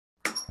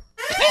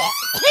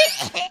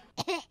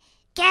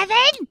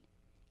Kevin?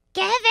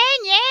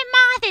 Kevin, yeah,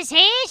 Martha's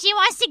here. She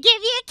wants to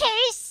give you a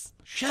kiss.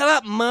 Shut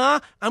up, Ma.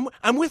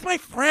 I'm with my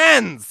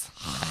friends.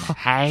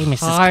 Hi, Mrs.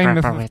 Hi,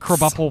 Krupowitz. Mrs.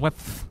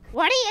 Krubupplewitz.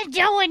 What are you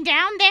doing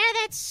down there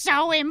that's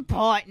so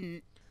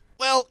important?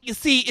 Well, you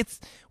see, to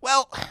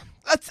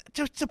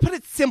put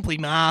it simply,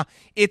 Ma,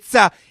 it's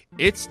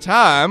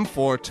time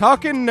for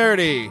Talkin'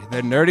 Nerdy,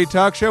 the nerdy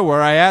talk show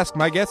where I ask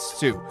my guests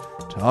to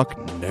talk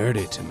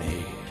nerdy to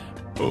me.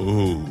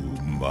 Oh,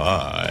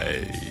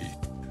 my.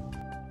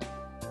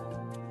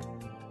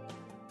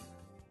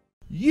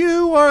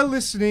 You are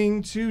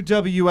listening to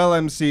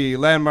WLMC,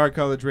 Landmark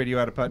College Radio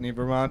out of Putney,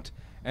 Vermont,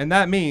 and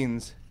that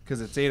means,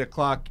 because it's 8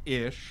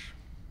 o'clock-ish,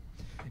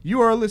 you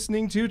are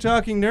listening to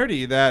Talking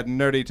Nerdy, that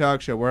nerdy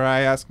talk show where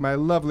I ask my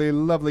lovely,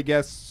 lovely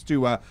guests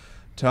to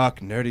talk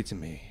nerdy to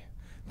me.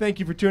 Thank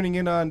you for tuning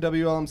in on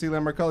WLMC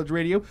Landmark College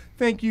Radio.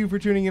 Thank you for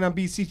tuning in on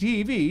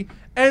BCTV.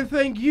 And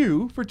thank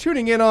you for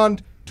tuning in on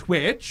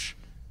Twitch.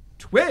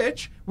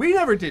 Twitch? We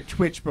never did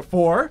Twitch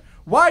before.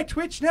 Why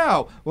Twitch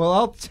now? Well,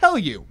 I'll tell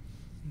you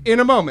in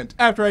a moment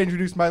after I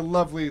introduce my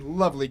lovely,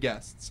 lovely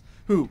guests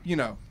who,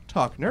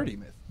 talk nerdy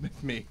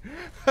with me.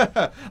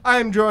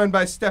 I'm joined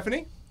by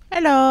Stephanie.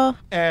 Hello.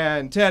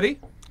 And Teddy.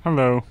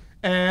 Hello.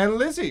 And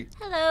Lizzy.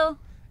 Hello.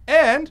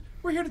 And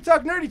we're here to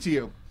talk nerdy to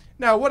you.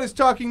 Now, what is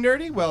Talking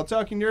Nerdy? Well,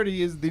 Talking Nerdy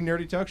is the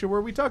nerdy talk show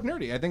where we talk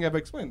nerdy. I think I've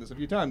explained this a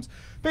few times.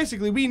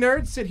 Basically, we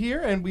nerds sit here,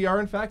 and we are,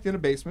 in fact, in a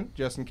basement,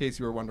 just in case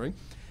you were wondering,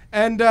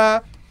 and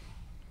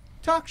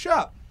talk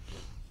shop.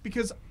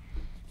 Because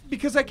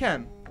I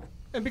can.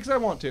 And because I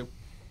want to.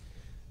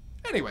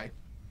 Anyway.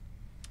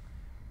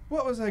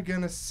 What was I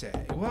going to say?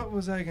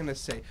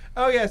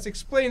 Oh, yes,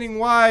 explaining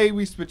why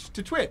we switched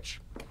to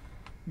Twitch.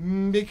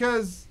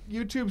 Because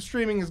YouTube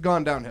streaming has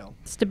gone downhill.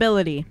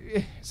 Stability,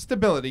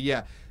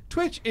 Yeah.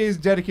 Twitch is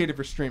dedicated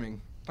for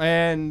streaming,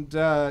 and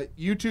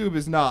YouTube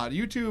is not.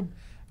 YouTube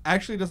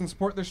actually doesn't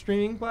support their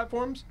streaming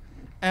platforms,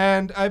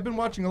 and I've been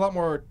watching a lot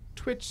more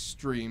Twitch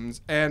streams,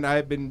 and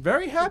I've been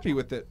very happy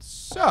with it.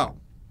 So,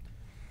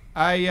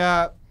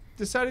 I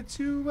decided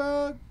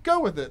to go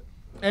with it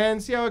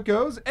and see how it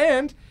goes,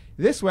 and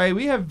this way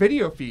we have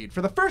video feed.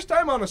 For the first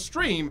time on a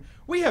stream,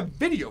 we have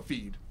video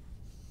feed.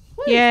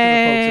 Woo,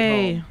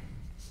 yay!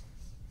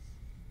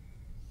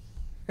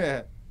 For the folks at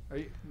home. Are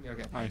you,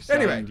 okay.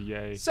 Anyway,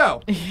 yay.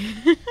 So,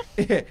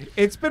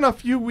 it's been a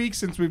few weeks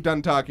since we've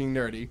done Talking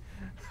Nerdy.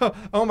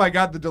 Oh my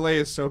god, the delay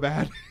is so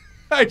bad.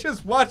 I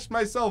just watched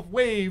myself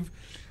wave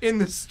in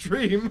the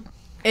stream.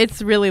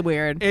 It's really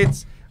weird.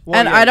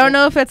 Well, I don't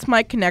know if it's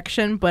my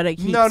connection, but it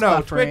keeps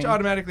buffering. Twitch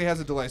automatically has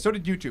a delay. So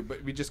did YouTube,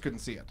 but we just couldn't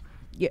see it.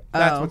 Yeah,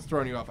 That's what's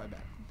throwing you off, I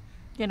bet.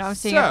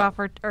 Seeing a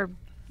buffer,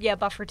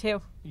 buffer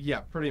too.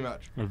 Yeah, pretty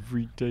much.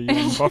 Every day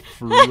I'm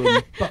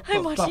buffering.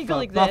 I'm watching you go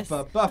like this.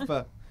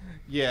 Buffer.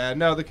 Yeah,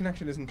 no, the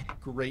connection isn't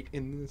great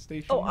in the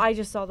station. Oh, I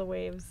just saw the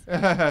waves.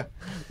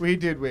 We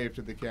did wave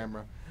to the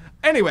camera.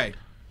 Anyway,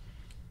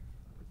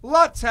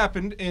 lots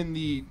happened in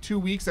the 2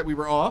 weeks that we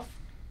were off.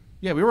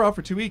 Yeah, we were off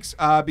for 2 weeks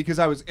because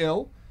I was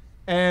ill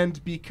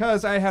and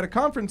because I had a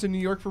conference in New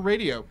York for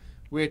radio,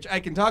 which I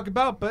can talk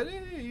about, but,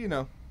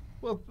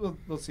 we'll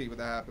see what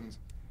that happens.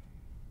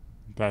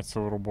 That's a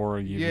little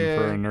boring even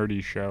for a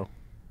nerdy show.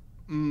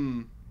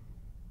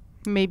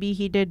 Maybe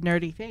he did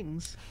nerdy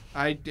things.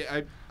 I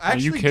actually Are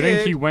you kidding?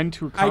 did. He went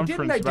to a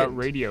conference about didn't.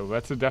 radio.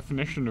 That's the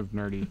definition of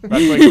nerdy.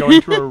 That's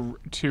like going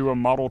to a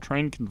model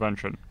train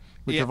convention,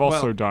 which I've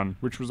also done,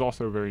 which was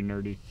also very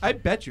nerdy. I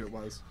bet you it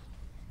was.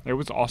 It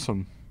was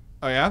awesome.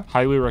 Oh, yeah?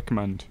 Highly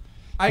recommend.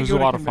 It was a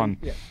lot of fun.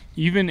 Yeah.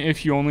 Even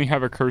if you only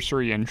have a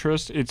cursory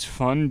interest, it's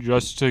fun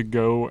just to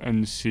go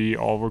and see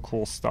all the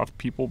cool stuff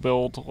people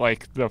build,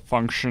 like the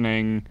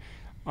functioning,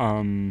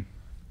 what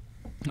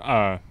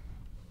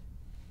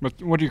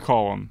do you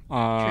call them?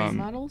 Train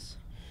models?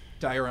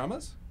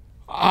 Dioramas?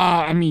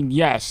 I mean,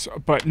 yes,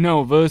 but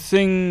no,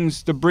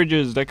 the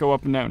bridges that go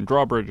up and down,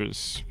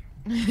 drawbridges.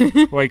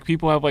 Like,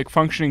 people have,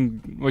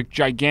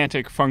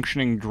 gigantic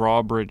functioning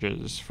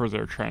drawbridges for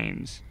their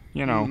trains.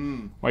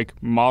 Like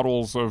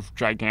models of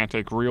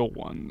gigantic real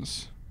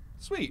ones.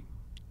 Sweet.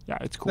 Yeah,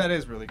 it's cool. That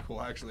is really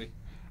cool, actually.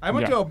 I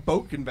went to a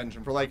boat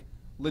convention for,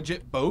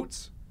 legit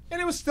boats,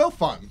 and it was still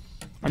fun.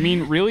 I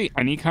mean, really,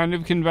 any kind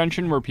of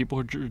convention where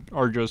people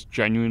are just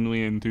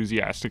genuinely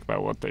enthusiastic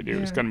about what they do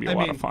is going to be a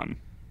lot of fun.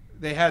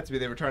 They had to be.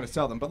 They were trying to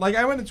sell them. But,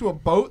 I went into a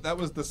boat that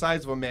was the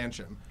size of a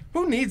mansion.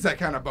 Who needs that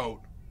kind of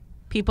boat?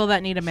 People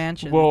that need a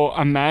mansion. Well,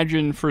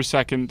 imagine for a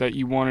second that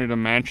you wanted a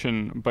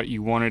mansion, but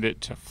you wanted it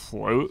to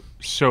float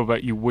so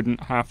that you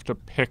wouldn't have to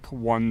pick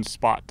one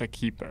spot to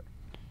keep it.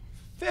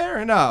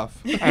 Fair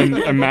enough. And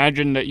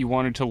imagine that you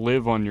wanted to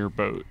live on your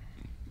boat.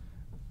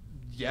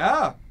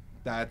 Yeah,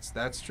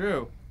 that's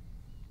true.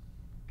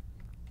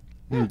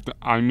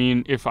 I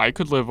mean, if I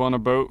could live on a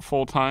boat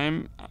full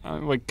time,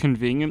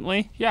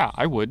 conveniently, yeah,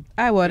 I would.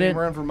 I wouldn't.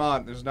 We're in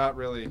Vermont. There's not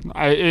really...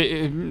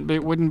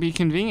 It wouldn't be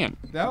convenient.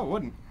 No, it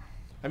wouldn't.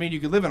 I mean,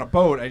 you could live in a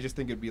boat. I just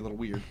think it'd be a little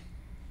weird.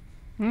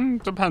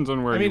 Depends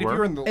on where you if were.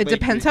 you're in the It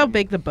depends how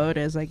big the boat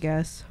is, I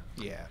guess.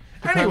 Yeah.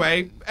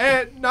 Anyway,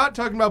 not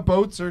talking about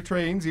boats or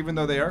trains, even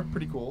though they are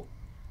pretty cool.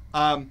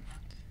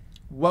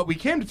 What we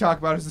came to talk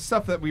about is the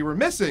stuff that we were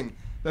missing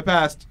the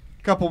past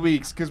couple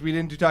weeks because we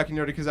didn't do Talking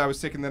Nerdy because I was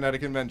sick in the night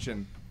of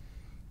convention.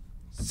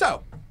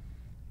 So,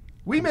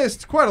 we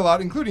missed quite a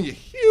lot, including a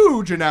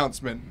huge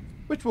announcement,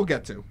 which we'll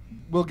get to.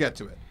 We'll get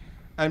to it.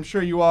 I'm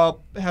sure you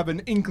all have an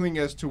inkling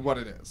as to what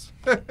it is.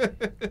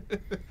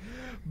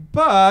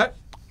 But...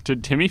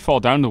 Did Timmy fall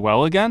down the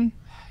well again?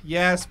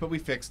 Yes, but we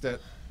fixed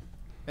it.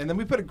 And then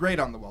we put a grate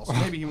on the wall, so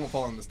maybe he won't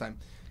fall in this time.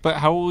 But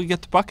how will we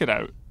get the bucket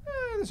out?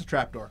 There's a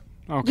trapdoor.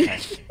 Okay.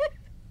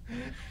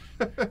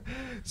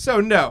 So,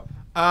 no.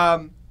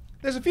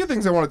 There's a few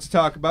things I wanted to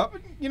talk about,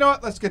 but you know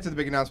what? Let's get to the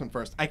big announcement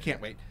first. I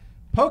can't wait.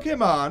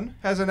 Pokemon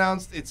has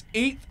announced its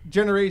 8th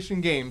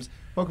generation games,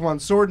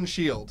 Pokemon Sword and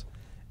Shield.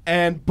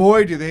 And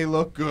boy, do they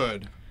look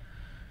good.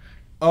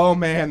 Oh,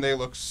 man, they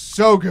look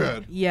so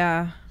good.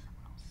 Yeah.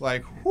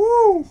 Like,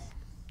 whoo.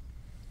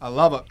 I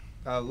love it.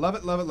 I love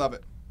it, love it, love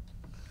it.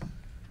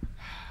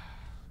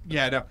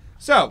 Yeah, no.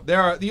 So,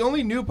 there are the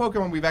only new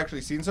Pokemon we've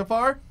actually seen so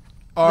far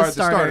are the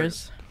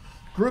starters.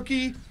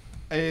 Grookey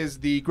is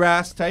the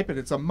grass type, and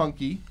it's a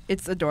monkey.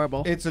 It's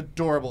adorable. It's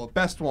adorable.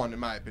 Best one, in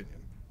my opinion.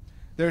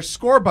 There's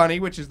Scorbunny,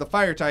 which is the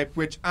fire type,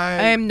 which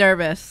I'm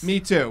nervous. Me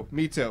too.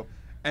 Me too.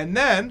 And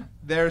then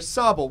there's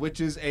Sobble,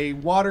 which is a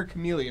water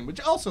chameleon, which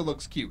also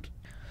looks cute.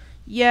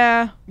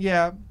 Yeah.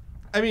 Yeah.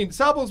 I mean,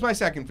 Sobble's my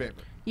second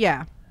favorite.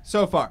 Yeah.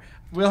 So far.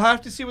 We'll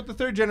have to see what the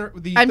third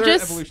evolution I'm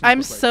looks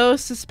like. so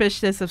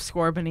suspicious of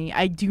Scorbunny.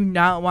 I do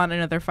not want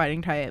another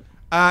fighting type.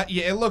 Yeah,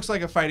 it looks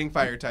like a fighting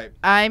fire type.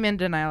 I'm in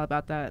denial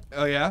about that.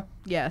 Oh yeah?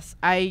 Yes.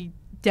 Any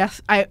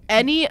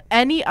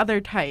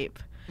other type,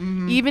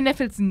 even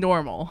if it's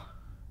normal.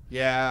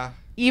 Yeah.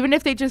 Even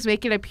if they just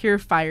make it a pure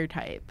fire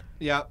type.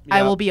 Yeah.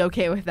 I will be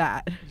okay with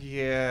that.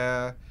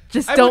 Yeah.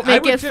 Just don't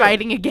make it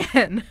fighting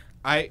again.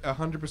 I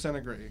 100%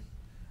 agree.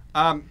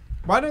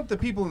 Why don't the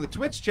people in the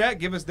Twitch chat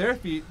give us their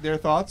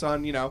thoughts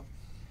on, you know,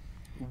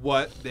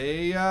 what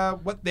they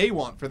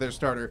want for their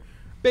starter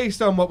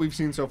based on what we've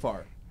seen so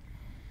far.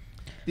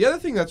 The other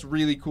thing that's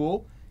really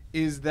cool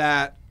is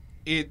that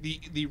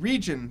the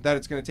region that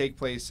it's going to take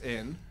place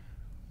in,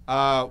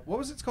 what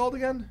was it called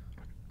again?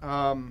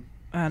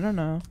 I don't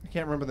know. I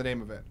can't remember the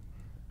name of it.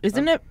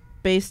 Isn't it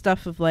based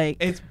off of like...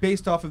 It's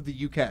based off of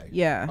the UK.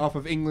 Yeah. Off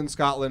of England,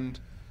 Scotland,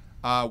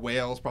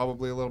 Wales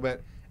probably a little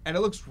bit. And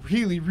it looks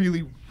really,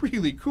 really,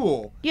 really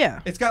cool.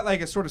 Yeah. It's got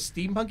like a sort of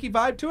steampunky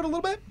vibe to it a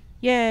little bit.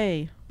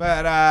 Yay.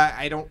 But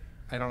I don't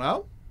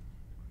know.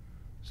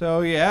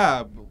 So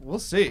yeah, we'll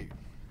see.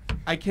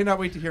 I cannot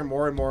wait to hear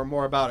more and more and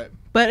more about it.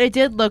 But it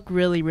did look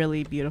really,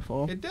 really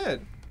beautiful. It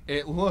did.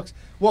 It looks...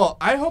 Well,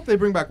 I hope they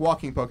bring back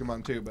walking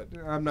Pokemon too, but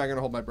I'm not going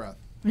to hold my breath.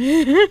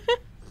 Yeah.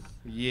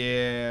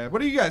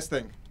 What do you guys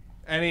think?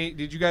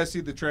 Did you guys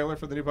see the trailer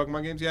for the new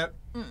Pokemon games yet?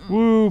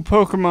 Woo,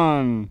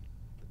 Pokemon.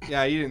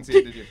 Yeah, you didn't see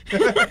it, did you?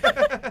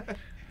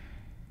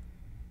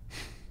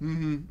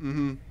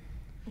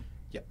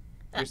 Yep.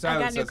 Your I silence got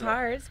new says it all.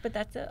 cars, but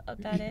that's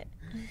about it.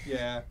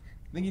 Yeah. I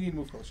think you need to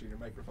move closer to your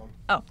microphone.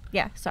 Oh,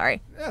 yeah,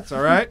 sorry. That's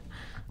all right.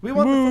 We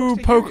want Woo,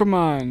 the folks to hear you.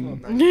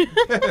 Pokemon. Oh,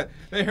 nice.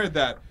 They heard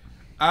that.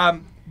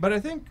 But I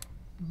think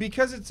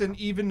because it's an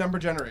even number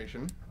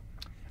generation,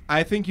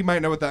 I think you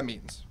might know what that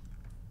means.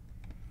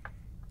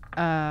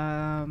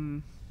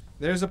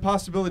 There's a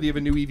possibility of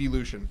a new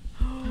evolution.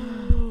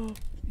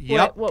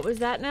 Yep. What was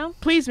that now?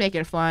 Please make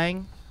it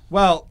flying.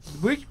 Well,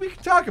 we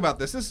can talk about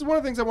this. This is one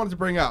of the things I wanted to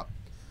bring up.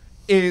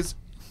 Is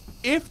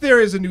if there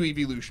is a new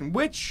evolution,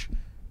 which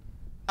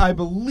I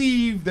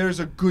believe there's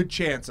a good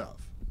chance of.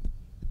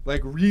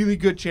 Like, really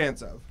good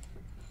chance of.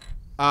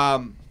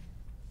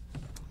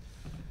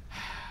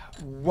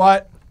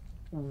 What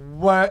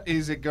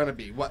is it going to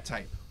be? What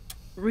type?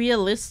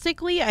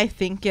 Realistically, I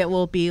think it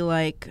will be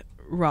like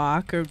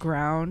rock or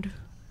ground.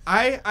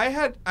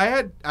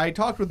 I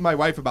talked with my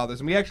wife about this,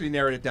 and we actually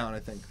narrowed it down, I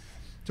think,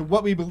 to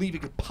what we believe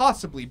it could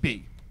possibly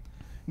be.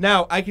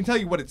 Now, I can tell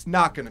you what it's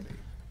not going to be.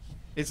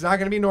 It's not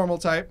going to be normal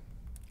type.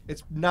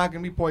 It's not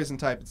going to be poison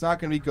type. It's not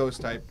going to be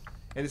ghost type.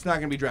 And it's not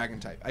going to be dragon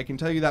type. I can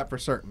tell you that for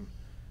certain.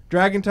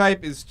 Dragon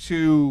type is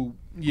too,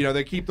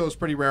 they keep those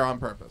pretty rare on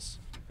purpose.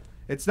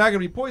 It's not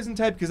going to be poison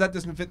type because that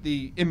doesn't fit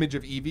the image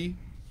of Eevee.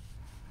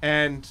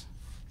 And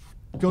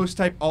ghost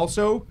type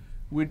also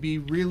would be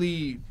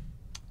really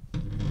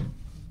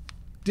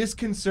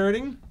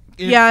disconcerting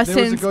if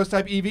there was a ghost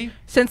type Eevee.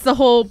 Since the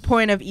whole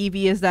point of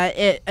Eevee is that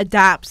it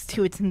adapts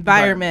to its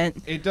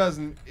environment. It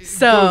doesn't.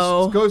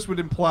 So ghost would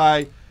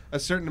imply a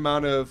certain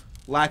amount of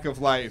lack of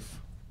life.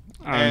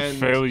 And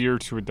failure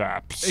to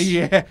adapt.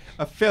 Yeah,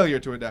 a failure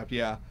to adapt,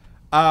 yeah.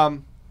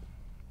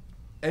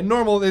 And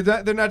normal,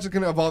 they're not just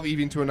going to evolve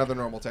Eevee into another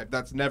normal type.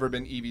 That's never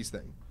been Eevee's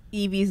thing.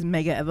 Eevee's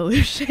Mega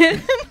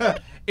Evolution.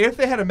 If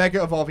they had a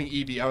Mega Evolving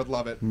Eevee, I would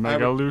love it.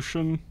 Mega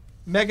Evolution?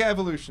 Mega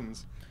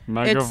Evolutions.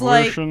 Mega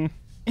Evolution?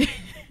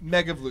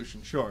 Mega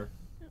Evolution, sure.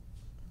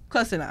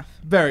 Close enough.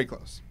 Very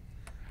close.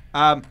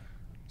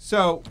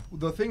 So,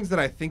 the things that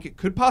I think it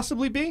could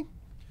possibly be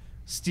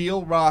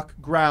steel, rock,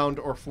 ground,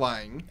 or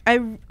flying. I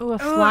Ooh, a I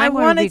flying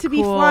one want would it to be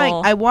be flying.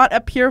 cool. I want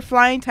a pure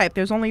flying type.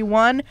 There's only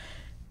one.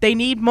 They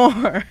need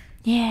more.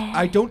 Yeah.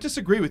 I don't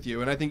disagree with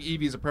you, and I think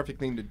Eevee is a perfect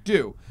thing to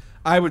do.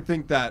 I would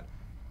think that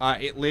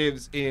it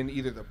lives in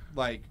either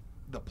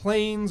the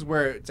plains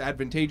where it's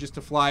advantageous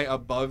to fly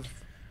above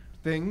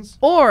things,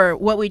 Or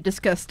what we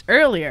discussed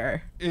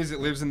earlier. is it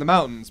lives in the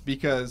mountains,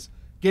 because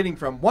getting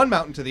from one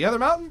mountain to the other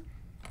mountain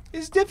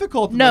is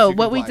difficult. No, unless you can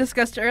what we fly.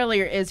 discussed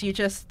earlier is you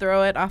just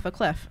throw it off a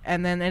cliff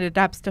and then it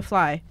adapts to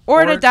fly.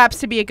 Or it Or- adapts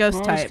to be a ghost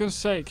Well, I was type. gonna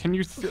say, can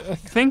you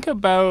think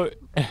about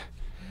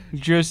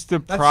just the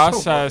That's so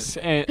process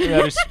that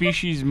a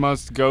species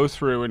must go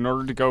through in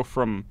order to go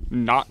from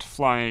not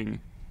flying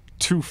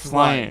to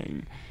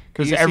flying?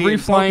 Because You see, every in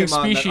flying Pokemon,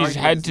 that species argument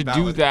had is to do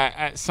invalid. that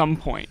at some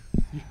point.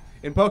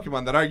 In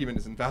Pokemon, that argument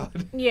is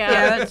invalid. Yeah.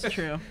 Yeah, that's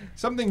true.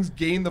 Some things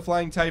gain the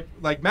flying type,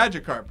 like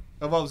Magikarp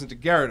evolves into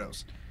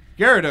Gyarados.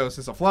 Gyarados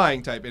is a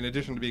flying type in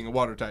addition to being a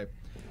water type.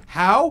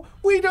 How?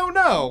 We don't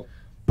know,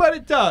 but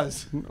it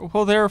does.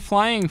 Well, they're a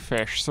flying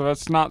fish, so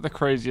that's not the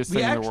craziest We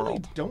thing in the actually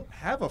world. don't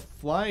have a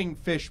flying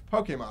fish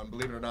Pokemon,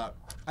 believe it or not.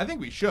 I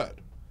think we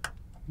should.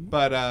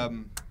 But,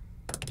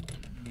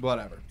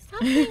 whatever. Stop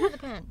playing with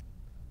the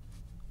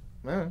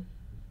pen.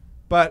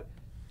 But,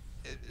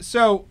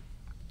 so,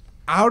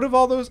 out of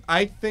all those,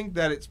 I think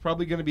that it's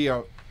probably going to be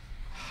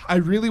I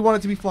really want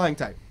it to be flying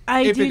type.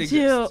 I if do it too.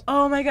 exists.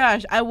 Oh my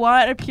gosh. I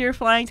want a pure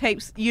flying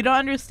type. You don't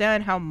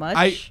understand how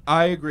much.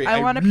 I agree. I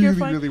want a really, pure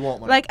flying. really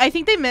want one. Like, I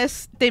think they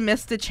missed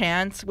the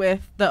chance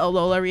with the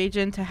Alola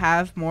region to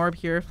have more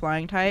pure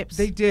flying types.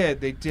 They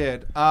did.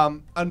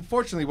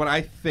 Unfortunately, what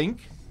I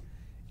think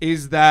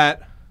is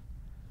that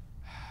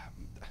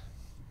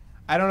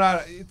I don't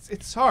know.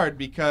 It's hard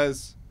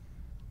because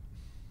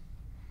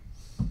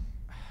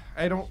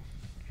I don't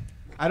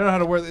know how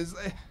to word this.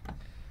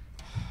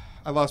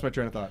 I lost my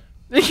train of thought.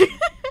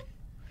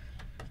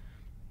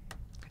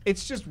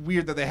 It's just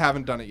weird that they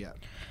haven't done it yet.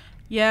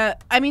 Yeah,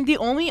 I mean the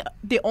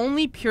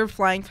only pure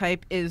flying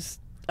type is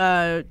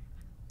I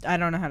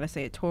don't know how to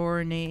say it.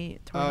 Tornadus.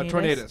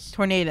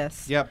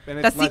 Tornadus. Yep, and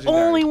it's That's the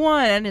legendary. only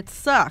one, and it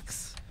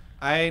sucks.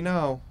 I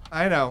know.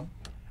 I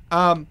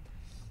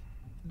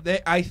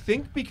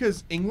think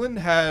because England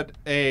had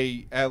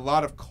a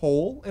lot of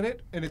coal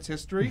in its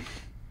history,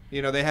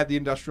 you know, they had the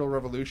Industrial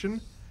Revolution.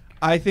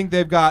 I think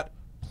they've got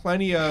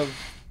plenty of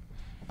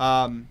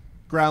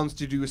grounds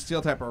to do a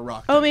steel type or a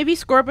rock. Oh, type. maybe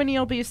Scorbunny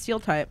will be a steel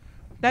type.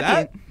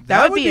 that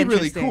That would be be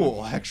really interesting.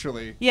 cool.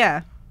 Actually,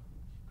 Yeah.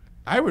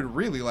 I would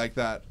really like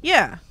that.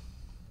 Yeah.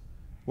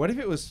 What if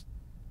it was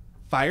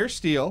fire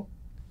steel,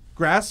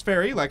 grass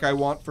fairy like I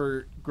want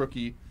for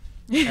Grookie,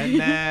 and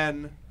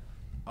then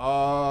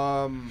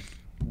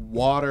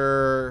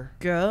water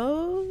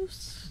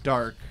Ghost.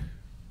 dark.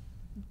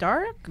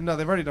 Dark. No,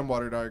 they've already done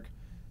water dark.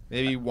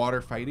 Maybe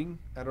water fighting.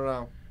 I don't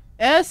know.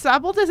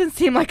 Sobble doesn't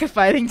seem like a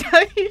fighting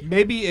type.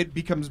 Maybe it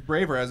becomes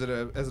braver as it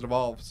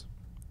evolves.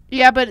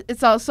 Yeah, but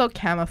it's also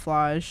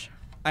camouflage.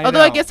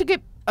 Although I guess it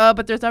could.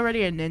 But there's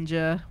already a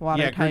ninja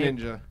water yeah, type.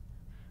 Greninja.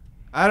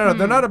 I don't know.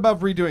 They're not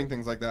above redoing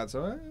things like that.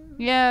 So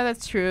Yeah,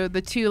 that's true.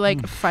 The two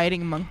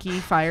fighting monkey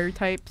fire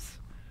types.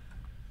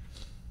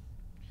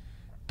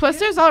 Plus,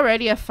 there's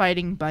already a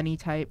fighting bunny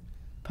type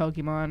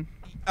Pokemon.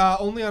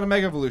 only on a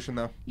Mega Evolution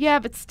though. Yeah,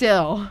 but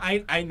still.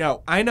 I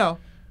know.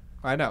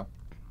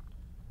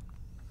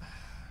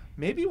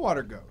 Maybe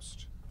Water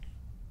Ghost.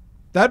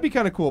 That'd be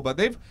kind of cool. But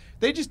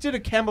they just did a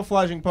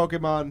camouflaging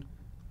Pokemon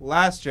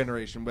last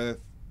generation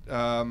with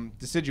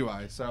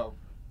Decidueye. So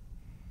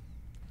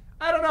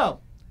I don't know.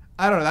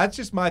 That's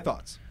just my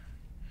thoughts.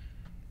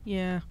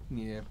 Yeah.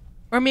 Yeah.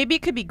 Or maybe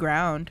it could be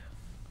ground.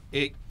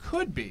 It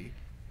could be.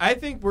 I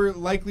think we're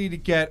likely to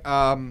get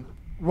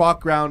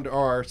rock, ground,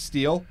 or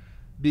steel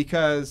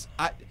because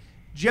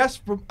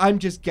I'm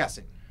just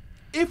guessing.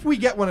 If we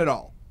get one at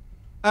all.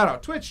 I don't know.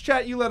 Twitch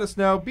chat, you let us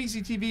know.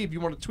 BCTV, if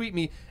you want to tweet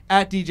me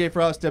at DJ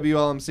Frost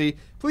WLMC,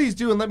 please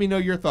do and let me know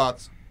your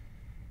thoughts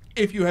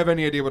if you have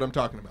any idea what I'm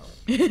talking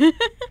about.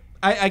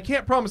 I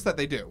can't promise that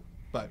they do,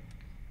 but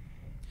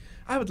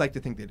I would like to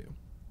think they do.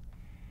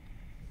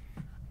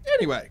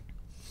 Anyway,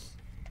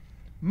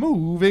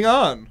 moving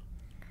on.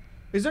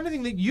 Is there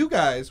anything that you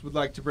guys would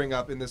like to bring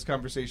up in this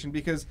conversation?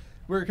 Because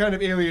we're kind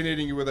of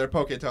alienating you with our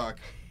Poke Talk,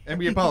 and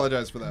we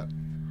apologize for that.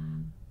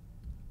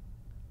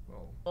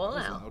 Well, that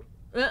was now.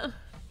 loud.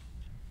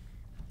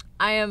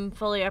 I am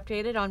fully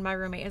updated on my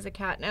roommate as a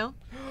cat now.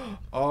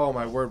 Oh,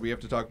 my word. We have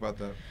to talk about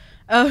that.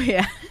 Oh,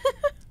 yeah.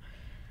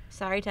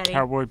 Sorry, Teddy.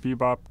 Cowboy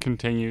Bebop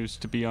continues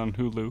to be on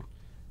Hulu.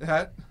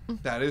 That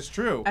is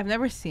true. I've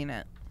never seen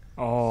it.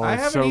 Oh, I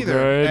it's haven't so either.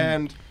 good.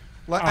 And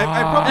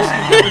I've probably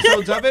seen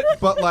episodes of it,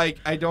 but,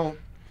 I don't...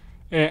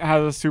 It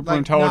has a super Like,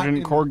 intelligent not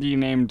in- corgi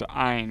named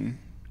Ein.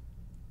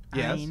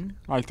 Yes. Ein.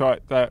 I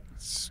thought that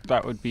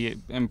would be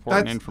important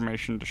That's-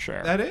 information to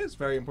share. That is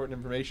very important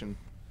information.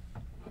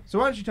 So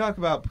why don't you talk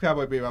about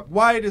Cowboy Bebop?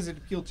 Why does it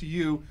appeal to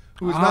you,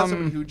 who is not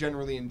somebody who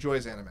generally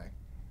enjoys anime?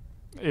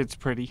 It's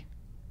pretty.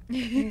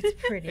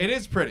 It's pretty. It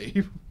is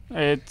pretty.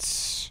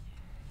 It's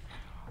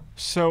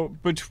So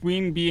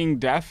between being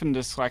deaf and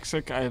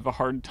dyslexic, I have a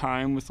hard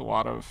time with a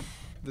lot of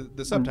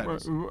The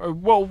subtitles.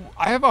 Well,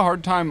 I have a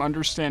hard time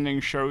understanding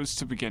shows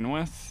to begin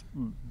with,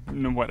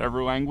 in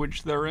whatever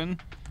language they're in.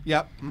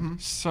 Yep. Mm-hmm.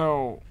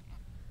 So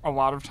a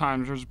lot of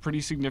times there's a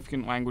pretty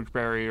significant language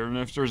barrier, and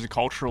if there's a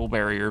cultural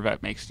barrier,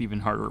 that makes it even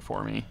harder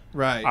for me.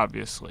 Right.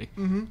 Obviously.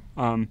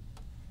 Mm-hmm.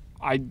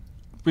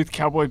 With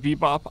Cowboy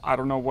Bebop, I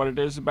don't know what it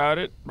is about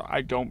it.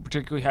 I don't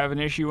particularly have an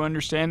issue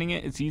understanding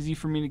it. It's easy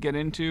for me to get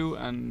into,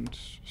 and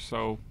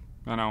so,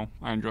 I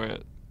enjoy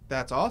it.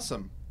 That's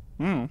awesome.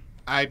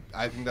 I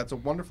think that's a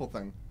wonderful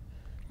thing.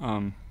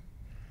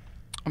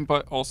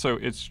 But also,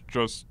 it's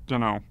just,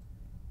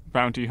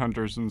 bounty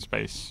hunters in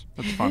space.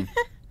 It's fun.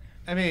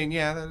 I mean,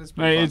 yeah, that is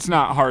pretty It's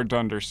not hard to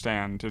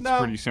understand. It's No. a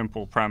pretty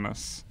simple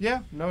premise.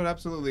 Yeah, no, it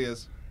absolutely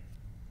is.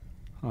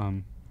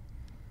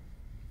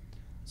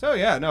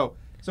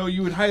 So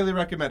you would highly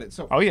recommend it.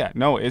 So oh yeah,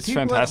 no, it's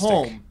people fantastic. at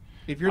home,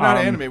 if you're not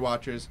anime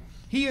watchers,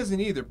 he isn't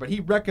either, but he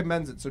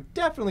recommends it, so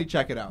definitely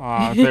check it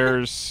out.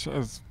 There's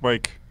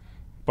like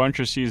a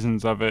bunch of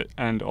seasons of it,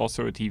 and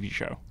also a TV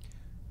show.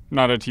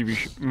 Not a TV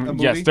show.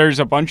 movie? Yes, there's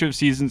a bunch of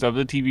seasons of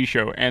the TV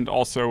show, and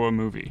also a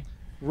movie.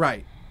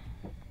 Right.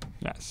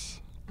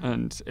 Yes,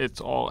 and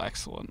it's all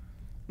excellent.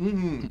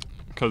 Mm-hmm.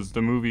 Because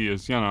the movie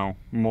is,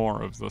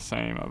 more of the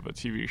same of a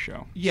TV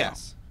show.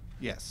 Yes.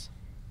 Yes.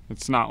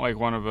 It's not like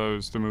one of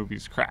those, the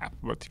movie's crap,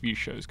 but TV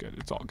show's good.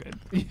 It's all good.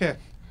 Yeah.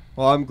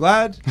 Well, I'm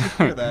glad to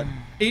hear that.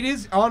 It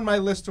is on my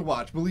list to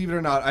watch, believe it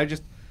or not. I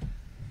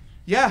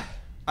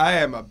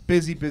am a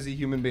busy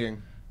human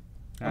being.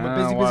 I'm a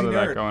busy lot of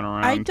nerd. that going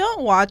around. I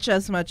don't watch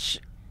as much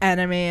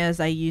anime as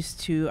I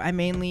used to. I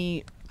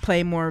mainly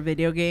play more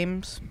video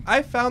games.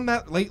 I found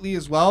that lately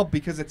as well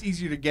because it's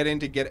easier to get in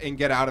to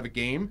get out of a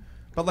game.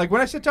 But like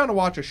when I sit down to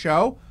watch a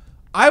show,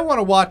 I want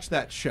to watch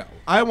that show.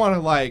 I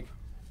want to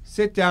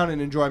sit down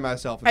and enjoy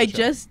myself. I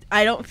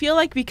don't feel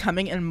like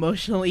becoming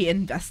emotionally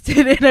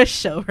invested in a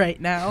show right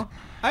now.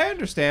 I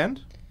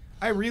understand.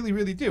 I really,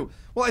 really do.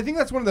 Well, I think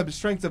that's one of the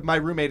strengths of My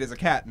Roommate is a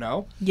Cat,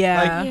 no?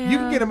 Yeah. You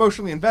can get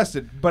emotionally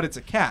invested, but it's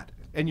a cat.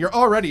 And you're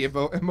already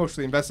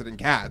emotionally invested in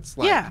cats.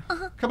 Yeah.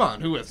 Come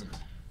on, who isn't?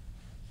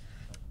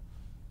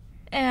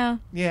 Yeah.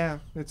 Yeah,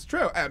 it's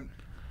true.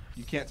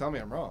 You can't tell me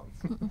I'm wrong.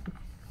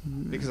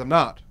 Because I'm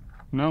not.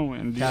 No,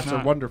 and Cats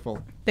are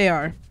wonderful. They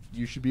are.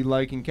 You should be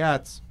liking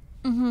cats.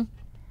 Mm-hmm.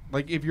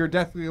 If you're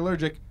deathly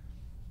allergic,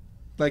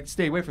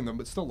 stay away from them,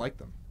 but still like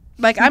them.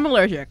 I'm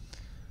allergic,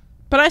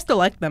 but I still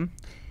like them.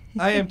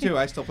 I am too.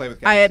 I still play with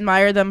cats. I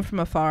admire them from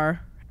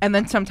afar, and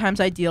then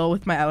sometimes I deal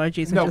with my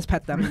allergies and just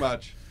pet them. Pretty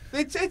much.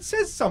 It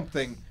says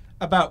something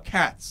about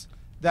cats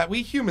that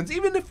we humans,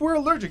 even if we're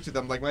allergic to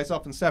them, like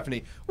myself and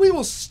Stephanie, we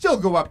will still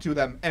go up to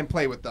them and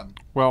play with them.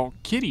 Well,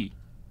 Kitty.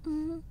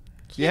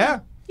 Yeah.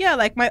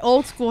 Yeah, my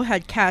old school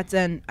had cats,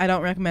 and I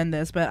don't recommend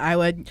this, but I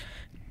would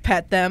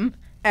pet them,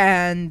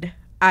 and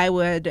I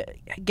would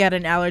get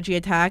an allergy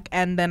attack,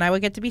 and then I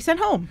would get to be sent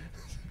home.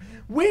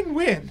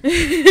 Win-win.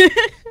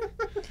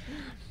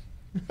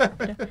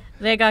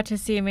 They got to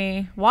see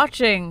me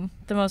watching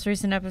the most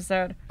recent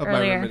episode Of My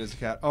earlier. Roommate is a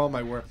Cat. Oh,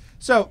 my word.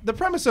 So, the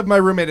premise of My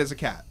Roommate is a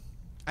Cat.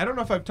 I don't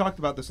know if I've talked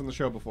about this on the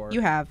show before.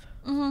 You have.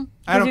 Mm-hmm.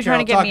 I don't you're care. trying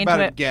I'll to get talk me about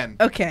into it it. again.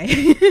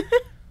 Okay.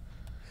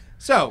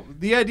 So,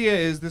 the idea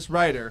is this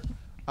writer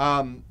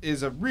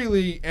is a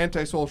really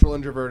antisocial,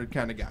 introverted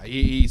kind of guy.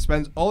 He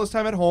spends all his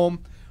time at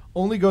home,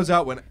 only goes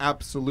out when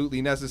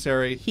absolutely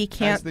necessary. He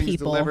can't has things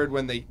people. delivered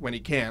when he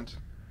can't.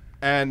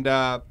 And,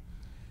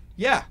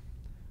 yeah.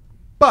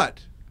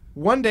 But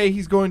one day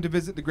he's going to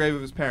visit the grave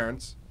of his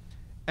parents,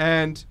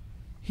 and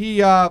he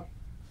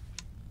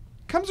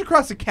comes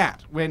across a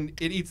cat when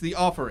it eats the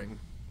offering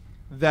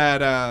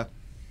that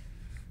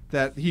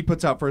he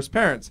puts out for his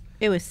parents.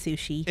 It was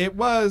sushi. It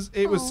was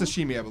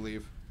sashimi, I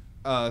believe,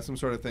 some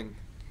sort of thing.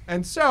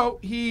 And so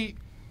he,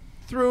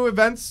 through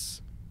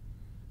events,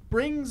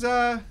 brings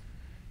the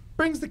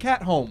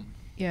cat home.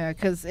 Yeah,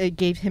 because it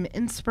gave him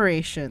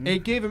inspiration.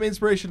 It gave him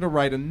inspiration to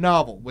write a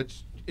novel,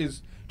 which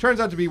turns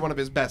out to be one of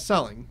his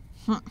best-selling.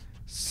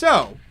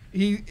 So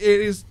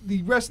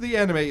the rest of the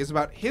anime is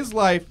about his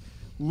life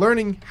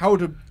learning how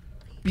to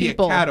be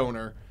People. a cat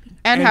owner.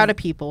 and how to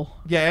people.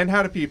 Yeah, and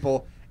how to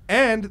people.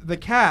 And the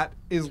cat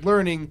is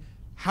learning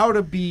how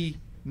to be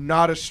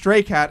not a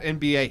stray cat and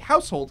be a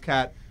household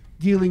cat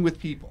dealing with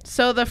people.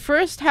 So the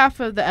first half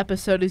of the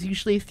episode is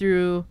usually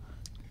through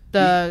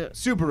the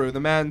Subaru, the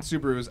man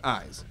Subaru's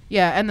eyes.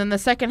 yeah, and then the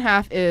second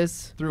half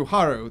is Through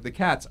Haru, the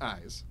cat's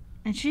eyes.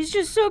 And she's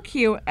just so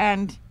cute,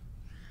 and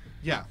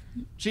Yeah.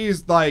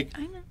 She's like,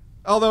 I know.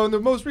 although in the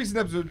most recent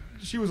episode,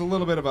 she was a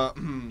little bit of a,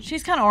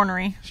 She's kind of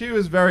ornery. she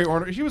was very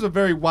ornery. She was a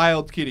very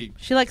wild kitty.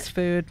 she likes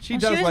food. She Well,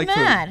 does she was like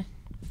mad.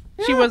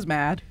 food. She was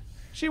mad.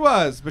 She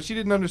was, but she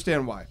didn't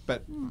understand why.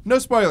 But no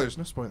spoilers,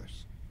 no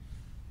spoilers.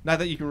 Not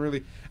that you can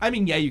really, I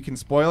mean, yeah, you can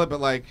spoil it, but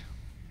like,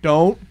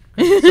 don't.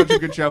 It's such a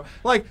good show.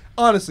 Like,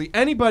 honestly,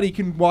 anybody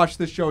can watch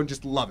this show and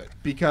just love it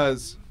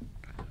because,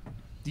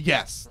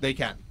 yes, they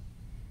can.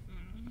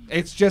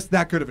 It's just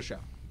that good of a show.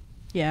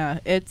 Yeah,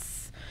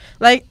 it's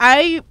like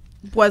I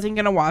wasn't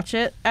gonna watch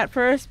it at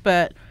first,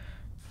 but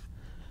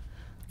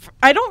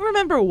I don't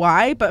remember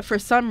why, but for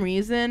some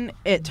reason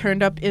it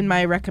turned up in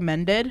my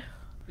recommended.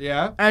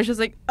 Yeah. I was just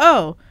like,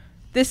 oh,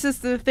 this is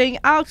the thing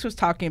Alex was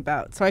talking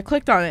about. So I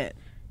clicked on it.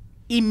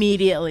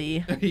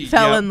 Immediately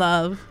fell in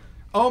love.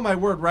 Oh my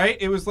word, right?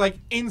 It was like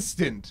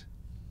instant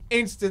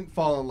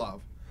fall in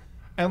love.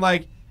 And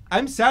like,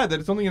 I'm sad that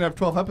it's only gonna have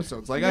 12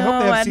 episodes. Like, I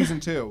hope they have season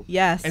 2.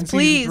 Yes, and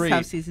please season 3.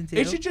 have season 2.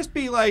 It should just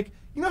be like,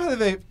 you know how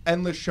they have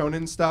endless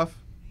shonen stuff,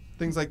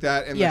 things like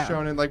that. Endless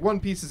shonen, like One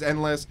Piece is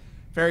endless.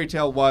 Fairy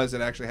Tail was, it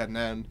actually had an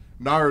end.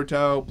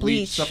 Naruto,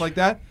 Bleach, stuff like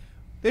that.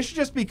 They should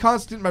just be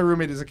constant. My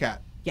roommate is a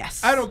cat.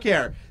 Yes. I don't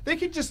care. They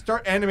could just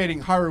start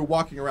animating Haru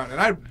walking around, and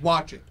I'd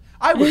watch it.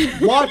 I would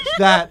watch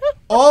that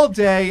all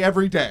day,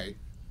 every day.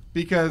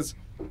 Because,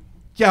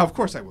 yeah, of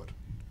course I would.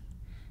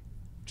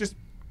 Just,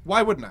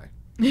 why wouldn't I?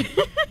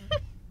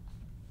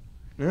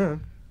 Yeah.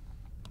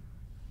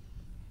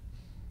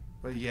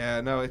 But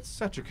yeah, no, it's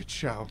such a good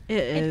show. It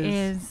It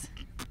is. is.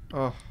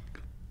 Oh.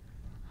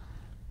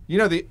 You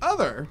know, the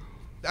other...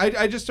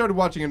 I just started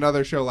watching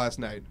another show last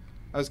night.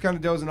 I was kind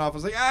of dozing off. I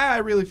was like, I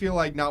really feel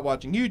like not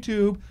watching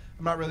YouTube.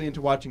 I'm not really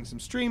into watching some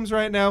streams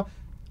right now.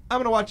 I'm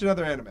going to watch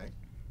another anime.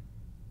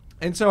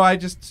 And so I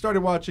just started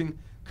watching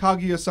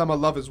Kaguya-sama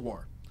Love is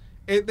War.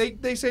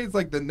 They say it's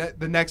like the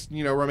next,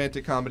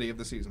 romantic comedy of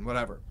the season,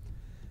 whatever.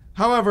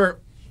 However,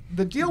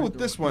 the deal with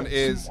this one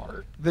is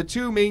the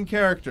two main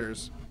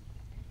characters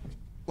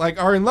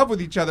are in love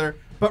with each other,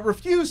 but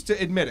refuse to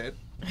admit it.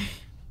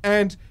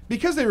 And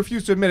because they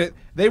refuse to admit it,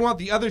 they want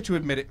the other to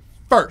admit it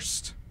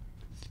first.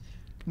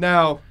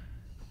 Now,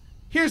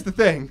 here's the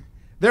thing.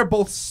 They're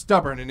both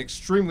stubborn and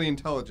extremely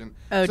intelligent.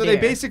 Oh, so dear. they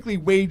basically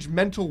wage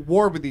mental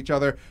war with each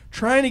other,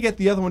 trying to get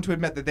the other one to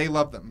admit that they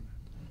love them.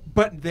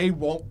 But they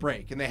won't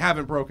break, and they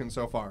haven't broken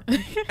so far.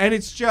 And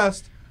it's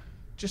just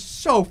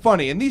so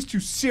funny. And these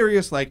two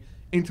serious,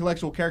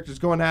 intellectual characters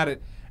going at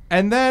it.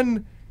 And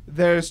then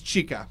there's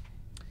Chika.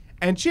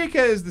 And Chika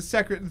is the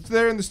secretary.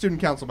 They're in the student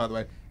council, by the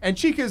way. And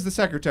Chika is the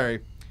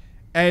secretary.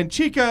 And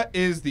Chika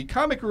is the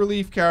comic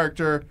relief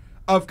character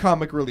of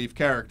comic relief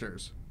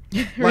characters.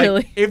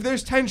 Really? If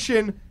there's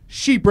tension,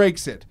 she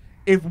breaks it.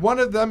 If one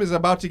of them is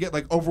about to get,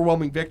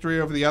 overwhelming victory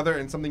over the other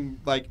and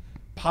something,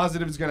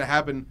 positive is going to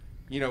happen,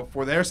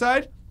 for their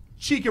side,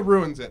 Chika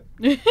ruins it.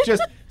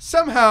 Just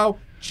somehow,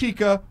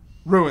 Chika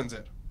ruins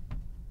it.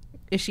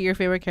 Is she your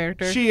favorite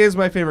character? She is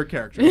my favorite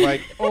character.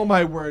 Oh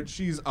my word,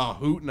 she's a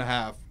hoot and a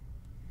half.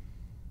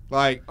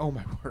 Oh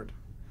my word.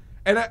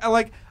 And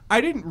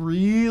I didn't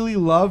really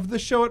love the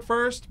show at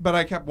first, but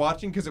I kept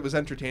watching because it was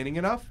entertaining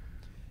enough.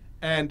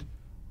 And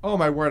oh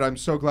my word, I'm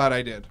so glad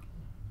I did.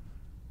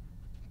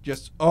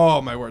 Just,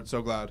 oh my word,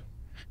 so glad.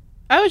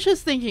 I was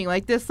just thinking,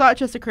 this thought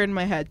just occurred in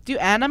my head. Do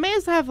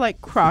animes have,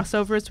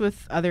 crossovers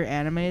with other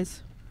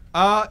animes?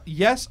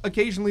 Yes,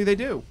 occasionally they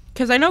do.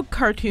 Because I know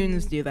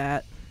cartoons do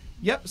that.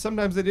 Yep,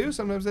 sometimes they do,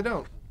 sometimes they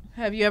don't.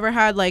 Have you ever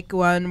had,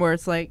 one where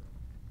it's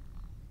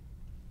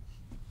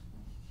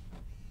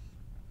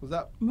What's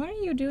up? What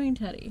are you doing,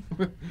 Teddy?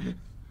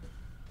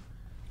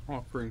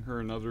 Offering her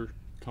another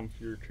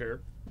comfier chair.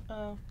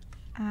 Oh.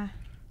 Ah,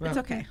 It's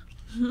okay.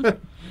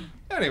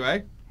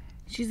 Anyway,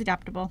 she's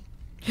adaptable.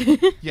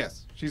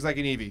 yes, she's like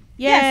an Eevee.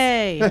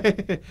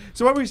 Yay!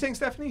 So what were you saying,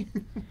 Stephanie?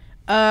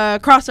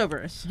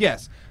 Crossovers.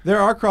 Yes, there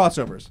are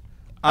crossovers.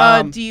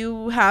 Do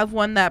you have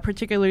one that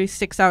particularly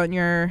sticks out in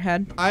your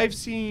head? I've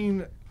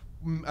seen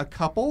a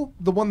couple.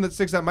 The one that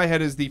sticks out in my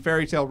head is the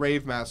Fairy Tail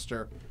Rave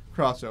Master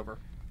crossover.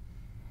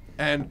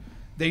 And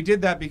they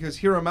did that because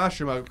Hiro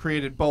Mashima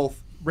created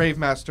both Rave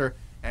Master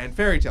and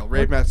Fairy Tail.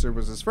 Rave Master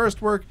was his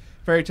first work.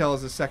 Fairy Tail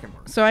is his second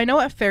work. So I know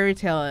what Fairy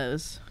Tail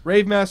is.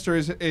 Rave Master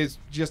is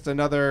just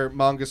another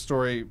manga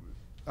story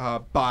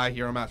by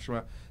Hiro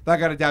Mashima that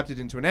got adapted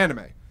into an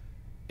anime.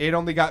 It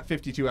only got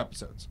 52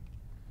 episodes.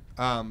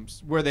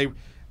 Where they,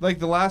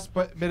 the last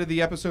bit of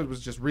the episode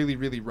was just really,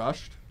 really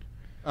rushed.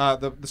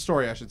 The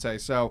story, I should say.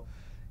 So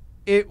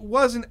it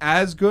wasn't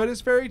as good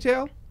as Fairy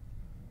Tail,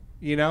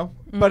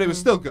 but it was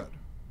still good.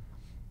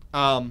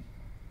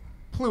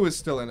 Plu is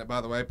still in it, by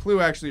the way. Plu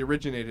actually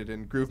originated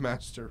in Groove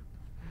Master.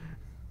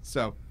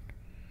 So,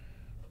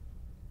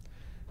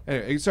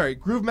 anyway, sorry,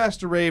 Groove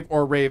Master Rave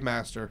or Rave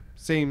Master,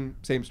 same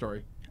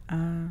story.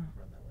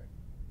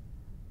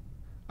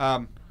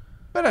 But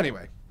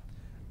anyway,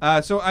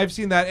 so I've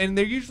seen that, and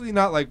they're usually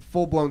not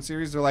full blown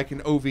series. They're like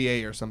an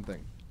OVA or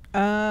something.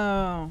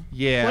 Oh.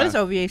 Yeah. What does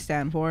OVA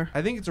stand for?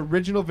 I think it's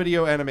original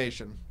video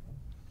animation.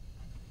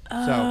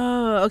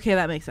 Oh, okay,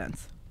 that makes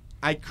sense.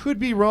 I could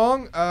be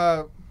wrong.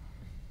 I'll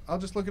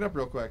just look it up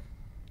real quick.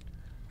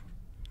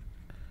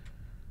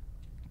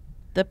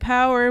 The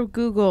power of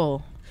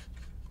Google.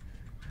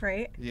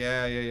 Right?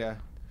 Yeah.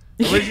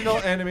 Original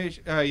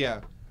animation.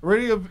 Yeah.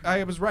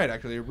 I was right,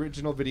 actually.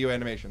 Original video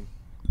animation.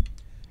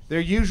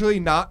 They're usually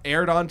not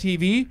aired on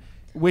TV,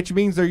 which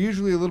means they're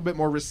usually a little bit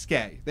more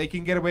risque. They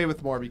can get away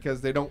with more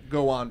because they don't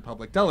go on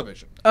public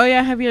television. Oh,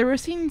 yeah, have you ever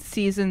seen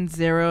season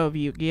 0 of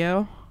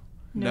Yu-Gi-Oh?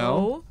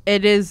 No.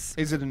 It is...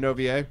 Is it an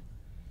OVA?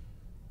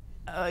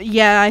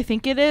 Yeah, I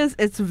think it is.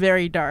 It's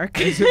very dark.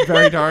 Is it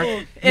very dark?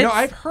 It's-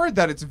 I've heard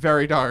that it's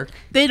very dark.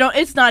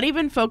 It's not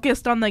even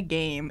focused on the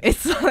game.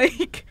 It's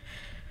like,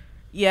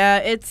 yeah,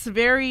 it's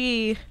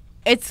very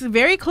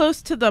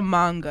close to the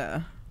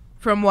manga,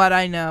 from what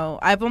I know.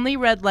 I've only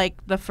read like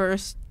the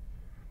first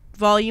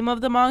volume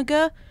of the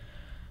manga,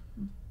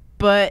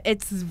 but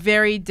it's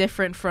very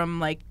different from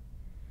like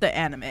the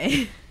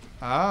anime.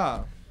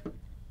 Ah.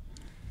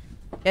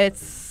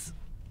 It's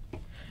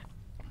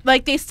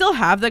like they still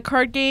have the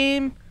card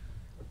game,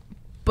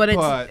 but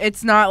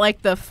it's not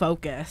like the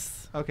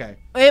focus. Okay.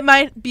 It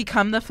might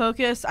become the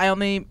focus.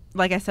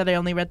 Like I said, I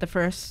only read the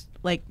first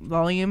like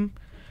volume,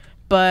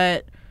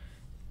 but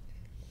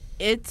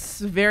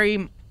it's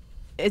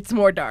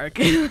more dark.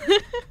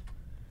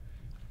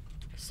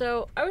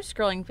 So I was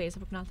scrolling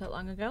Facebook not that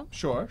long ago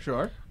Sure.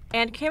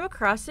 and came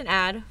across an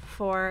ad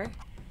for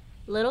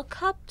little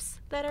cups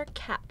that are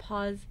cat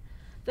paws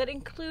that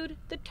include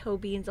the toe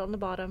beans on the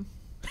bottom.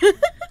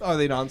 Are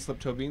they non-slip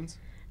toe beans?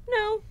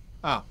 No,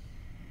 Ah.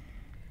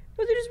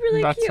 but they're just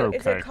really That's cute.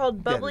 Is okay. it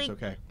called Yeah, that's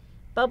okay.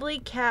 Bubbly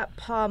Cat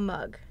Paw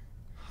Mug?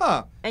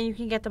 Huh. And you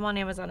can get them on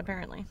Amazon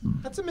apparently.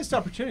 That's a missed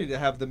opportunity to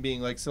have them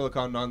being like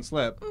silicone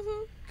non-slip.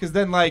 Mhm. Because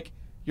then like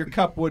your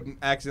cup wouldn't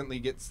accidentally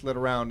get slid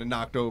around and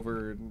knocked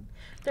over. And...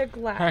 They're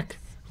glass. Heck,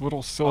 little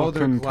Oh,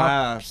 they're silicone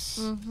glass. cups.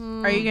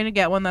 Mhm. Are you gonna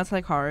get one that's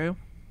like Haru?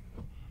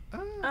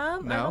 I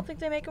No. don't think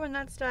they make them in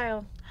that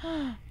style.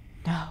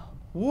 No.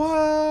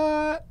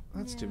 What?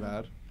 That's too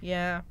bad.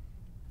 Yeah.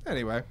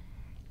 Anyway.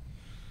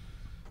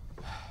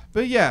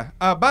 But yeah.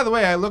 By the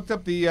way, I looked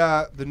up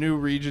the new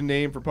region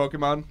name for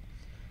Pokemon.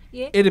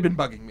 Yeah. It had been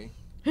bugging me.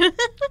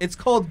 It's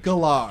called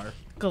Galar.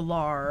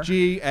 Galar.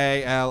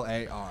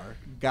 Galar.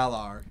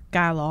 Galar.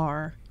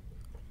 Galar.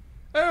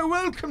 Oh,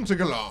 welcome to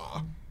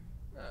Galar.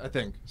 I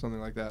think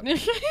something like that.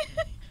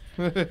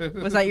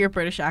 Was that your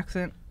British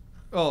accent?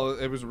 Oh,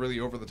 it was a really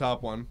over the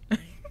top one.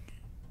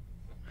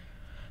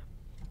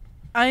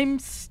 I'm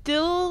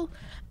still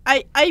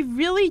I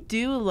really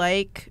do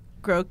like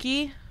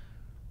Grookey.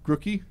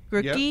 Grookey.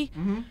 Grookey. Yep.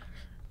 Mm-hmm.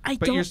 I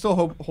But don't you're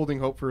still holding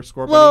hope for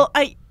Scorbunny. Well,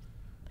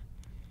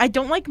 I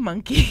don't like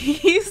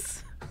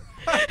monkeys.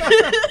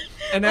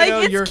 And I Like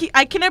know you're.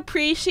 I can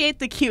appreciate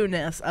the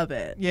cuteness of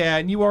it. Yeah,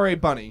 and you are a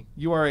bunny.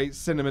 You are a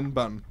cinnamon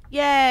bun.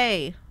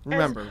 Yay.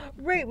 Remember,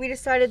 Right, we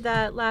decided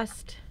that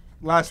last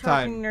last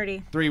Talking time,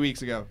 Nerdy. 3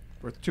 weeks ago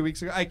or 2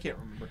 weeks ago, I can't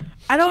remember.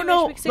 I don't 2-ish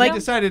know. weeks We Like ago?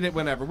 decided it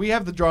whenever. We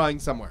have the drawing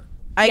somewhere.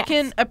 I Yes.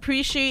 can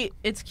appreciate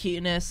its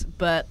cuteness,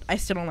 but I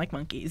still don't like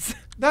monkeys.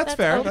 That's That's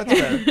fair. okay. That's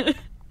fair.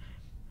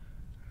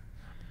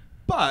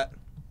 But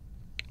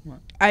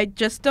I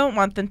just don't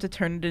want them to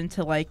turn it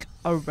into like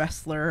a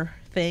wrestler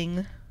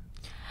thing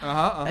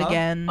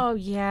again. Oh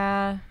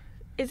yeah.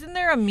 Isn't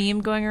there a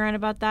meme going around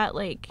about that?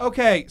 Like,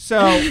 Okay, so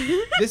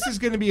this is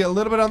going to be a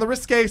little bit on the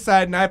risque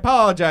side, and I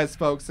apologize,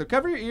 folks. So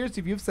cover your ears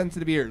if you have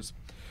sensitive ears.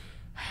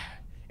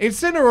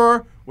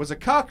 Incineroar was a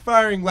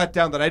cock-firing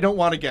letdown that I don't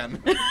want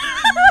again. a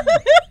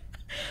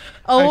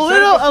I've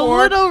said it before,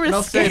 little and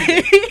I'll say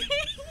it risque.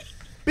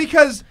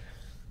 Because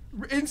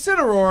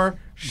Incineroar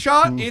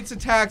shot its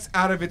attacks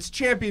out of its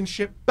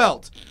championship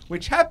belt,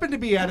 which happened to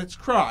be at its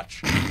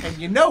crotch. And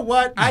you know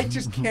what? I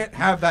just can't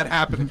have that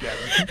happen again.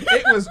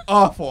 It was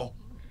awful.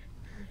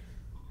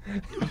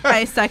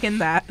 I second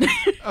that.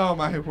 Oh,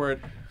 my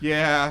word.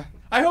 Yeah.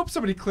 I hope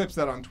somebody clips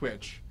that on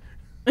Twitch.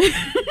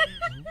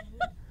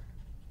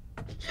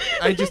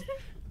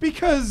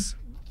 Because,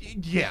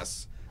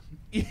 yes,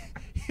 it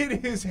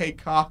is a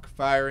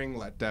cock-firing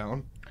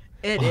letdown.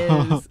 It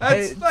is.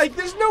 That's like,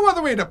 there's no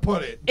other way to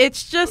put it.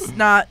 It's just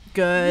not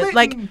good.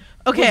 Like, Litten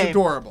okay, was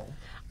adorable.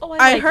 oh,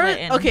 I like heard.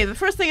 Litten. Okay, the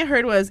first thing I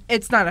heard was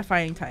it's not a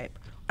fighting type,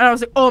 and I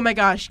was like, oh my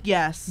gosh,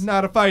 yes.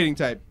 Not a fighting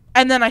type.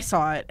 And then I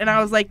saw it, and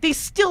I was like, they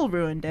still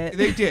ruined it.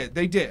 They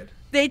did.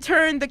 They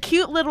turned the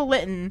cute little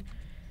Litten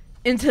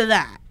into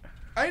that.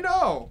 I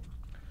know.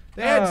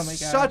 They had Oh my gosh.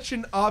 such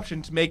an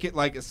option to make it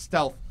like a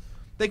stealth.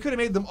 They could have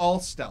made them all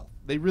stealth.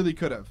 They really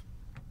could have.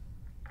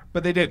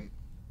 But they didn't.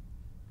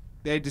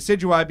 They had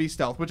Decidueye be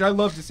stealth, which I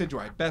love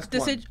Decidueye. Best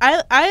one.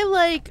 I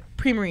like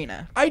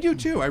Primarina. I do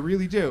too. I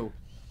really do.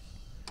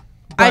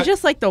 I But-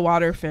 just like the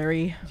water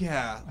fairy.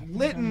 Yeah.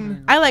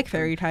 Litten. I like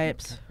fairy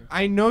types.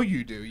 I know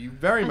you do. You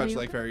very much you?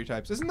 like fairy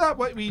types. Isn't that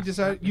what we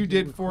decided you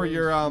did for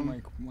your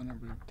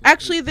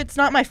Actually, that's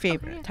not my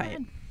favorite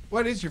type.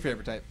 What is your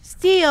favorite type?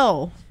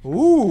 Steel.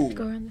 Ooh.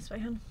 Go around this way,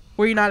 hon.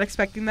 Were you not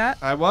expecting that?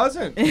 I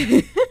wasn't.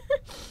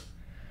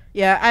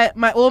 Yeah,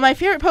 my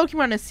favorite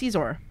Pokemon is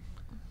Caesar.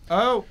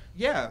 Oh,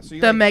 yeah. So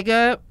you The like,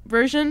 Mega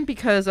version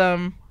because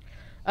of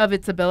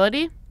its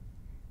ability.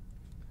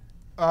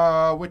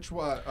 which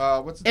one?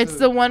 What's It's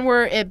the one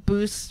where it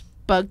boosts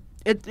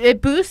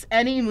it boosts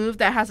any move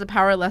that has a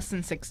power less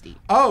than 60.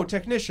 Oh,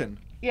 Technician.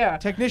 Yeah.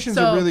 Technician's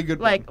So, a really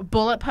good like one.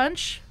 Bullet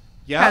Punch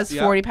Yeah, has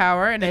yeah. 40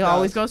 power and It it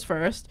always does. goes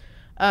first.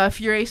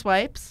 Fury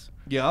Swipes,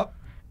 Yep.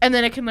 and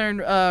then it can learn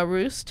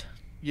Roost.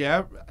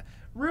 Yeah.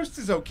 Roost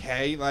is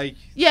okay. Like,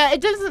 Yeah, it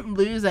doesn't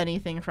lose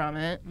anything from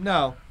it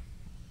no.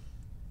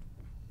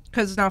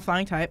 because it's not a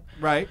flying type.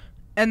 Right.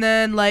 And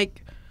then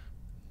like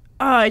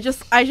Oh, I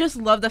just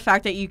love the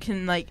fact that you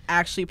can like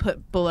actually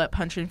put Bullet,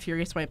 Punch, and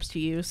Fury Swipes to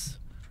use.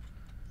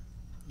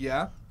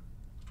 Yeah.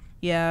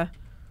 Yeah.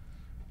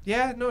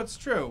 Yeah, no, it's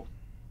true.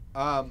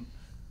 Mega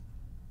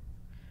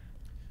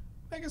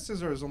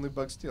Scissor is only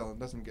Bug Steel and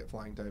doesn't get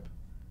Flying type.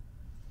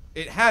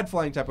 It had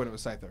Flying type when it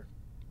was Scyther.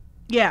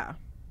 Yeah.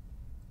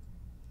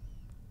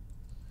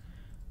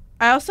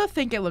 I also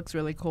think it looks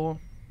really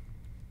cool.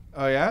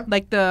 Oh, yeah?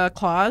 Like the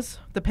claws,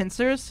 the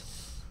pincers.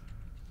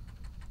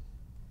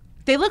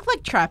 They look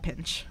like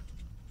Trapinch.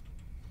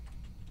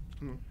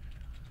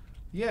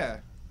 Yeah.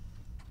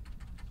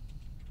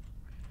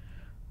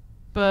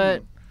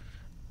 But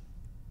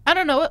I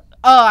don't know.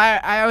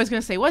 I was going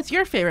to say, what's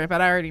your favorite?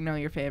 But I already know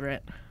your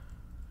favorite.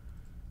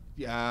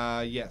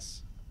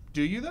 Yes.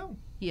 Do you, though?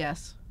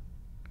 Yes.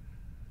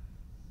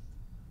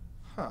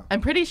 Huh.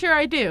 I'm pretty sure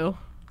I do.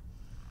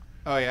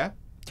 Oh, yeah?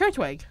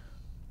 Turtwig.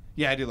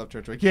 Yeah, I do love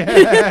Turtwig.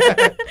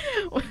 Yeah.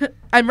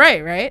 I'm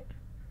right?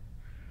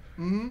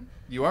 Mm-hmm.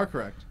 You are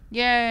correct.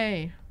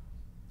 Yay.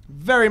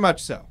 Very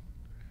much so.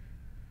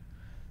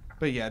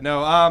 But yeah,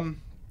 no,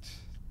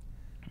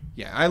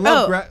 yeah, I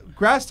love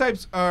grass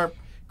types are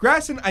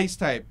grass and ice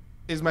type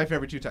is my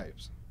favorite two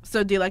types.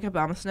 So do you like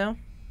Abomasnow?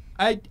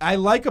 I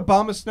like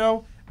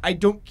Abomasnow. I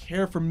don't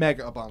care for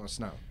Mega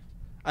Abomasnow.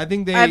 I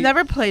think I've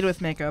never played with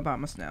Mega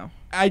Abomasnow.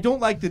 I don't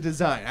like the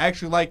design. I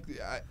actually like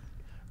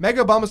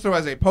Mega Abomasnow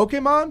as a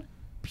Pokemon,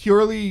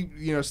 purely,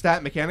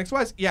 stat mechanics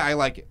wise. Yeah, I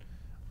like it.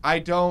 I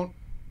don't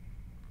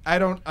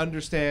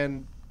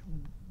understand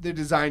the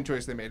design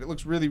choice they made. It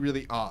looks really,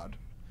 really odd.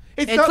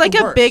 It's not like the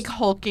a worst. big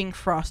hulking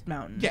frost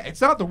mountain. Yeah, it's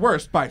not the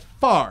worst by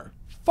far.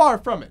 Far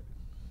from it.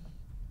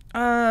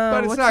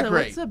 But it's not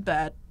great.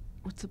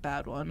 What's a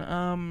bad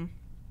one?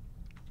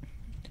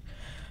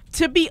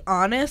 To be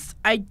honest,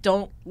 I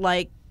don't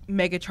like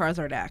Mega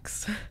Charizard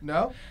X.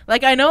 No?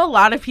 Like, I know a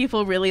lot of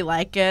people really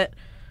like it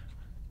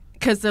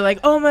because they're like,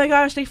 oh my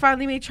gosh, they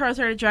finally made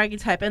Charizard a Dragon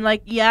type. And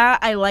like, yeah,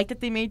 I like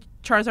that they made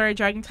Charizard a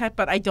Dragon type,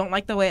 but I don't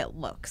like the way it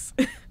looks.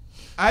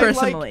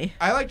 Personally.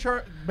 I like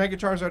Mega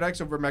Charizard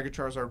X over Mega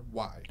Charizard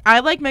Y.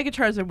 I like Mega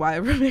Charizard Y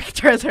over Mega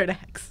Charizard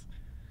X.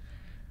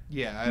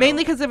 Yeah.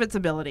 Mainly because of its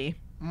ability.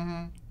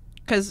 Mm-hmm.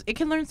 Because it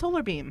can learn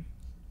Solar Beam.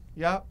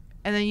 Yep.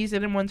 And then use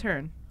it in one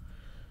turn.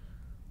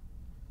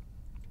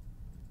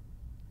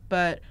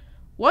 But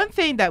one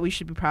thing that we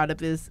should be proud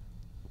of is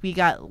we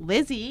got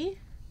Lizzy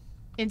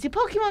into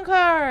Pokemon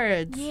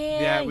cards.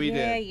 Yeah, we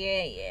did.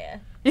 Yeah.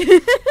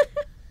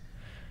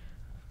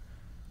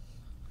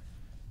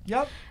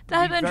 Yep. That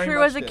had we been very true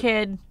much as a did.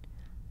 kid.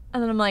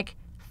 And then I'm like,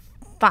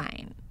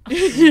 fine.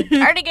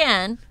 Start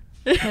again.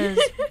 Because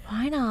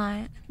why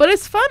not? But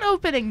it's fun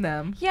opening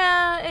them.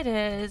 Yeah, it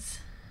is.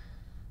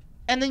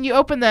 And then you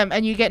open them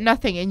and you get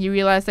nothing and you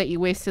realize that you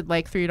wasted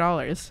like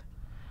 $3.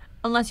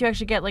 Unless you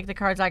actually get like the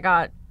cards I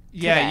got.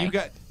 Yeah, today. you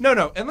got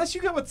no. Unless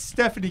you get what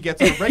Stephanie gets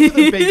on a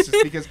regular basis,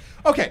 because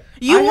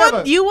You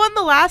won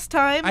the last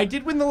time. I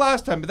did win the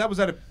last time, but that was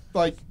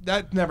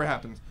that never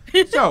happens.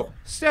 So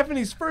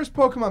Stephanie's first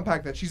Pokemon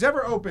pack that she's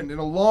ever opened in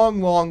a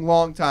long, long,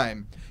 long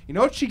time. You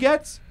know what she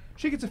gets?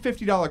 She gets a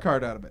 $50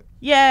 card out of it.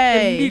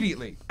 Yay!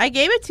 Immediately. I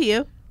gave it to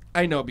you.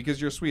 I know, because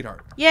you're a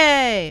sweetheart.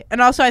 Yay!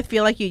 And also, I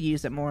feel like you'd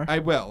use it more. I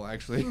will,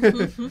 actually.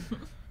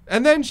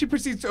 And then she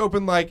proceeds to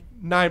open,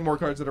 9 more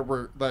cards that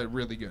are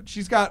really good.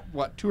 She's got,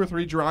 2 or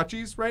 3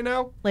 Jirachis right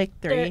now? Like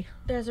 3.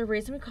 There's a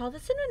reason we call it the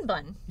cinnamon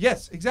bun.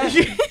 Yes,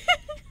 exactly.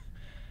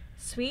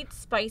 Sweet,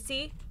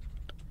 spicy,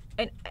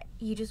 and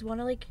you just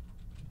want to,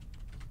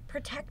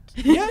 protect.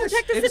 Yes,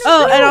 protect the it's-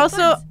 cinnamon Oh, bun. and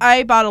also,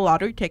 I bought a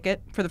lottery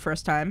ticket for the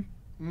first time.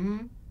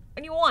 Mm-hmm.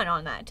 And you won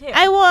on that, too.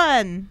 I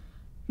won!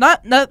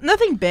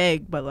 Nothing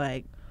big, but,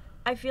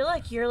 I feel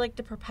like you're,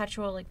 the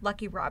perpetual,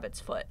 lucky rabbit's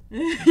foot.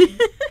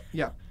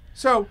 Yeah.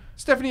 So,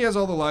 Stephanie has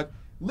all the luck.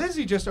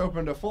 Lizzy just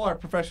opened a full art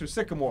Professor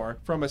Sycamore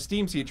from a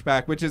Steam Siege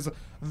pack, which is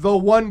the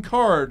one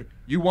card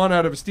you want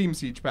out of a Steam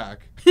Siege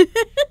pack.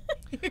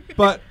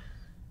 But,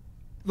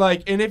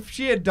 and if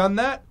she had done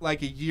that, a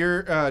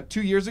year,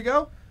 2 years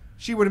ago,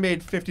 she would have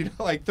made $30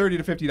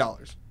 to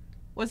 $50.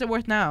 What's it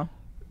worth now?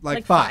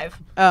 Like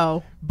 5.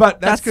 Oh. But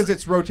that's because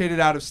it's rotated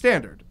out of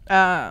standard.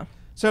 Oh.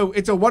 So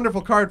it's a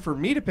wonderful card for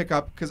me to pick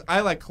up because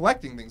I like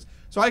collecting things.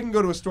 So I can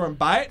go to a store and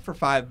buy it for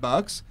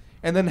 $5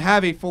 and then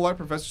have a full art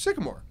Professor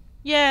Sycamore.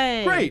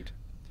 Yay. Great.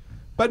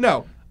 But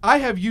no, I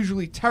have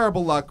usually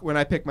terrible luck when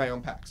I pick my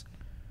own packs.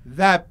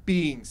 That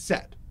being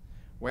said,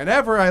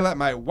 whenever I let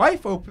my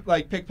wife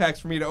pick packs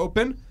for me to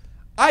open,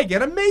 I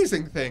get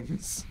amazing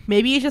things.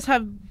 Maybe you just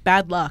have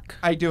bad luck.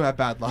 I do have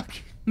bad luck.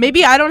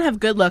 Maybe I don't have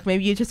good luck.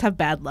 Maybe you just have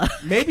bad luck.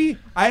 Maybe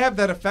I have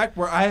that effect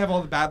where I have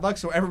all the bad luck,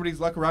 so everybody's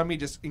luck around me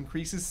just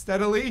increases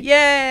steadily.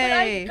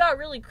 Yay. But I got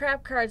really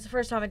crap cards the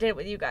first time I did it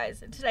with you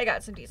guys, and today I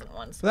got some decent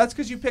ones. So that's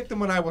because you picked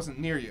them when I wasn't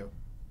near you.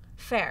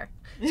 Fair.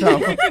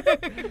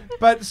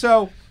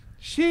 So,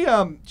 she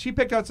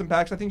picked out some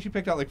packs. I think she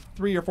picked out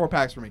 3 or 4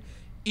 packs for me.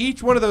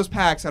 Each one of those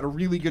packs had a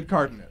really good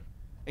card in it,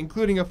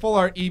 including a full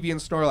art Eevee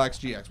and Snorlax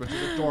GX, which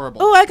is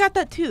adorable. Oh, I got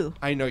that too.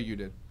 I know you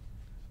did.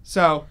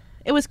 So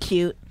It was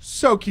cute.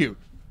 so cute.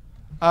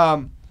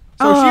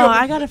 So she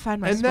I gotta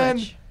find my and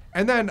Switch.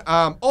 then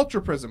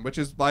Ultra Prism, which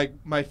is like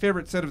my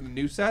favorite set of the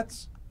new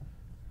sets.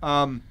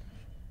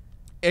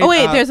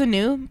 There's a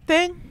new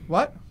thing?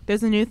 What?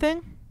 There's a new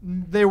thing?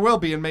 There will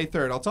be in May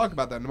 3rd. I'll talk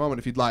about that in a moment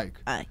if you'd like.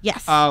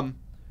 Yes.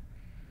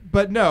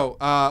 But no,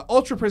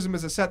 Ultra Prism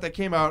is a set that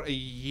came out a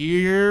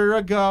year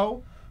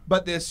ago,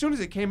 but as soon as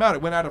it came out,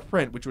 it went out of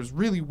print, which was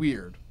really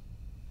weird.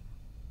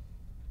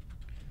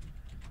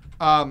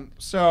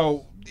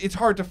 So it's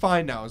hard to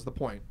find now is the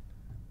point.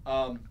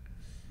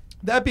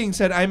 That being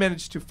said, I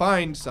managed to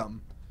find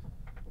some.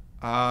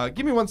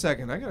 Give me 1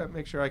 second. I gotta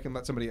make sure I can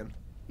let somebody in.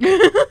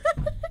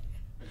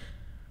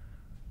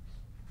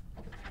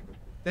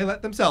 They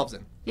let themselves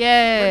in.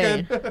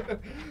 Yay. We're good.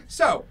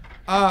 So,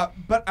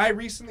 but I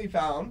recently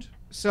found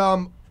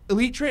some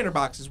Elite Trainer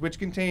boxes, which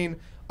contain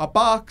a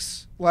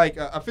box, like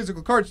a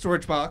physical card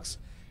storage box,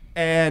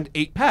 and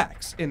 8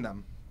 packs in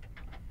them.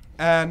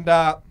 And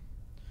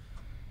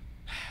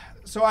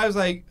so I was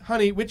like,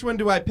 honey, which one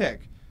do I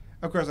pick?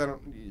 Of course, I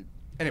don't.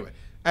 Anyway.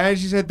 And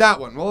she said, that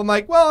one. Well, I'm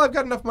like, well, I've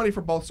got enough money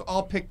for both, so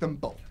I'll pick them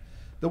both.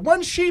 The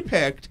one she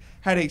picked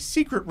had a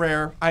secret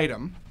rare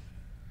item,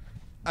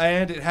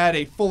 and it had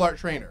a full art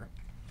trainer.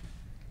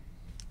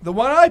 The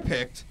one I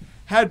picked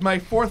had my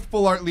 4th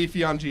full art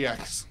Leafeon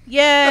GX.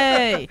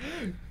 Yay.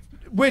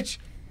 Which,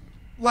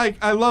 like,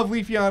 I love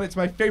Leafeon. It's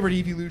my favorite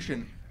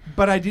evolution.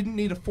 But I didn't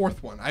need a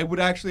 4th one. I would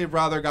actually have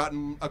rather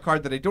gotten a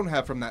card that I don't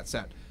have from that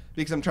set,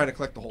 because I'm trying to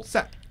collect the whole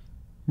set.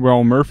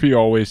 Well, Murphy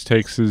always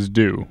takes his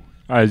due,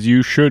 as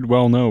you should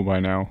well know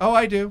by now. Oh,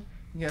 I do.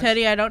 Yes.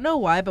 Teddy, I don't know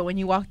why, but when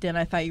you walked in,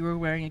 I thought you were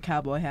wearing a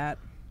cowboy hat.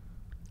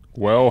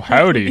 Well,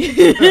 howdy.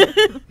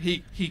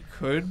 He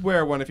could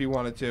wear one if he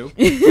wanted to.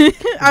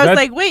 I was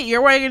like, wait,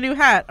 you're wearing a new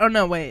hat. Oh,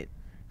 no, wait.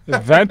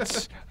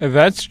 That's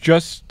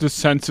just the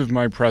sense of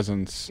my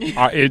presence.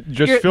 It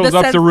just fills the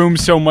up sense- the room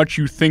so much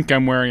you think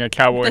I'm wearing a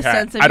cowboy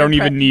hat. I don't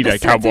even need a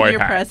cowboy your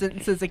hat.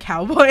 presence is a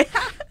cowboy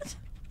hat.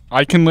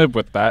 I can live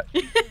with that.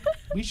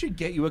 We should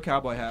get you a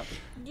cowboy hat.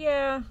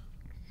 Yeah.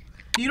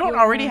 You don't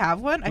already have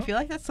one? I feel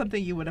like that's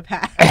something you would have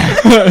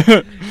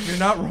had. You're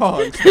not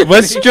wrong.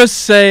 Let's just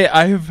say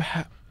I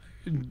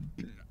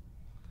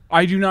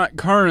do not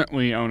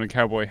currently own a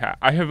cowboy hat.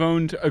 I have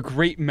owned a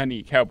great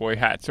many cowboy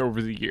hats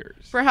over the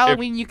years. For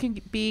Halloween, you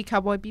can be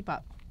Cowboy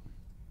Bebop.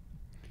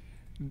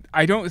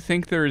 I don't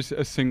think there's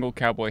a single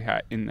cowboy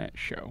hat in that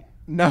show.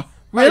 No.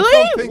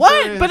 Really?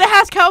 What? But it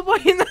has cowboy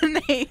in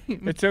the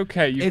name. It's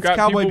okay. You've It's got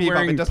Cowboy people Bebop.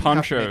 wearing It doesn't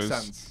have to make ponchos.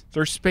 sense.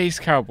 They're space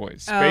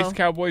cowboys. Oh. Space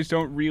cowboys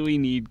don't really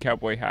need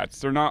cowboy hats.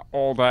 They're not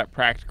all that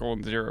practical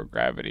in zero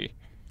gravity.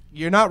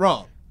 You're not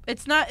wrong.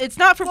 It's not for Oh, no, no,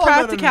 no, no.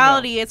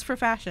 practicality, it's for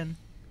fashion.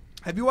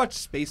 Have you watched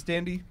Space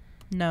Dandy,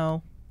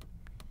 No.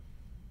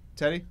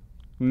 Teddy?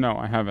 No,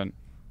 I haven't.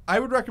 I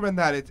would recommend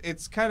that.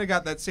 It's kind of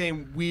got that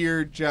same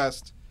weird,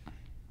 just,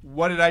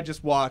 what did I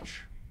just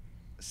watch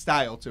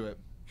style to it.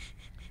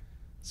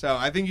 So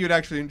I think you'd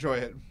actually enjoy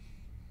it.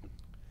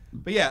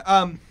 But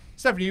yeah,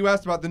 Stephanie, you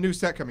asked about the new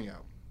set coming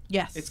out.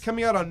 Yes. It's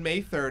coming out on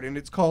May 3rd, and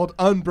it's called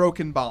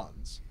Unbroken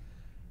Bonds.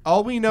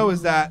 All we know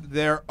is that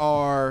there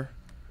are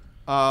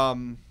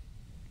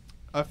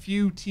a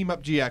few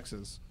team-up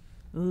GXs.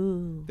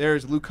 Ooh.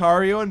 There's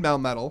Lucario and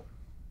Melmetal,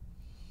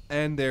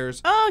 and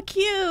there's Oh,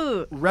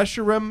 cute.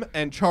 Reshiram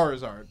and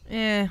Charizard.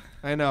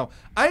 I know.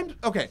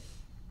 Okay.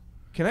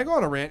 Can I go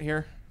on a rant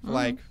here?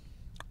 Like,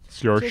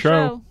 It's your It's your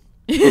show.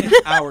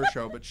 it's our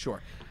show, but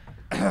sure.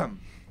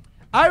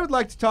 I would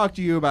like to talk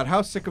to you about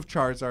how sick of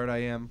Charizard I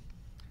am.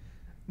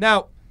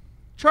 Now,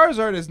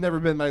 Charizard has never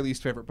been my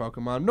least favorite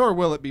Pokemon, nor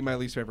will it be my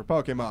least favorite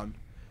Pokemon.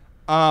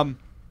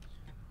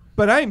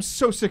 But I am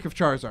so sick of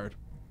Charizard.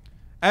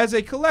 As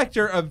a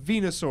collector of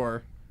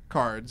Venusaur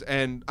cards,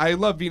 and I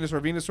love Venusaur.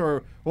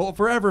 Venusaur will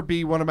forever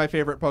be one of my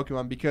favorite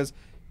Pokemon because,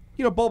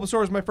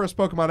 Bulbasaur is my first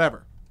Pokemon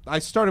ever. I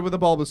started with a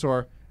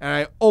Bulbasaur, and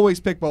I always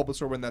pick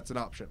Bulbasaur when that's an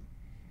option.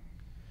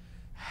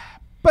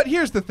 But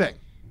here's the thing.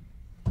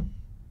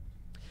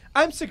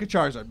 I'm sick of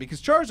Charizard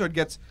because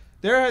Charizard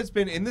there has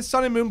been in this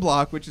Sun and Moon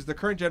block, which is the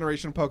current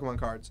generation of Pokemon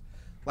cards,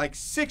 like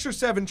 6 or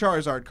 7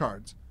 Charizard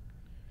cards.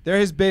 There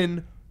has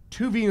been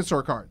 2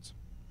 Venusaur cards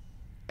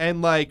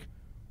and like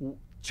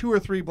 2 or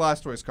 3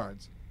 Blastoise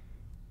cards.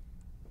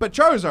 But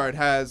Charizard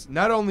has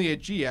not only a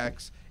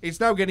GX, it's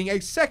now getting a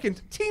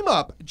second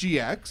team-up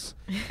GX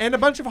and a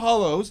bunch of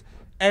holos,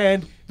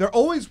 and they're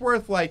always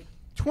worth like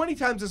 20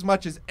 times as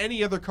much as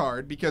any other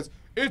card because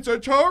it's a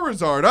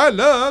Charizard. I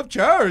love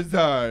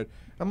Charizard.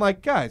 I'm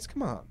like, guys,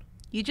 come on.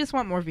 You just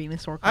want more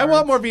Venusaur cards. I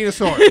want more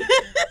Venusaur.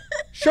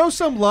 Show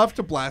some love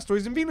to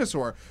Blastoise and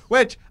Venusaur,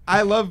 which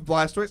I love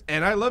Blastoise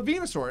and I love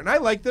Venusaur, and I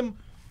like them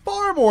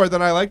far more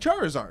than I like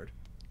Charizard.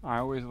 I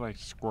always like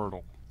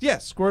Squirtle.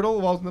 Yes, Squirtle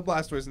evolves into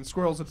Blastoise, and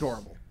Squirtle's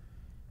adorable.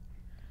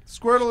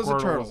 Squirtle is a turtle.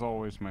 Squirtle is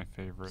always my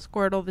favorite.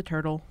 Squirtle the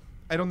turtle.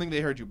 I don't think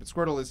they heard you, but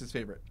Squirtle is his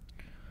favorite.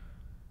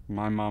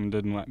 My mom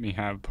didn't let me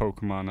have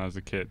Pokemon as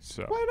a kid,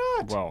 so... Why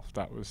not? Well,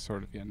 that was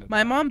sort of the end of My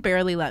that. mom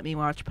barely let me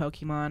watch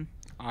Pokemon.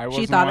 I She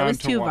wasn't thought it allowed was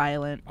to too wa-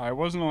 violent. I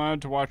wasn't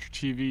allowed to watch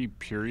TV,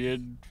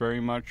 period,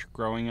 very much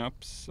growing up,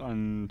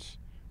 and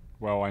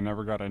Well, I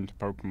never got into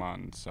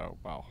Pokemon, so,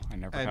 I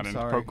never I'm got into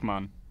sorry.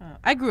 Pokemon.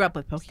 I grew up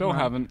with Pokemon. Still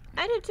haven't.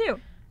 I did too.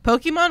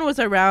 Pokemon was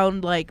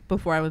around like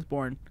before I was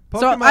born. Pokemon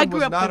so I grew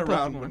was up not with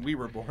around Pokemon. when we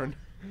were born.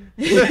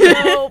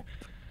 Nope.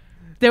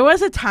 There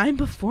was a time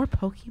before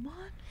Pokemon?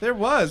 There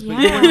was, but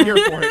Yeah. you weren't here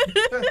for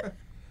it.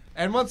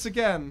 And once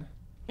again,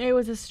 It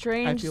was a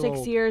strange feel 6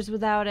 old. years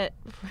without it.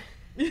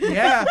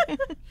 yeah,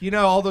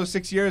 all those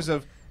 6 years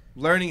of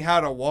learning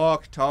how to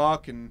walk,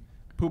 talk, and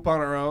poop on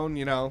our own,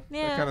 that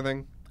Yeah. kind of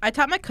thing. I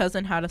taught my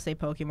cousin how to say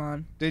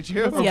Pokemon. Did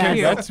you? Okay,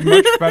 Yeah. that's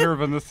much better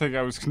than the thing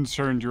I was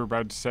concerned you were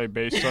about to say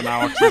based on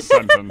Alex's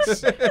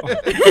sentence.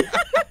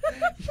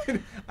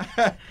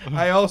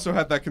 I also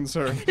had that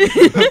concern.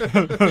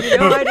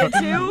 I did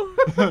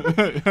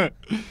too.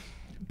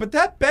 But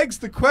that begs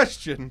the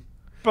question.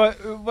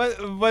 But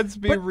let's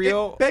be But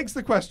real. It begs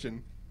the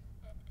question.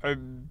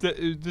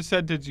 The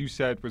sentence you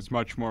said was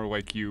much more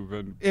like you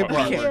than It what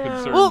was. we were Yeah.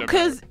 concerned Well, about.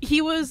 because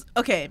he was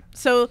okay.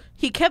 So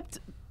he kept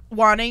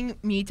wanting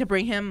me to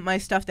bring him my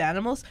stuffed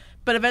animals,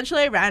 but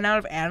eventually I ran out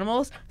of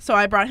animals, so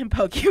I brought him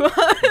Pokemon,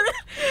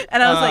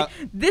 and I was like,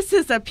 "This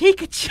is a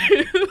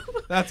Pikachu."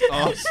 That's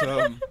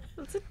awesome.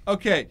 That's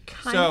Okay,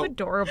 kind so of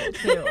adorable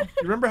too. you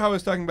remember how I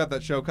was talking about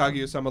that show,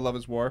 Kaguya-sama Love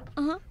is War?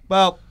 Uh-huh.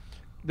 Well,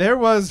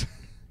 there's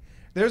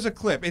a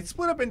clip. It's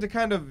split up into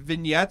kind of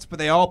vignettes, but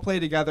they all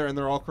play together and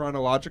they're all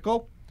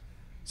chronological.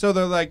 So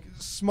they're like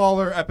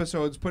smaller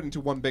episodes put into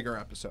one bigger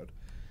episode.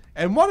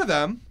 And one of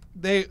them,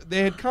 they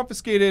had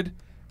confiscated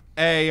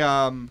a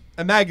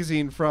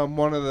magazine from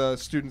one of the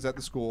students at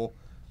the school.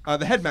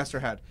 The headmaster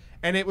had,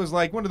 and it was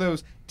like one of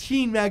those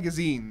teen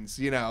magazines,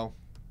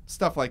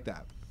 stuff like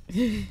that.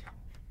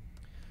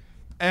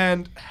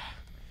 And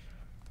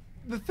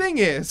the thing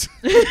is,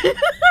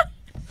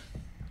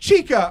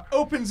 Chica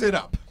opens it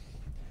up.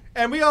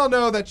 And we all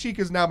know that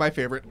Chica's now my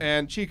favorite,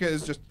 and Chica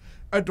is just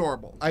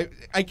adorable.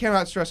 I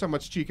cannot stress how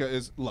much Chica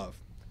is love.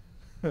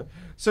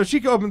 So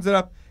Chica opens it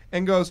up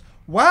and goes,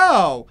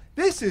 "Wow,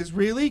 this is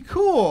really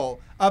cool.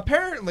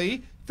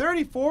 Apparently,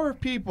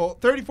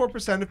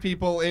 34% of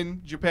people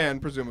in Japan,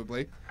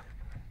 presumably,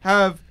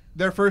 have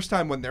their first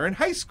time when they're in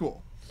high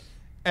school."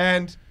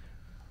 And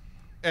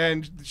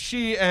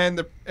she and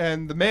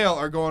the male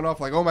are going off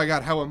like, "Oh my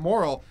god, how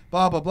immoral,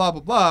 blah blah blah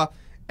blah blah."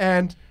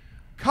 And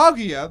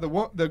Kaguya,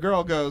 the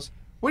girl, goes,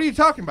 "What are you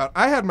talking about?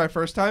 I had my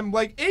first time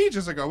like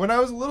ages ago when I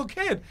was a little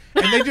kid."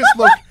 And they just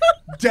look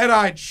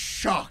dead-eyed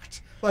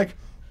shocked. Like,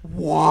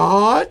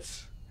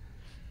 "What?"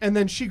 And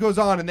then she goes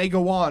on and they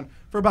go on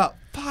for about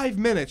 5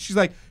 minutes. She's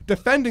like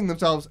defending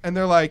themselves and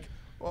they're like,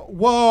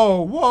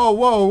 "Whoa, whoa,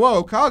 whoa,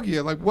 whoa,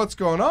 Kaguya, like what's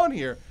going on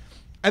here?"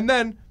 And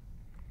then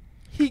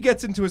he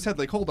gets into his head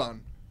like, hold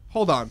on.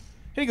 And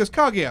he goes,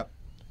 "Kaguya,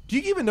 do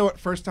you even know what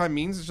first time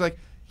means?" And she's like,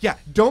 "Yeah,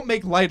 don't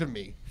make light of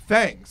me.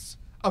 Thanks.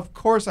 Of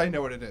course I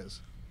know what it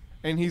is."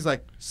 And he's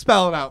like,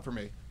 "Spell it out for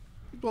me."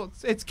 "Well,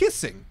 it's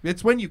kissing.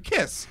 It's when you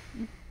kiss."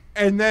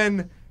 And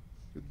then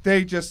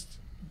they just,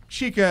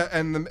 Chica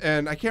and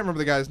I can't remember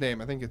the guy's name.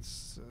 I think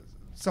it's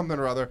something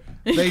or other.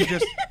 They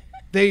just,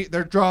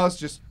 their jaws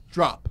just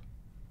drop.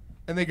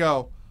 And they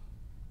go,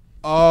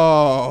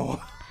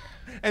 "Oh."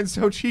 And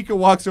so Chica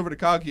walks over to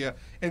Kaguya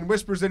and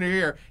whispers in her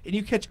ear, and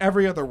you catch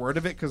every other word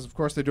of it because, of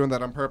course, they're doing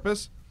that on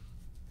purpose.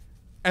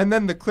 And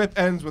then the clip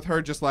ends with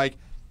her just like,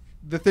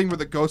 the thing where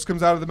the ghost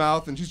comes out of the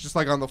mouth and she's just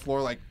like on the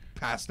floor like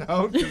passed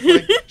out. 'Cause,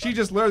 like, she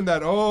just learned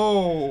that,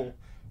 oh.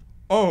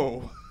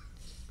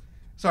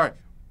 Sorry,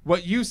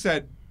 what you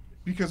said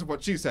because of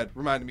what she said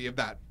reminded me of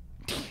that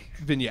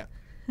vignette.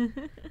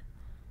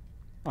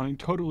 On a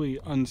totally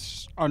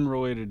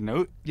unrelated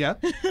note, Yeah?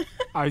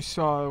 I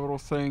saw a little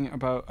thing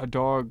about a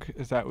dog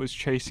that was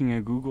chasing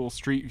a Google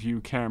Street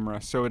View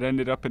camera, so it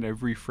ended up in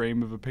every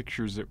frame of the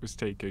pictures it was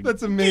taking.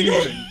 That's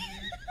amazing.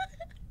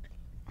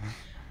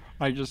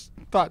 I just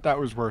thought that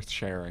was worth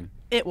sharing.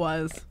 It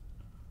was.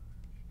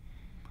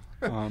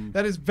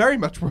 That is very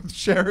much worth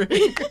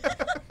sharing.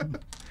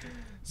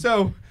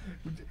 So,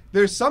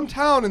 there's some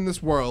town in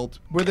this world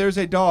where there's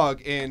a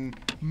dog in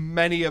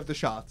many of the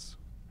shots.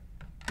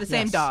 The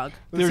same Yes. dog.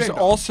 The There's same dog.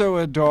 also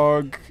a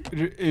dog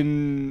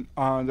in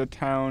the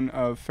town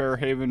of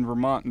Fairhaven,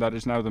 Vermont, that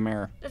is now the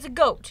mayor. It's a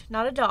goat,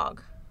 not a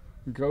dog.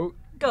 Goat?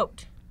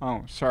 Goat.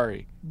 Oh,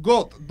 sorry.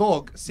 Goat,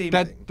 dog, same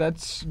thing.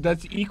 That's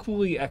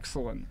equally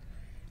excellent.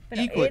 But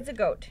no, Equal. it's a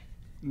goat.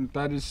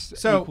 That is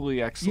So,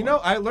 equally excellent. you know,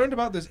 I learned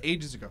about this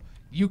ages ago.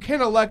 You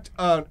can elect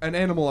an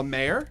animal a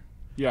mayor.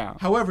 Yeah.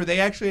 However, they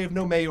actually have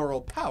no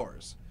mayoral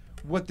powers.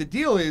 What the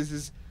deal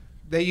is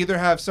they either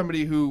have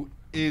somebody who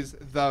is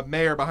the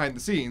mayor behind the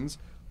scenes,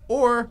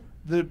 or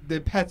the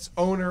pet's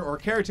owner or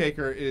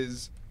caretaker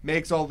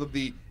makes all of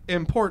the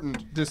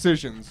important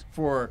decisions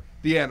for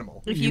the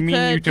animal. If you you mean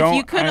could, you don't if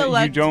you could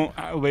elect,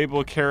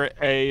 label carrot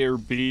A or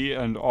B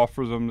and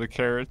offer them the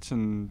carrots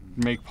and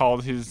make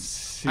policy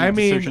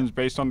decisions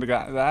based on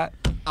that?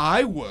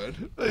 I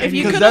would. If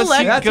you Because could that's-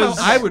 elect, That's how because-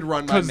 I would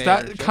run my Because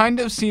that mayorship. kind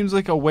of seems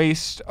like a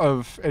waste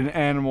of an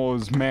animal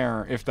as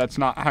mayor if that's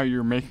not how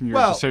you're making your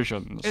Well,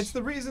 decisions. It's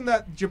the reason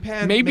that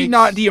Japan Maybe makes-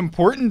 not the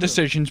important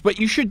decisions, but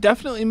you should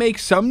definitely make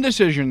some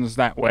decisions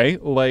that way.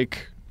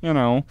 Like, you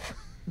know,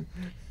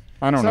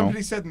 I don't know.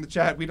 Somebody said in the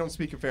chat, we don't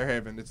speak of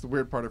Fairhaven. It's the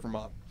weird part of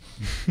Vermont.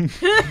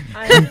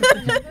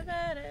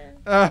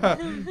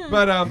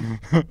 But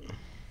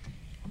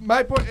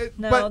my point.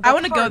 No, But I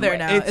want to go there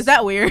now. Is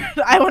that weird?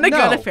 I want to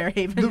go to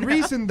Fairhaven. The now.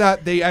 reason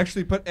that they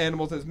actually put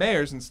animals as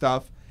mayors and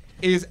stuff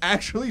is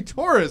actually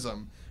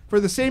tourism. For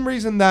the same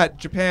reason that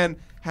Japan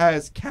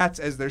has cats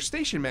as their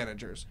station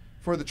managers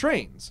for the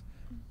trains.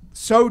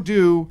 So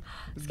do...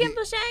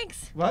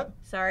 Skimbleshanks. What?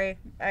 Sorry,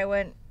 I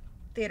went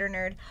theater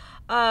nerd.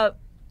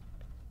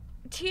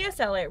 T.S.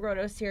 Eliot wrote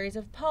a series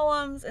of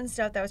poems and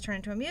stuff that was turned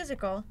into a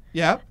musical.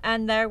 Yeah.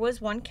 And there was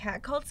one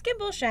cat called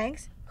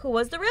Skimbleshanks who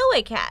was the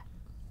railway cat.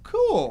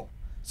 Cool.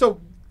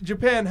 So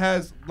Japan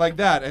has like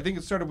that. I think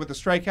it started with a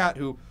stray cat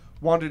who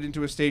wandered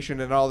into a station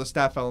and all the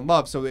staff fell in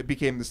love, so it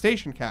became the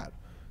station cat,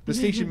 the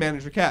station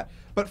manager cat.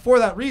 But for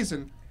that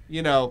reason,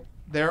 you know,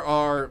 there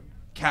are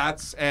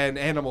cats and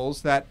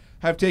animals that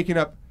have taken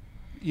up,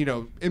 you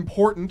know,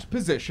 important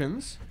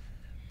positions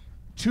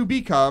to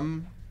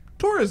become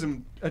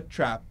tourism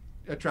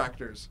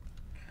attractors.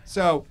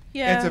 So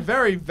it's a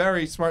very,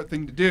 very smart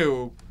thing to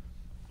do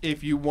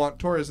if you want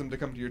tourism to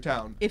come to your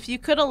town. If you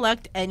could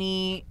elect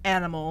any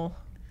animal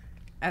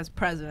as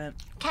president,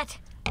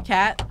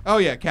 Cat. Oh,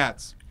 yeah,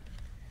 cats.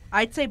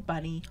 I'd say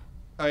bunny,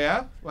 Oh,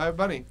 yeah? Why a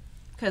bunny?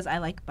 because I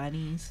like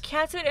bunnies.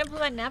 Cats would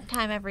implement nap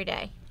time every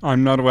day.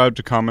 I'm not allowed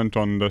to comment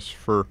on this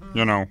for,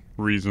 you know,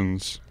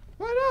 reasons.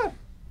 Why not?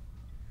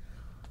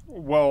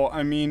 Well,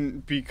 I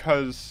mean,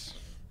 because...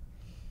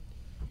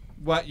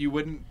 What, you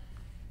wouldn't...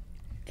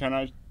 Can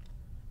I...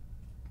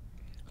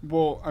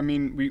 Well, I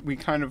mean, we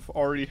kind of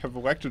already have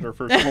elected our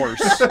first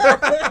horse.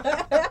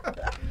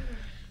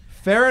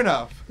 Fair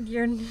enough.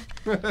 You're...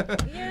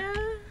 yeah.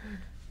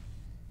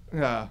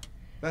 Yeah.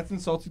 That's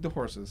insulting to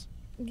horses.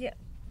 Yeah.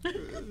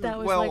 That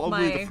was Well, like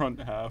only my... the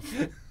front half.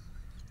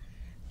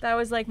 That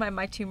was like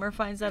my tumor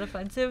finds that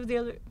offensive the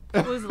other...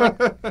 It was like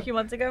a few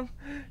months ago.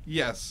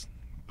 Yes.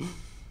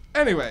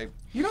 Anyway,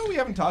 you know what we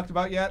haven't talked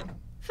about yet?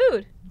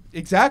 Food.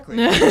 Exactly.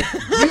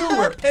 You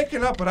were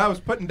picking up what I was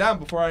putting down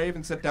before I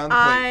even set down the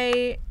plate.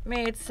 I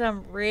made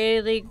some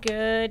really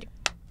good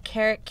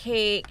carrot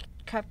cake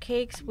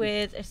cupcakes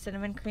with a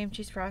cinnamon cream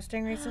cheese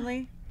frosting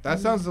recently. That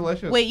sounds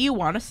delicious. Wait, you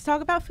want us to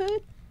talk about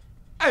food?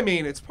 I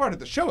mean, it's part of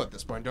the show at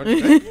this point, don't you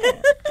think?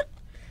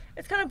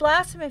 It's kind of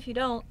blasphemous if you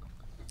don't.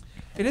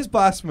 It is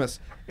blasphemous.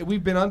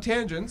 We've been on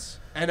tangents,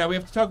 and now we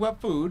have to talk about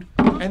food,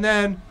 and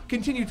then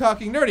continue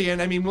talking nerdy,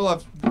 and I mean,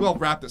 we'll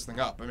wrap this thing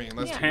up. I mean,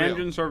 let's be real.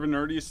 Tangents are the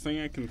nerdiest thing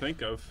I can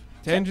think of.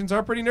 Tangents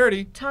are pretty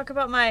nerdy, Talk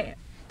about my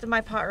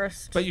pot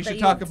roast. but you that should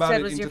talk about said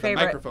it was into your the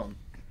favorite. microphone.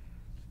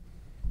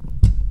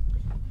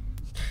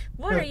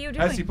 What are you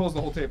As he doing? pulls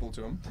the whole table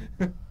to him.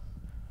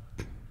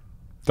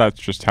 That's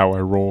just how I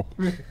roll.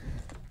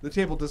 The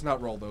table does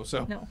not roll, though,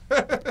 so. No.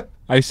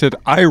 I said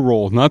I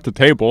roll, not the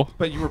table.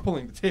 But you were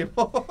pulling the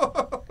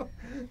table.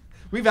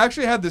 We've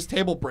actually had this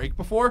table break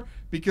before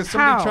because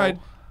somebody How? tried.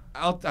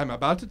 I'm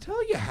about to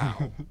tell you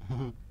how.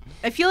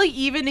 I feel like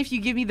even if you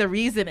give me the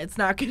reason, it's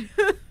not gonna.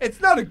 It's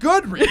not a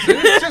good reason.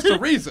 It's just a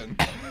reason.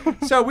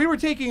 So we were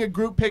taking a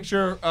group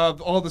picture of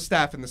all the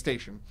staff in the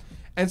station,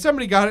 and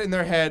somebody got it in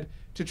their head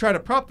to try to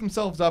prop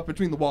themselves up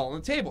between the wall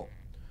and the table.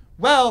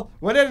 Well,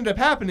 what ended up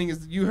happening is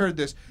that you heard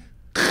this,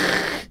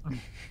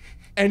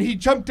 and he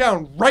jumped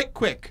down right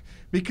quick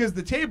because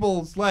the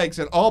table's legs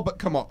had all but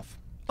come off.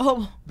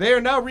 Oh, They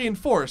are now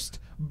reinforced,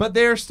 but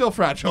they are still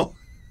fragile.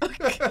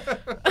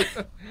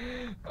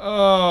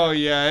 Oh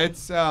yeah,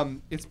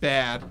 it's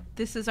bad.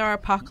 this is our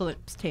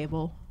apocalypse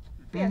table.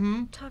 Yeah.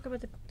 Mm-hmm. Talk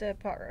about the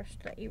pot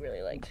roast that you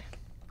really liked.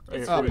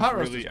 It pot was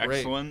roast really is great.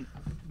 excellent.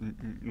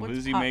 What's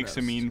Lizzy pot makes a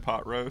roast? mean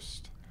pot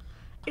roast.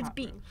 It's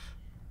beef.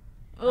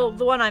 Well,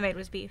 the one I made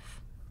was beef.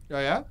 Oh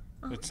yeah?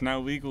 It's now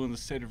legal in the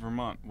state of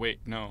Vermont. Wait,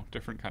 no,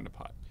 different kind of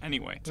pot.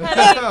 Anyway.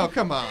 Oh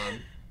come on.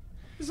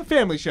 This is a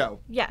family show.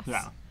 Yes.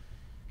 Yeah.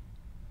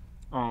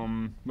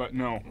 But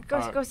no.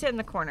 Go sit in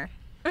the corner.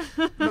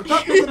 No,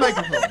 talk to the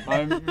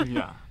microphone.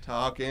 Yeah.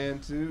 Talking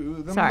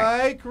to the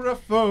Sorry.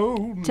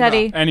 microphone.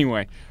 Teddy.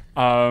 Anyway,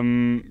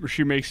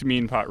 she makes a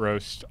mean pot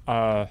roast.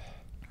 Because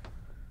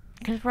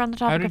we're on the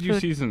topic How of did you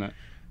food. season it?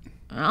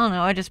 I don't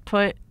know. I just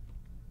put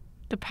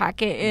the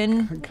packet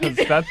in. Because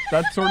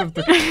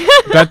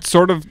that's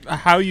sort of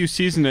how you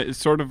season it is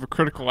sort of a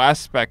critical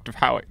aspect of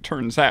how it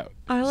turns out.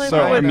 I like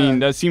So it. I mean,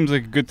 that seems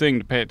like a good thing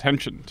to pay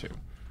attention to.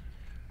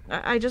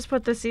 I just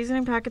put the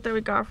seasoning packet that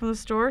we got from the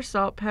store,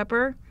 salt,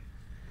 pepper,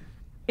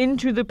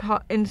 into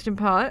the Instant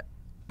Pot.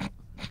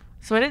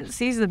 So I didn't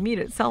season the meat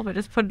itself. I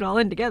just put it all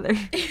in together.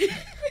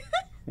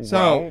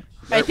 So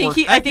I think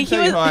he. I I can think he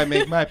tell you was. how I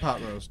make my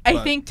pot roast. I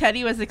but think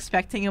Teddy was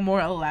expecting a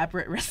more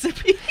elaborate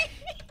recipe.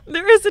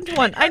 There isn't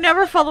one. I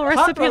never follow a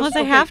pot recipe unless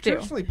roast, I have to.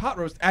 Traditionally, pot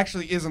roast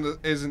actually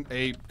isn't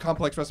a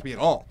complex recipe at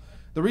all.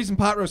 The reason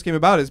pot roast came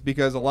about is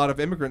because a lot of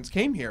immigrants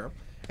came here,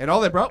 and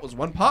all they brought was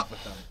one pot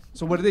with them.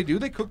 So what do?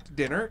 They cooked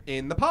dinner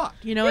in the pot.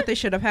 You know what they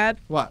should have had?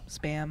 What?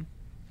 Spam.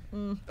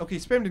 Okay,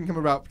 spam didn't come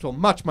about until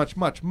much, much,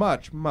 much,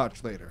 much,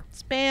 much later.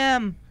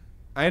 Spam.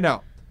 I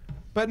know.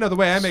 But no, the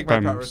way I make my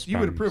Spam, pot roast, you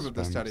would spam, approve of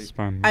this spam, study.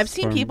 spam, I've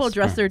seen spam, people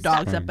dress spam, their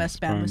dogs up spam, as spam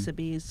spam.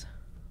 recipes.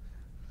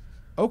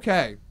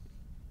 Okay,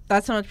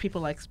 That's how much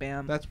people like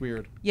spam. that's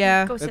weird.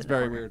 Yeah. Go sit That's in the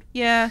very corner. weird.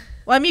 Yeah.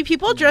 Well, I mean,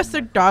 people dress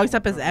their dogs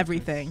up as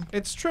everything.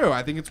 It's true.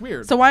 I think it's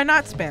weird. So why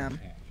not spam?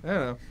 I don't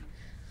know.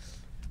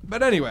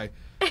 But anyway,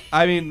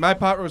 I mean, my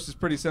pot roast is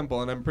pretty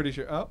simple, and I'm pretty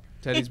sure. Oh,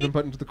 Teddy's been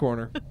put into the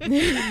corner.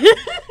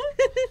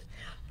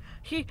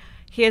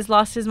 He has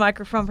lost his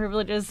microphone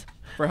privileges.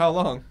 For how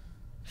long?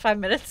 5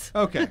 minutes.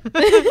 Okay.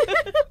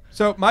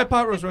 So my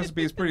pot roast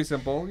recipe is pretty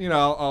simple. You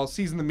know, I'll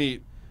season the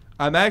meat.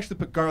 I actually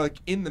put garlic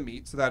in the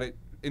meat so that it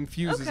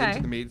infuses Okay.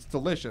 into the meat. It's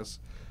delicious.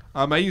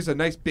 I use a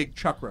nice big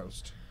chuck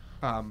roast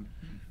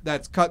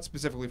that's cut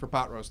specifically for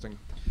pot roasting.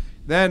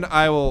 Then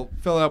I will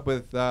fill it up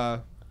with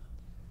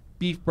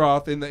beef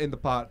broth in the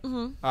pot.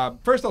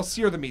 First, I'll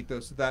sear the meat though,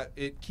 so that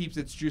it keeps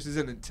its juices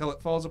in until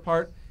it falls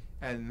apart,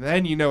 and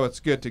then you know it's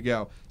good to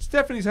go.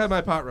 Stephanie's had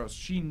my pot roast.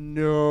 She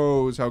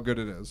knows how good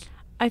it is.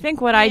 I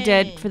think what I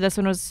did for this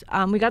one was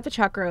we got the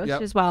chuck roast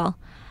Yep. as well.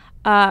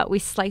 We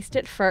sliced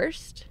it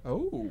first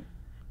Oh,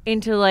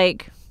 into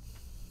like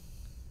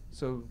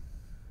so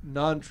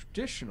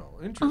non-traditional.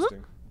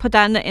 Interesting. put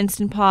that in the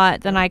Instant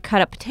Pot. Then I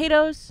cut up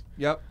potatoes.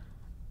 Yep.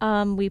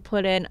 We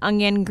put in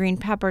onion, green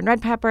pepper, and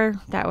red pepper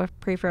that were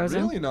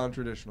pre-frozen, Really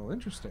non-traditional.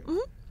 Interesting.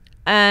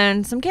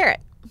 and some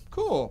carrot.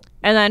 Cool.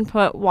 And then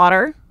put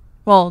water.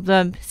 Well,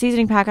 the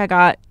seasoning pack I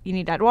got, you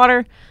need to add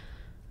water.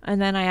 And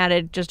then I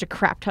added just a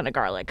crap ton of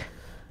garlic.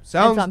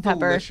 Sounds some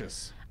pepper.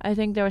 delicious. I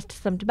think there was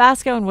some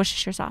Tabasco and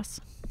Worcestershire sauce.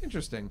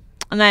 Interesting.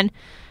 And then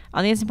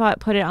on the Instant Pot,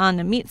 put it on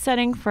the meat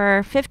setting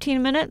for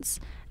 15 minutes.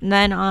 And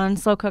then on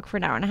slow cook for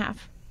an hour and a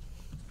half.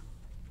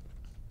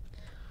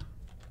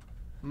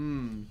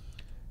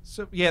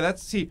 So yeah,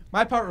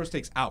 my pot roast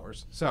takes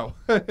hours. So,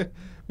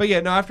 but yeah,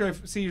 no. After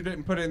I've seared it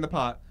and put it in the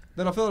pot,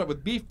 then I'll fill it up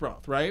with beef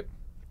broth. Right.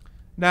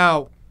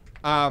 Now,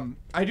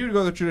 I do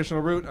go the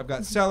traditional route. I've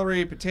got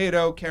celery,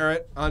 potato,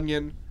 carrot,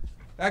 onion.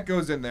 That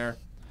goes in there,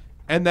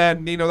 and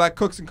then that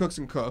cooks and cooks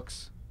and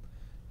cooks,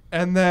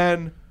 and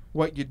then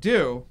what you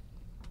do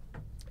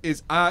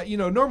is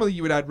normally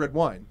you would add red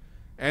wine,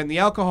 and the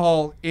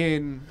alcohol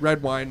in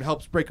red wine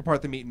helps break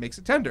apart the meat and makes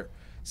it tender.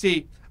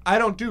 See, I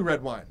don't do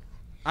red wine.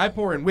 I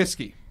pour in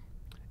whiskey,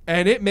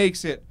 and it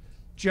makes it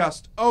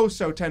just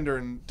so tender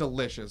and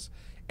delicious.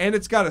 And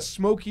it's got a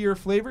smokier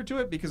flavor to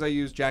it because I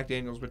use Jack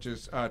Daniels, which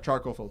is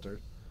charcoal filtered.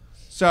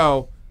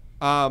 So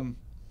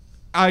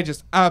I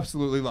just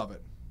absolutely love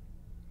it.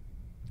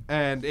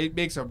 And it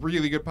makes a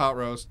really good pot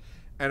roast.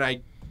 And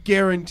I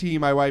guarantee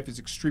my wife is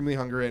extremely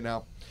hungry right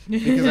now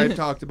because I've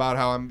talked about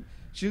how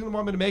she's going to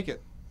want me to make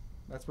it.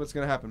 That's what's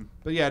going to happen.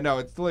 But yeah, no,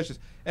 it's delicious.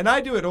 And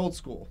I do it old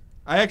school.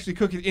 I actually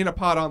cook it in a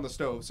pot on the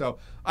stove, so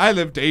I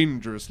live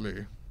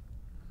dangerously.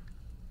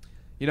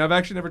 I've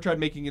actually never tried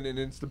making it in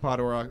an Instant Pot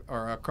or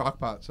a crock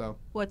pot, so.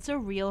 What's a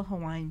real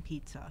Hawaiian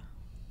pizza?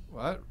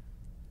 What?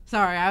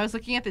 Sorry, I was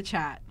looking at the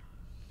chat.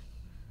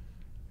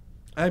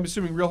 I'm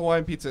assuming real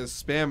Hawaiian pizza is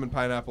spam and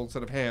pineapple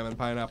instead of ham and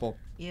pineapple.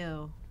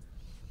 Ew.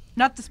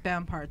 Not the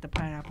spam part, the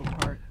pineapple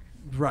part.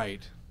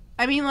 Right.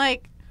 I mean,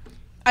 like...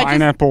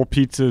 Pineapple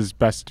pizza's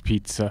best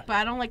pizza. But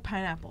I don't like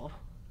pineapple.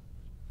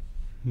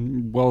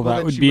 Well, then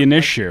that would she be an would-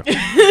 issue.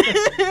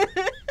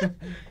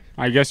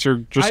 I guess you're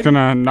just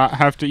gonna not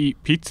have to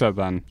eat pizza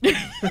then.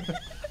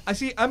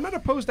 I'm not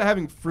opposed to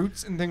having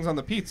fruits and things on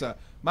the pizza.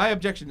 My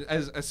objection,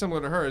 as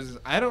similar to hers, is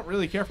I don't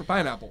really care for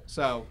pineapple,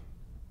 so.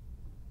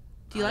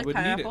 Do you I like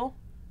wouldn't eat it. pineapple?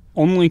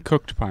 Only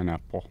cooked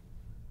pineapple.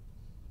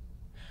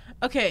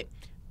 Okay,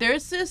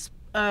 there's this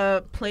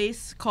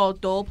place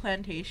called Dole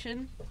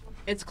Plantation.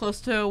 It's close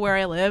to where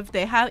I live.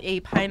 They have a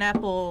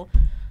pineapple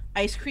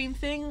ice cream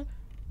thing.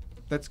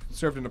 That's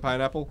served in a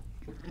pineapple?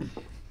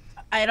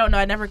 I don't know.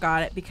 I never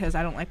got it because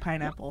I don't like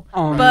pineapple.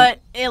 But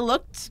it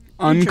looked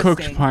uncooked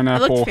interesting. It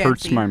pineapple looked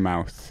hurts fancy. my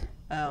mouth.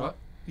 Oh. What?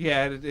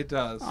 Yeah, it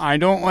does. I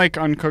don't like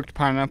uncooked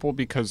pineapple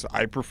because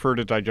I prefer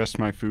to digest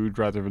my food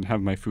rather than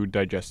have my food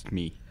digest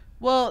me.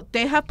 Well,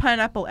 they have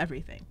pineapple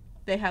everything.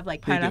 They have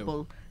like They do.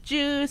 pineapple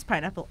juice,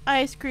 pineapple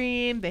ice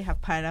cream. They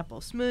have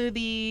pineapple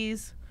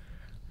smoothies.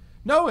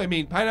 No, I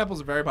mean, pineapple's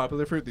a very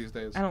popular fruit these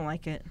days. I don't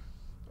like it.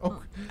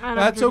 Oh, I don't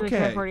that's particularly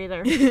care okay. for it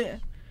either.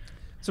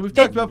 So we've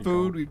talked about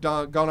food. We've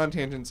gone on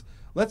tangents.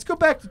 Let's go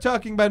back to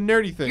talking about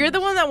nerdy things. You're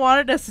the one that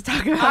wanted us to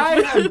talk about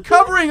I food. am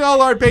covering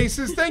all our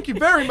bases. Thank you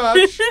very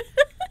much.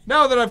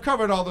 Now that I've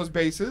covered all those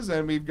bases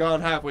and we've gone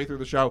halfway through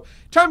the show,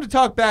 time to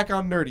talk back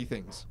on nerdy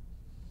things.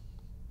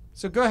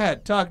 So go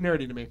ahead, talk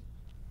nerdy to me.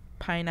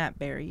 Pineapple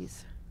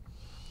berries.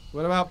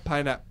 What about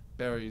pineapple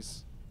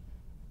berries?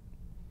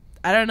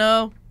 I don't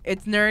know.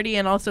 It's nerdy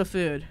and also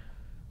food.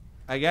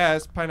 I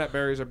guess pineapple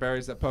berries are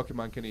berries that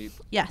Pokemon can eat.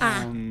 Yes.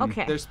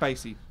 Okay. They're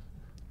spicy.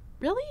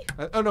 Really?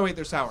 Oh, no, wait,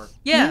 they're sour.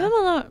 Yeah. Leave them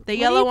alone. The What are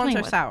yellow you ones playing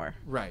are with? sour.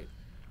 Right.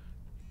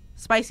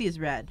 Spicy is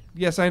red.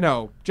 Yes, I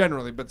know,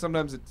 generally, but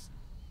sometimes it's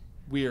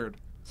weird.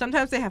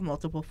 Sometimes they have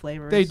multiple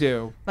flavors. They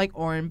do. Like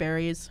orange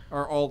berries.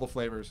 Are all the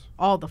flavors.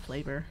 All the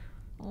flavor.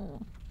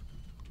 Oh.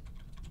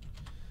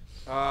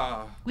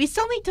 Ah. We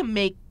still need to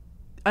make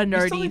a We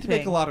nerdy still need to thing.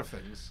 make a lot of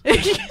things.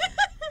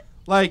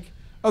 Like,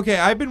 okay,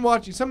 I've been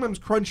watching. Sometimes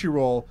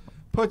Crunchyroll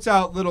puts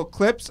out little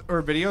clips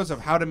or videos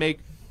of how to make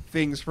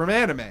things from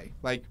anime,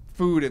 like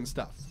food and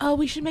stuff. Oh,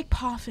 we should make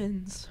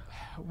poffins.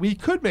 We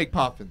could make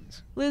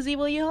poffins. Lizzie,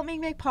 will you help me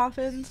make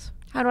poffins?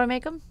 How do I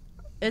make them?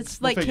 It's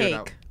We'll like figure it cake.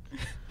 out.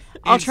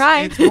 I'll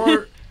try.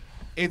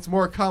 It's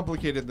more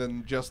complicated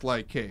than just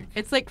like cake.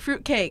 It's like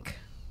fruit cake.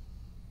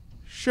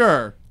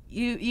 Sure.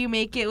 You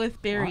make it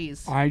with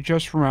berries. I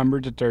just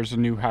remembered that there's a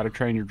new How to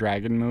Train Your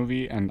Dragon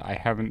movie, and I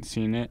haven't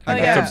seen it. Oh, And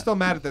yeah. I'm still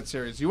mad at that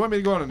series. You want me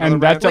to go on another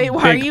And that's rant? a Wait,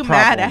 why are big you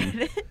mad problem.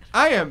 at it?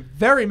 I am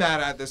very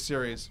mad at this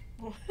series.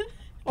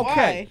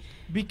 Okay.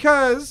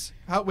 Because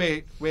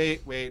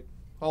wait.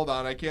 Hold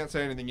on, I can't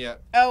say anything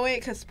yet. Oh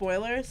wait, cause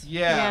spoilers.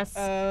 Yeah. Yes.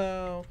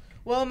 Oh.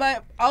 Well, I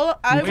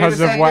Wait Because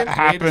a of what second, wait a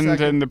happened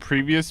second. in the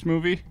previous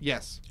movie?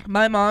 Yes.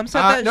 my mom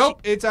said that. Nope,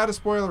 it's out of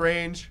spoiler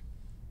range.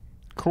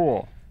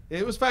 Cool.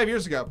 It was 5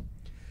 years ago.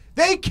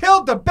 They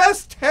killed the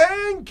best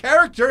Tang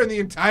character in the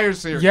entire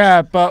series.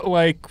 Yeah, but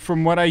like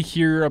from what I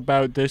hear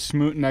about this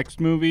next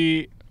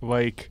movie,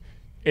 like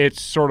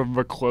it's sort of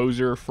a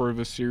closer for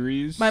the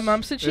series. My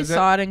mom said she Is it?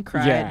 saw it and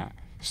cried. Yeah.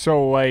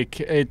 So like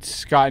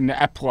it's got an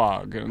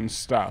epilogue and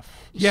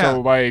stuff. Yeah,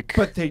 So like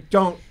but they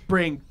don't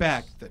bring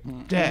back the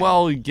dead.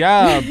 well,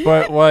 yeah,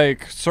 but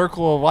like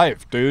Circle of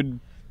Life, dude.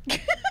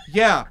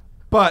 yeah,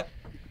 but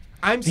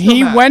I'm still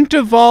He mad. went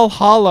to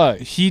Valhalla.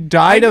 He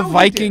died I a know he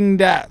Viking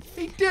death.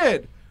 He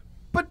did.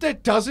 But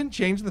that doesn't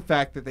change the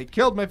fact that they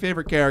killed my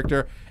favorite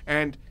character,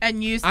 and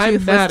And used I'm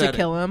Toothless mad to at it.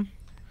 kill him.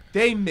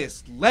 they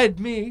misled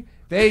me.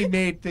 They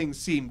made things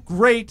seem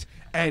great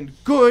and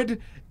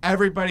good.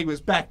 Everybody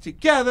was back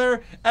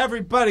together.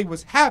 Everybody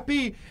was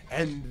happy.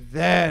 And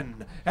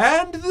then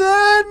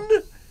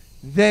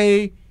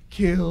they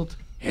killed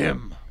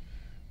him.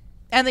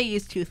 And they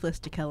used Toothless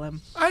to kill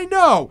him. I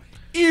know.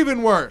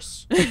 Even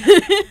worse.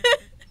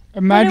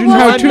 Imagine But it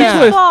how wasn't his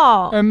toothless.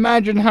 fault.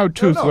 Imagine how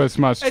toothless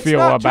must it's feel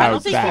not about I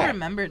don't think he that.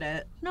 remembered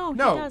it. No, he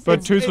No, doesn't. But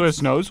It's-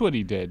 Toothless knows what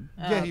he did.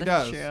 Yeah, he that's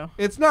does. True.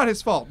 It's not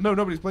his fault. No,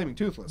 nobody's blaming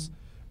Toothless.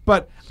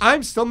 But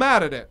I'm still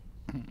mad at it.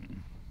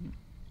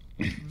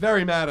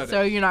 Very mad at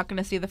So it. you're not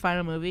gonna see the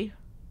final movie?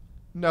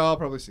 No, I'll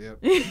probably see it.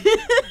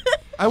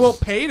 I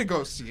won't pay to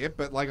go see it,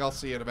 but like I'll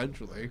see it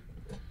eventually.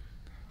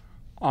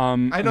 I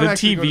The don't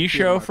actually go to TV theater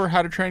show much. for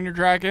How to Train Your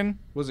Dragon,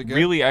 Was it good?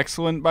 really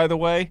excellent, by the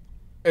way.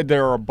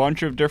 There are a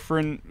bunch of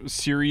different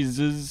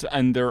series,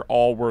 and they're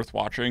all worth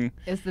watching.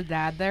 Is the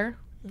dad there?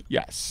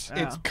 Yes,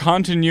 It's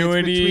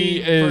continuity It's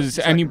between first and is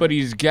second.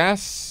 anybody's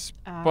guess,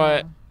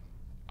 but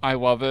I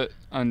love it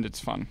and it's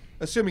fun.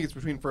 Assuming it's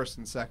between first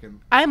and second.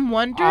 I'm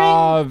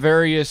wondering.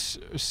 Various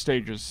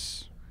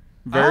stages,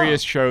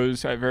 various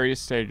shows at various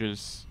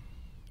stages.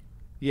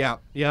 Yeah.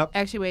 Yep.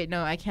 Actually, wait,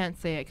 no, I can't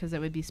say it because it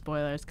would be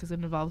spoilers because it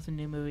involves a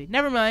new movie.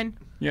 Never mind.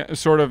 Yeah,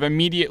 sort of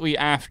immediately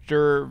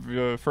after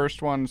the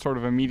first one, sort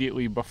of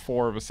immediately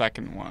before the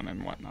second one,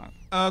 and whatnot.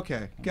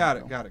 Okay. Got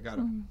it.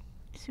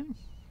 Soon.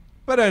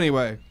 But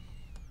anyway,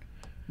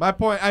 my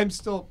point.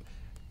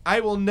 I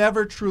will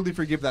never truly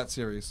forgive that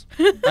series.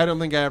 I don't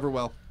think I ever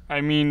will.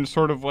 I mean,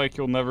 sort of like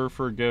you'll never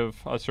forgive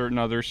a certain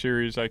other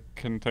series I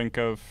can think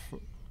of.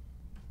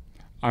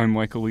 I'm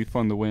like a leaf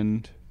on the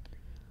wind.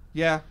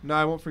 Yeah. No,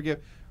 I won't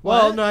forgive.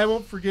 Well, What? no, I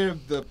won't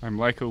forgive the. I'm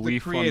like a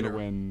leaf on creator. the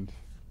wind.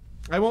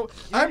 I won't.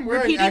 I'm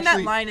wearing. repeating that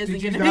Actually, line isn't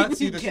did you gonna not make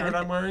see me the get shirt it.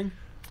 I'm wearing?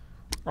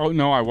 Oh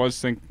no,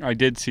 I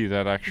did see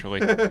that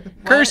actually.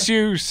 Curse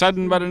you,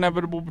 sudden but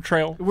inevitable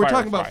betrayal. We're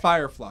talking about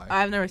Firefly. Firefly.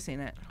 I've never seen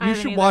it. I You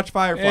haven't should either. watch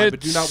Firefly, but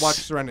do not It's- watch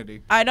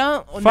Serenity. I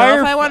don't know if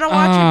I want to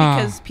watch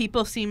it because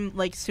people seem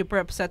like super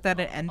upset that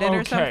it ended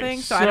or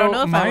something. So I don't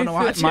know if I want to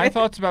watch my it.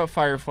 thoughts about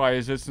Firefly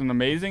is it's an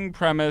amazing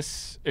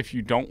premise if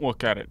you don't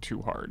look at it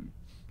too hard.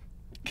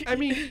 I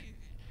mean,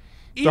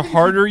 The even if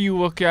harder you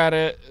look at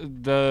it,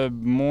 the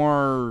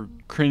more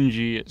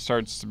cringy it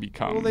starts to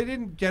become. Well, they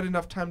didn't get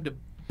enough time to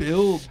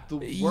build the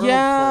world.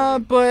 Yeah,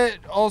 for it.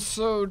 but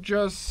also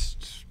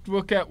just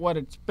look at what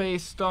it's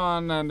based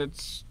on, and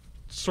it's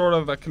sort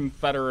of a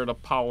Confederate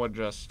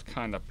apologist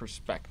kind of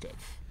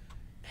perspective.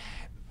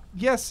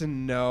 Yes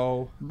and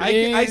no.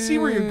 I see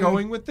where you're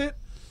going with it,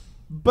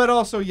 but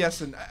also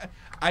yes and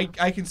I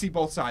can see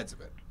both sides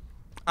of it.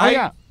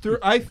 yeah.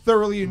 I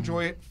thoroughly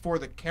enjoy it for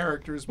the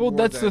characters. Well, more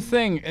that's the than-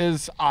 thing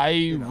is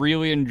I know.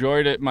 really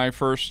enjoyed it my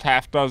first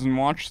half dozen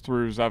watch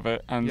throughs of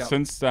it, and Yep.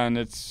 since then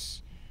it's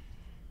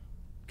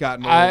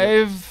Gotten over it.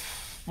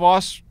 I've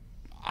lost.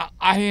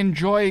 I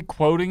enjoy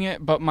quoting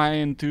it, but my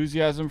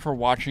enthusiasm for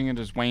watching it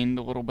has waned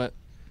a little bit.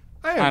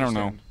 I don't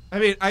know. I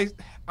mean,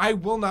 I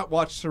will not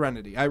watch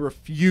Serenity. I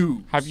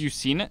refuse. Have you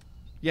seen it?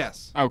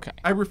 Yes. Okay.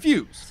 I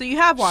refuse. So you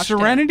have watched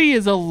Serenity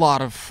is a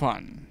lot of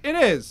fun. It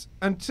is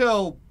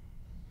until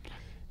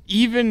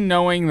Even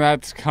knowing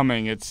that's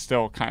coming, it's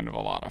still kind of a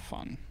lot of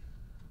fun.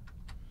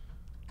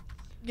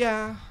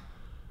 yeah.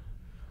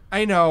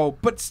 I know,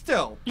 but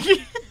still.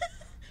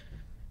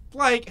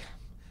 Like,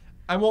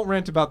 I won't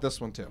rant about this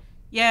one too. it.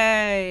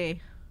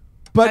 Yay.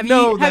 But Have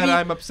know you- have that you-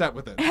 I'm upset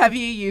with it. Have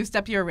you used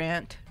up your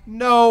rant?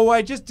 No,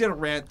 I just did a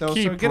rant though,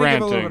 so I'm Keep gonna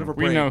give a little bit ranting. of a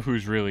We break. know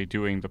who's really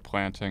doing the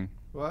planting.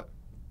 What?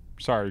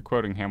 Sorry,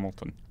 quoting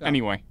Hamilton. Oh.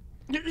 Anyway,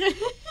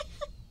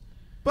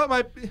 But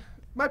my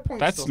point.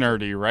 that's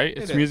nerdy, right?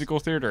 It's is. musical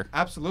theater.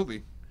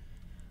 Absolutely.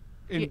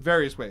 In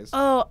various ways.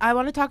 Oh, I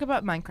want to talk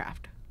about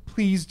Minecraft.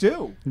 Please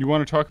do. You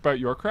want to talk about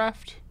your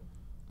craft?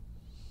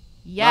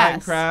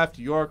 Yes. Minecraft,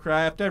 your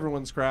craft,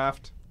 everyone's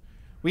craft.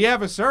 We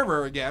have a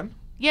server again.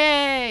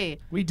 Yay!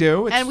 We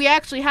do. And we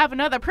actually have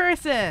another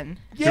person.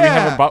 yeah. Do we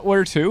have a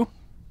butler too?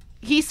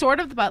 He's sort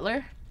of the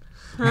butler.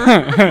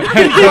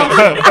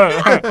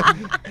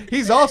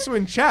 He's also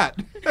in chat.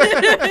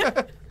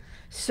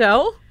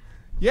 So?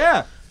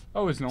 Yeah.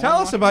 Oh, is no Tell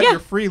one us watching? about Yeah. your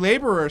free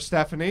laborer,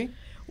 Stephanie.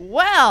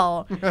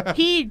 Well,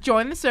 he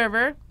joined the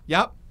server,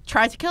 Yep.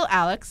 tried to kill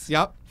Alex,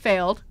 Yep.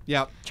 failed,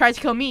 Yep. tried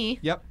to kill me,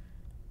 Yep.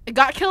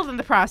 got killed in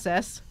the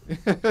process,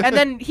 and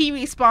then he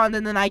respawned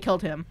and then I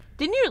killed him.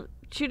 Didn't you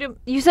shoot him?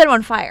 You set him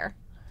on fire.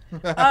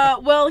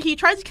 Well, he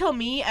tried to kill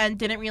me and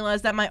didn't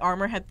realize that my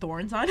armor had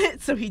thorns on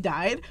it, so he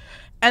died.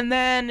 And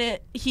then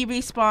he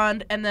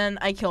respawned, and then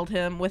I killed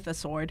him with a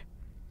sword.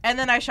 And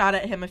then I shot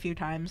at him a few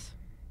times.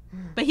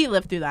 But he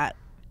lived through that.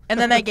 And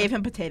then I gave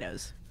him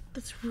potatoes.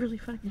 That's really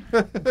funny.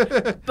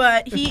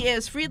 But he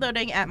is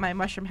freeloading at my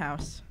mushroom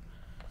house.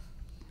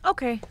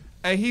 Okay.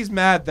 He's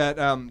mad that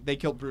they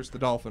killed Bruce the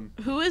dolphin.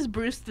 Who is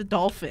Bruce the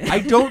dolphin? I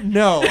don't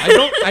know.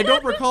 I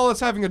don't recall us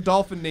having a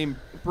dolphin named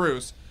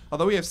Bruce.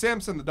 Although we have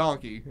Samson the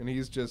donkey, and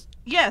he's just...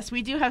 Yes,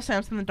 we do have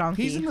Samson the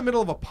donkey. He's in the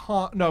middle of a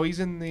pond. No,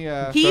 he's in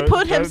the... He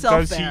put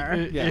himself does he-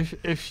 there. Yeah.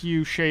 If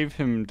you shave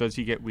him, does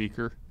he get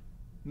weaker?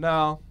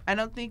 No. I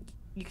don't think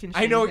you can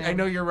I know him.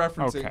 you're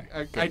referencing.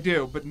 Okay, I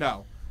do, but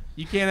no.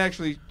 You can't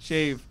actually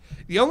shave.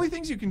 The only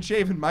things you can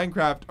shave in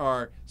Minecraft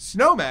are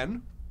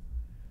snowmen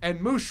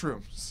and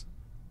mushrooms.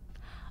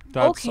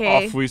 That's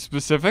Okay. awfully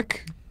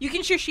specific. You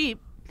can shear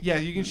sheep. Yeah,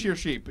 you can shear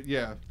sheep, but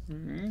yeah.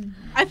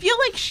 I feel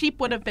like sheep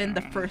would have been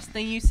the first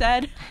thing you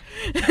said.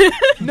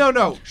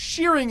 No.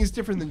 Shearing is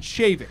different than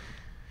shaving.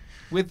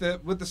 With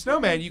the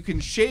snowman, you can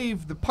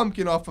shave the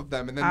pumpkin off of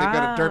them, and then they've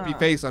got a derpy Ah.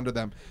 face under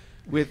them.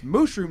 With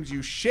mushrooms,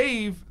 you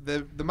shave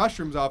the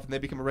mushrooms off, and they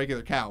become a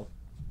regular cow.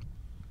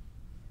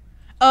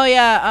 Oh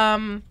yeah.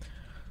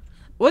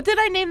 What did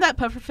I name that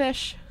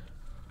pufferfish?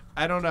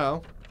 I don't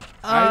know.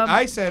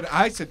 I said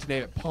to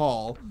name it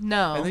Paul,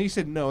 No. and then you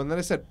said no, and then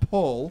I said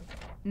Pull.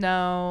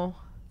 No.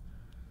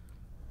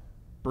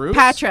 Bruce?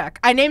 Patrick.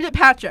 I named it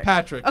Patrick.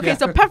 Patrick. Okay, yeah.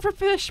 so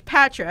pufferfish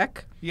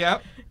Patrick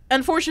Yep.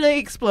 unfortunately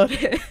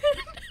exploded.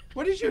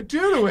 What did you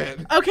do to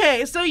it?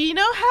 Okay, so you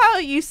know how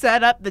you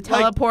set up the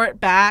teleport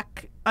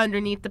back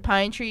underneath the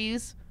pine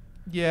trees?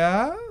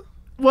 Yeah.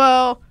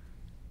 Well,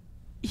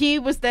 he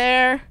was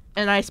there,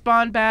 and I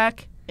spawned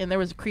back, and there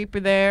was a creeper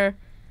there,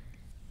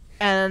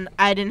 and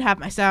I didn't have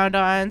my sound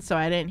on, so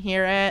I didn't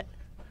hear it,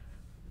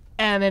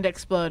 and it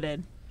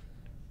exploded.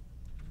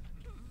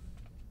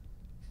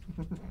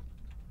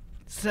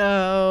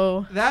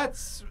 So...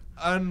 That's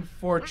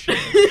unfortunate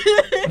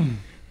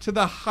to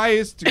the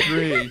highest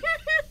degree.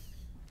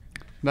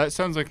 That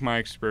sounds like my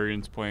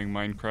experience playing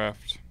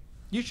Minecraft.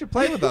 You should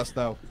play with us,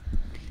 though.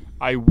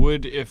 I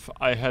would if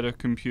I had a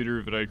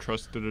computer that I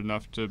trusted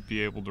enough to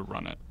be able to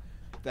run it.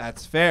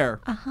 That's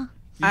fair. Uh-huh.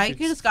 I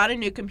just got a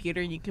new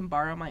computer, and you can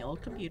borrow my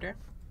old computer.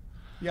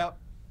 Yep.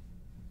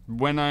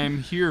 When I'm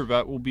here,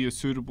 that will be a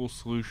suitable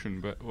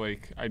solution, but,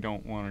 like, I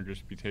don't want to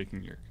just be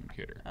taking your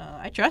computer.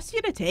 I trust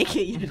you to take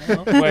it, you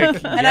know.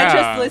 Like, And I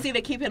trust Lizzy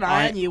to keep an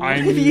eye on you.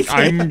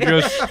 I'm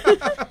just...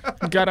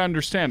 You gotta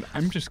understand,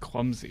 I'm just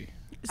clumsy.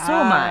 So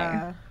am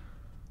I.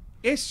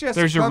 It's just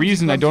There's a clumsy,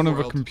 reason I clumsy don't have a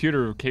world.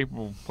 computer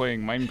capable of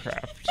playing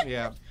Minecraft.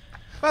 Yeah.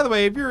 By the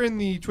way, if you're in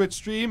the Twitch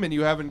stream and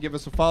you haven't given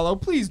us a follow,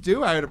 please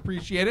do. I would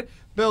appreciate it.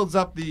 Builds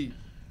up the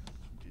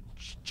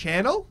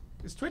channel.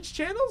 Is Twitch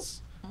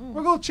channels?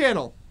 We'll go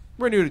channel.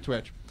 We're new to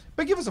Twitch.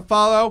 But give us a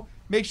follow.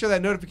 Make sure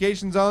that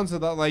notification's on so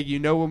that like you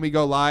know when we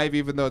go live,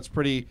 even though it's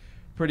pretty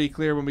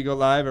clear when we go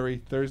live every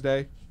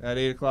Thursday at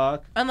 8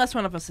 o'clock. Unless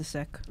one of us is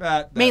sick.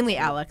 That's Mainly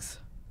true. Alex.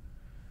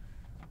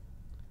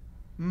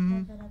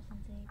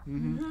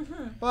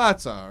 Well,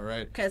 that's all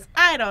right. Because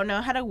I don't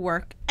know how to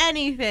work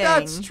anything.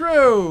 That's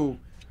true.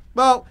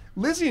 Well,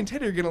 Lizzy and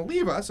Teddy are going to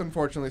leave us,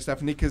 unfortunately,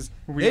 Stephanie, because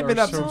We they've are been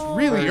up so since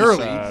really very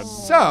early. sad.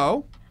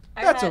 So,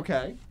 I that's had-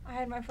 okay. I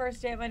had my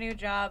first day at my new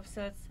job,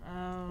 so it's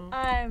Oh.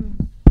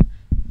 I'm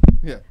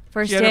Yeah.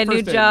 first She had day her at new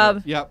first day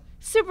job. Yep.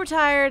 Super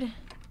tired.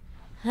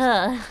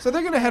 Huh. So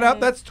they're going to head up.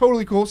 That's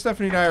totally cool.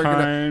 Stephanie and I are Time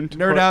going to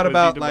to nerd put out Lizzy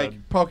about, to like,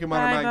 bed. Pokemon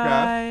or Minecraft.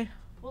 Bye.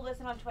 We'll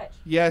listen on Twitch.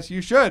 Yes,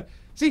 you should.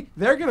 See,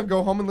 they're going to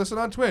go home and listen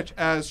on Twitch,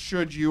 as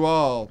should you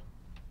all.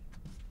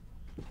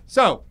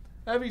 So,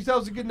 have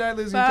yourselves a good night,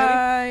 Lizzy and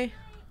Teddy.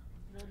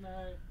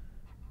 Bye.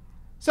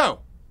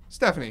 So,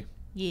 Stephanie,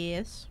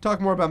 Yes.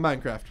 talk more about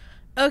Minecraft.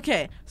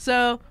 Okay,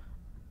 so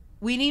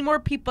we need more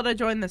people to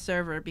join the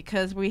server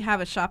because we have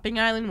a shopping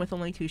island with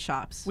only 2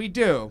 shops. We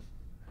do.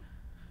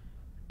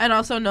 And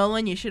also,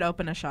 Nolan, you should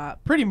open a shop.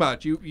 Pretty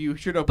much. You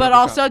should open But up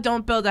a also, shop.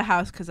 don't build a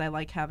house because I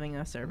like having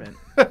a servant.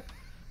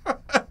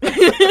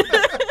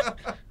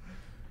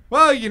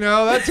 Well, you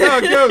know, that's how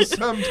it goes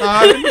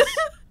sometimes.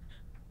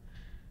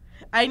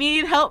 I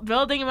need help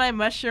building my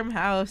mushroom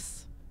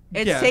house.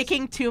 It's Yes.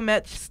 taking too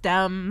much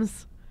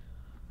stems.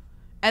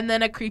 And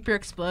then a creeper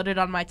exploded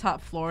on my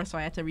top floor, so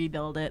I had to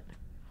rebuild it.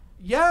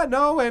 Yeah,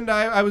 no, and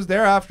I was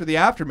there after the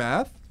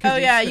aftermath. Oh,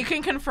 yeah, you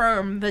can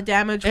confirm the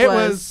damage It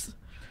was... was...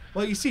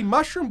 Well, you see,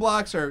 mushroom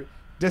blocks are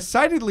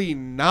decidedly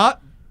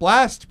not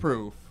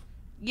blast-proof.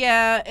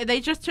 Yeah, they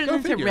just turned Go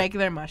into figure.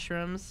 regular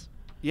mushrooms.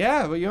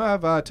 Yeah, but you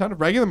have a ton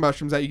of regular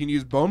mushrooms that you can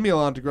use bone meal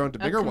on to grow into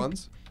bigger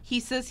ones. He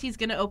says he's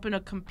going to open a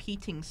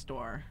competing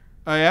store.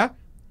 Oh, yeah?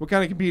 What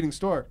kind of competing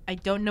store? I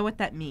don't know what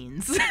that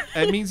means.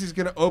 It means he's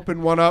going to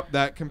open one up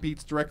that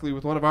competes directly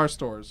with one of our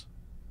stores.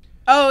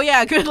 Oh,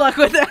 yeah, good luck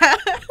with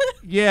that.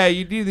 Yeah,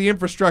 you need the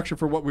infrastructure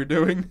for what we're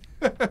doing.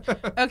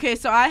 Okay,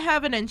 so I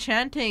have an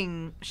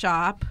enchanting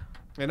shop.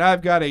 And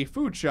I've got a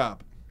food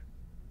shop.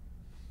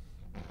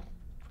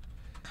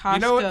 Costco. You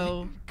know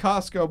what?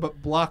 Costco,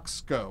 but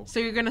Blocksco. So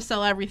you're going to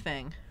sell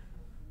everything.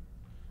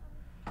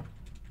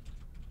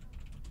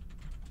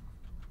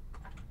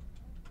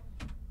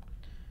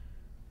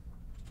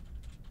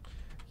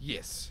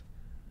 Yes.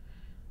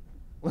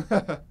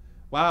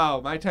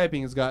 Wow, my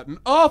typing has gotten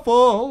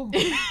awful.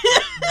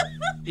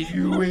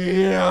 You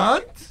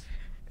want?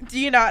 Do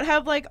you not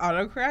have, like,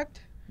 autocorrect?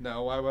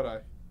 No, why would I?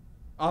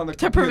 On the To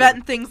computer.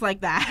 prevent things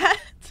like that?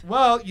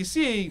 Well, you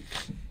see,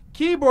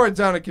 keyboards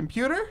on a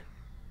computer.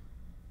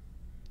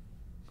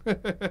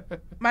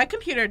 My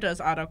computer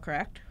does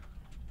autocorrect.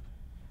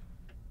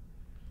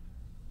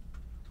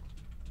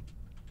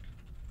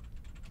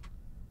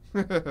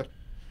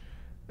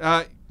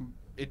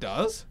 It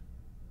does.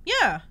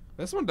 Yeah.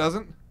 This one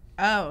doesn't.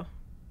 Oh,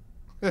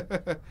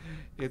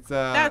 It's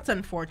that's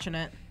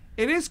unfortunate.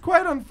 It is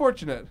quite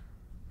unfortunate.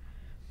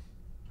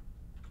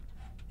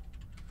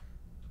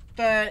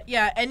 But,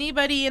 yeah,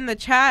 anybody in the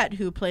chat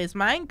who plays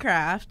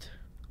Minecraft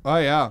Oh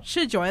yeah,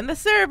 should join the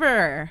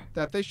server.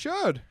 that they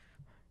should.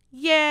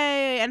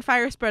 Yay! And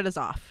fire spread is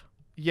off.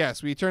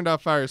 Yes, we turned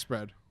off fire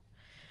spread.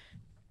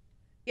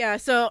 Yeah,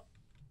 so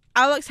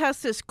Alex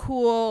has this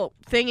cool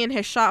thing in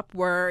his shop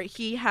where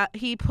he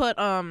put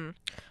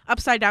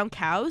upside down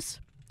cows.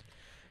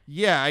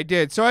 Yeah, I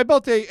did. So I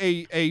built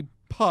a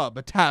pub,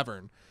 a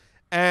tavern.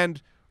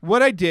 And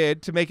what I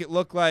did to make it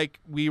look like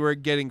we were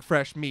getting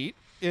fresh meat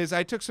is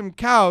I took some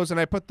cows and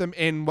I put them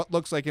in what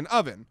looks like an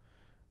oven.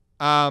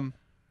 And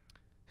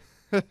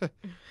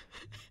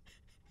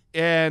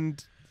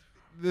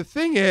the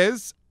thing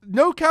is,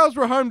 no cows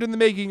were harmed in the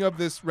making of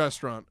this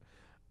restaurant.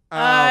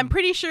 I'm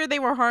pretty sure they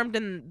were harmed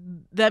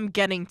in them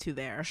getting to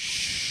there.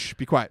 Shh,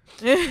 be quiet.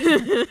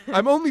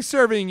 I'm only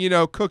serving,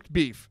 cooked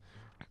beef.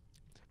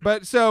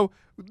 But so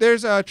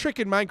there's a trick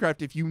in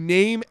Minecraft. If you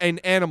name an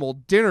animal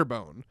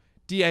Dinnerbone,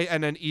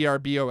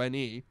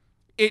 Dinnerbone,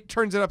 it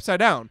turns it upside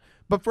down.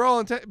 But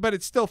but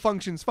it still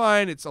functions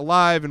fine. It's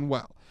alive and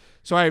well.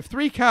 So I have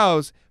 3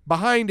 cows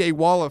behind a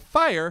wall of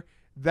fire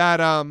that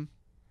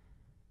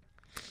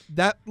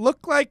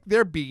look like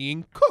they're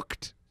being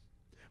cooked.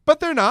 But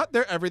they're not.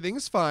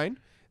 Everything's fine.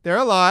 They're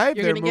alive.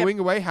 They're moving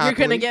away happily.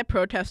 You're gonna get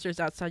protesters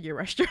outside your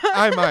restaurant.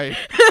 I might.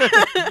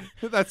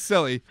 That's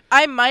silly.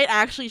 I might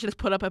actually just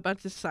put up a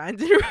bunch of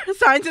signs in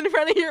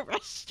front of your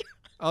restaurant.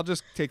 I'll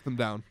just take them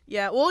down.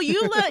 Yeah. Well,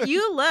 you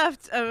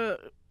left a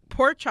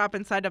pork chop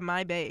inside of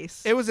my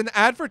base. It was an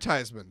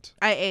advertisement.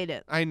 I ate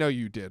it. I know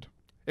you did.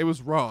 It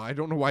was raw. I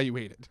don't know why you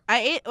ate it.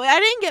 I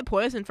didn't get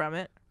poison from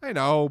it. I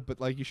know,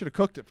 but you should have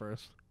cooked it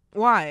first.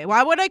 Why?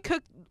 Why would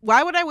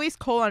I waste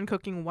coal on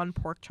cooking one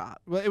pork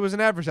chop? Well, it was an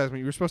advertisement.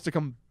 You were supposed to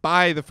come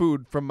buy the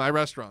food from my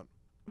restaurant.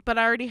 But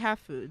I already have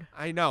food.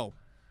 I know,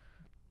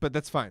 but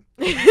that's fine.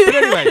 But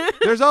anyway,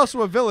 there's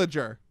also a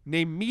villager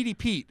named Meaty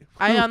Pete.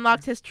 I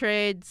unlocked his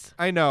trades.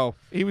 I know.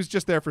 He was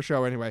just there for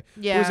show anyway.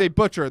 Yeah. He was a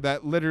butcher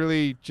that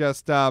literally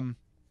just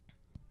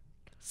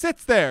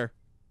sits there.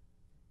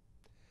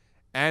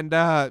 And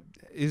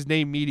his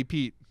name Meaty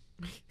Pete.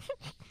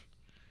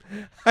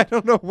 I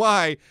don't know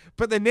why,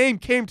 but the name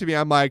came to me.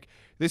 I'm like,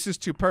 this is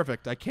too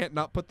perfect. I can't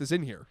not put this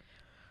in here.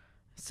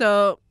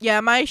 So,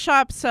 yeah, my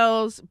shop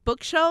sells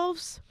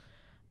bookshelves,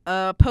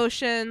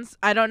 potions.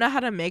 I don't know how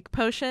to make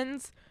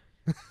potions.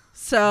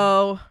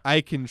 So,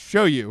 I can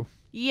show you.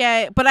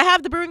 yeah, but I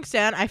have the brewing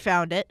stand. I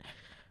found it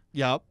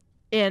Yup.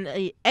 in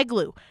a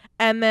igloo.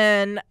 And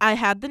then I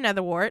had the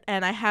nether wart,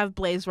 and I have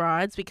blaze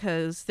rods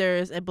because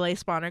there's a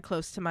blaze spawner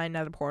close to my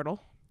nether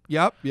portal.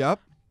 Yep.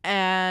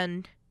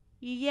 And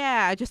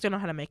yeah, I just don't know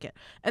how to make it.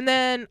 And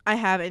then I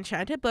have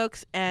enchanted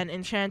books and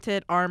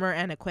enchanted armor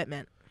and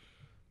equipment.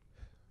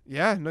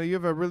 Yeah, no, you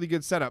have a really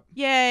good setup.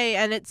 Yay,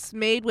 and it's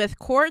made with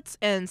quartz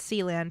and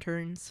sea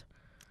lanterns.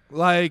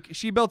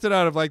 She built it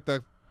out of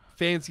the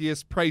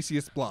fanciest,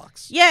 priciest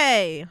blocks.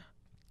 Yay!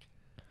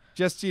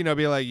 Just to,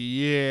 be like,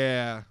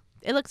 yeah.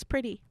 It looks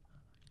pretty.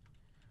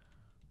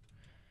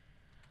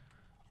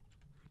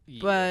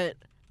 But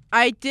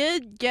I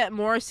did get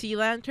more sea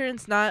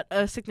lanterns, not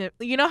a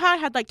significant... You know how I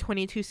had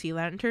 22 sea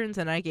lanterns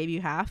and I gave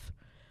you half?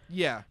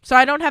 Yeah. So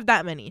I don't have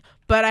that many,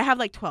 but I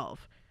have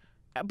 12.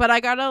 But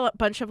I got a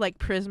bunch of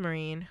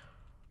prismarine.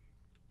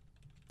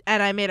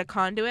 And I made a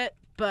conduit,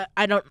 but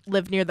I don't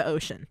live near the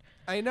ocean.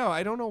 I know.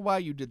 I don't know why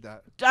you did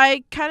that.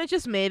 I kind of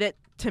just made it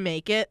to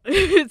make it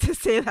to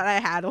say that I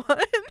had one.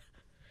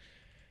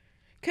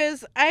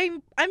 Cause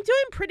I'm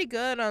doing pretty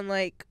good on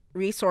like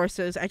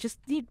resources. I just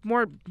need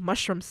more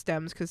mushroom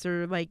stems because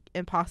they're like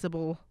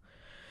impossible.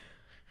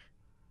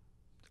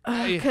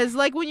 Because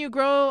like when you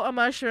grow a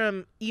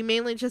mushroom, you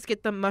mainly just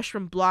get the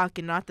mushroom block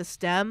and not the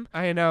stem.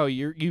 I know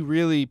you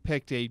really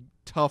picked a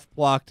tough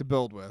block to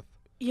build with.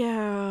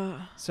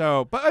 Yeah.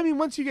 So, but I mean,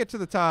 once you get to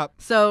the top.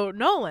 So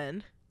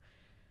Nolan,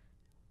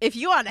 if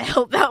you want to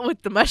help out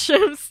with the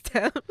mushroom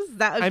stems,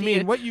 that would I be.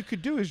 mean, what you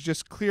could do is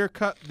just clear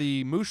cut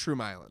the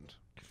mushroom island.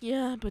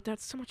 Yeah, but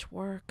that's so much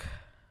work.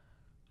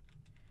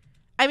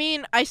 I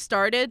mean, I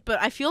started,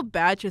 but I feel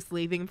bad just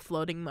leaving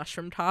floating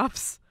mushroom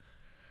tops.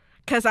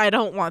 Because I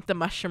don't want the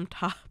mushroom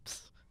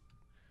tops.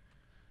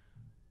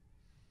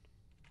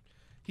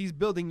 He's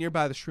building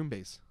nearby the shroom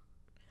base.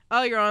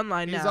 Oh, you're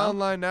online now. He's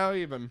online now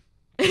even.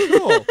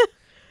 Cool.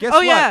 Guess Oh,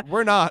 what? yeah.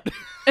 We're not.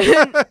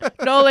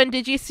 Nolan,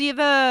 did you see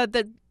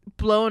the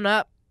blown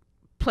up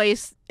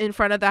place in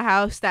front of the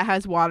house that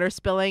has water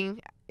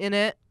spilling in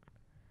it?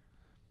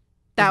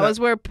 That was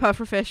where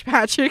Pufferfish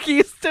Patrick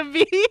used to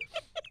be.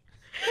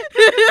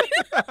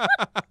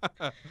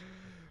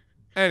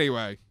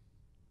 Anyway.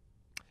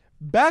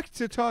 Back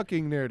to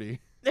talking nerdy.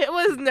 It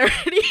was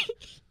nerdy.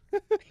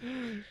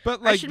 But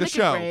I like should the make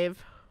show. a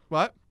grave.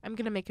 What? I'm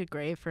going to make a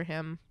grave for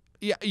him.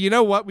 Yeah, you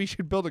know what? We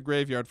should build a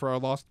graveyard for our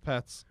lost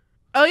pets.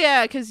 Oh,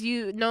 yeah, because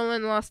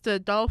Nolan lost a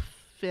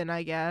dolphin,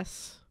 I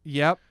guess.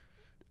 Yep.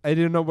 I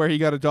didn't know where he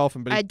got a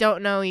dolphin, but I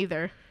don't know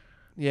either.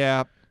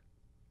 yeah.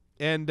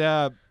 And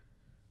I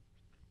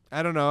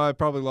don't know. I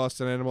probably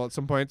lost an animal at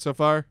some point so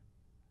far.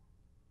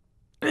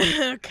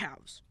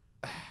 Cows.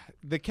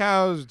 The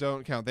cows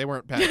don't count. They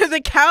weren't pets.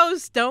 The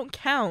cows don't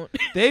count.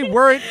 They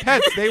weren't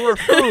pets. They were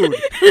food.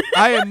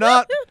 I'm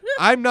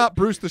not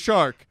Bruce the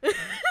Shark.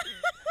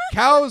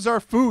 Cows are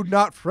food,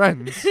 not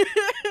friends.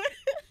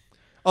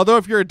 Although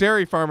if you're a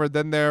dairy farmer,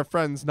 then they're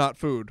friends, not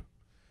food.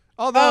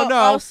 Although no,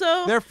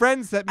 also, they're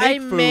friends that I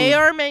make food. may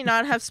or may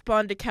not have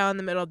spawned a cow in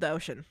the middle of the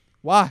ocean.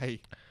 Why?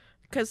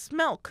 Because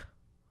milk.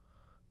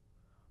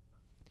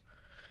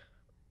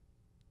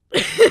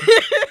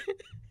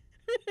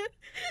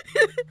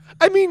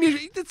 I mean,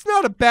 it's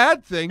not a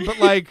bad thing, but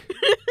like,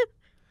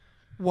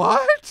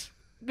 what?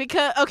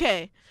 Because,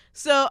 okay,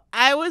 so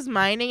I was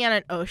mining at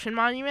an ocean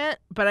monument,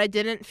 but I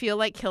didn't feel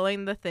like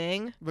killing the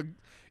thing.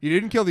 You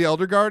didn't kill the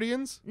Elder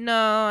Guardians?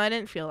 No, I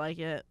didn't feel like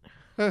it.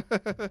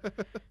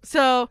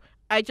 So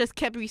I just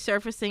kept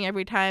resurfacing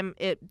every time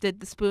it did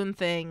the spoon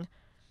thing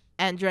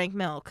and drank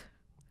milk.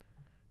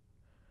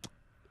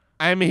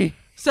 I mean,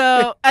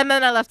 So, and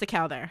then I left the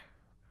cow there.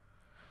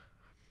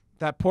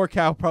 that poor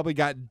cow probably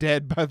got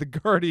dead by the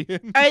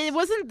Guardian. It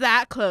wasn't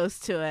that close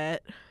to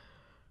it.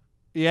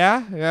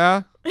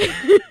 Yeah.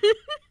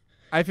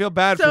 I feel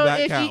bad for So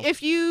that cow.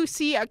 if you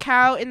see a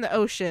cow in the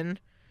ocean,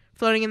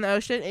 floating in the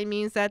ocean, it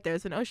means that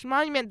there's an ocean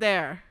monument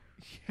there.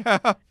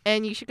 Yeah.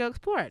 And you should go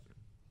explore it.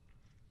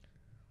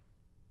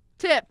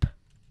 Tip.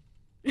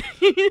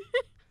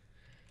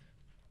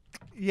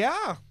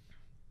 Yeah.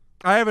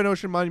 I have an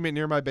ocean monument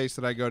near my base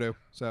that I go to,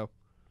 so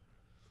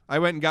I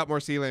went and got more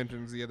sea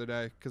lanterns the other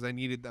day because I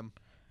needed them.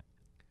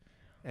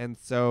 And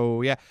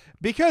so, yeah,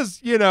 because,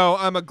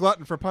 I'm a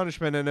glutton for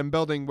punishment and I'm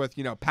building with,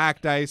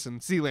 packed ice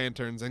and sea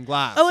lanterns and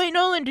glass. Oh, wait,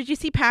 Nolan, did you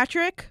see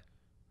Patrick?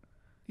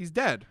 He's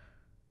dead.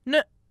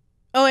 No.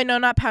 Oh, wait, no,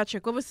 not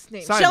Patrick. What was his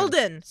name? Simon.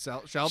 Sheldon.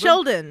 Sheldon?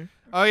 Sheldon.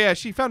 Oh, yeah,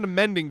 she found a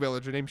mending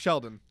villager named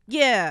Sheldon.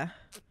 Yeah.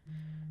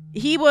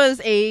 He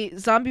was a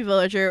zombie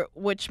villager,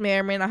 which may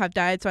or may not have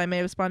died, so I may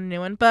have spawned a new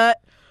one,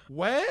 but...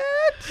 What?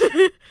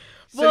 So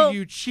Well-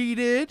 you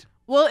cheated?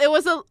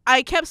 Well,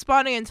 I kept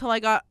spawning until I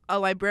got a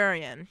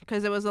librarian,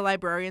 because it was a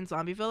librarian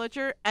zombie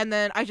villager, and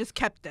then I just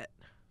kept it.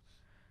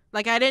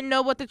 Like, I didn't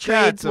know what the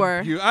trades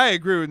were. I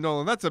agree with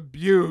Nolan. That's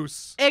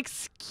abuse.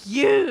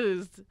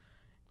 Excused.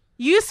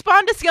 You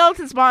spawned a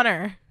skeleton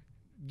spawner.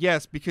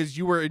 Yes, because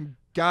you were in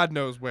God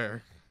knows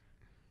where.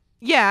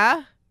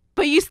 Yeah,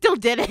 but you still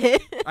did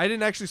it. I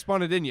didn't actually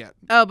spawn it in yet.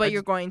 Oh, but I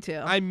you're going to.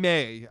 I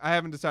may. I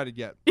haven't decided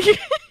yet.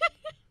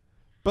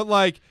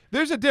 But,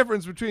 there's a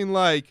difference between,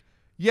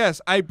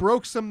 yes, I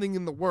broke something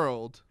in the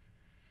world,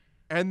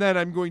 and then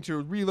I'm going to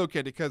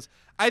relocate it, because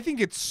I think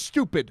it's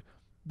stupid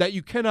that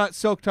you cannot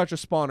silk touch a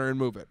spawner and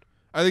move it.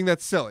 I think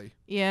that's silly.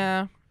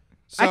 Yeah.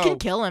 So, I can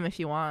kill him if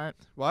you want.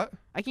 What?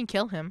 I can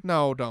kill him.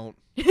 No, don't.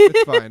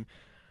 It's fine.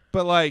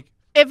 But,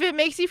 If it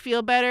makes you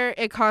feel better,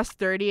 it costs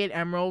 38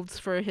 emeralds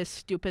for his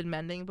stupid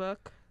mending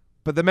book.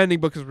 But the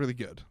mending book is really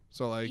good.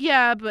 So,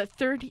 Yeah, but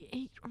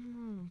 38...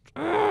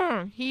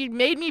 he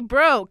made me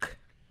broke.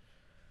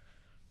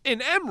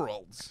 in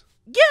emeralds.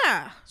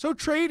 Yeah. So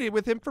trade it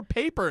with him for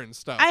paper and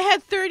stuff. I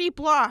had 30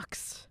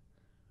 blocks.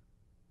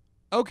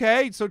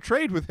 Okay, so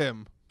trade with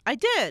him. I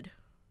did.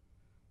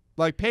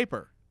 Like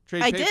paper.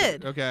 Trade I paper.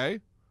 did. Okay.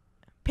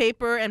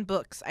 Paper and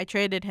books. I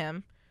traded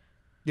him.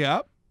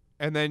 Yep.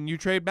 And then you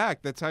trade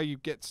back. That's how you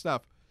get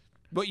stuff.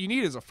 What you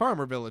need is a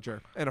farmer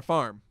villager and a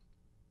farm.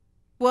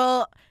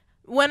 Well,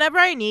 whenever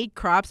I need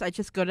crops, I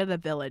just go to the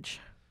village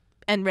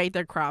and raid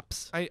their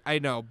crops. I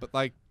know, but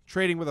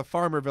trading with a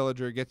farmer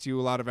villager gets you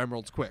a lot of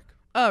emeralds quick.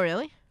 Oh,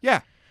 really?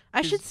 Yeah,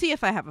 I should see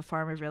if I have a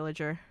farmer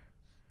villager.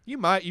 you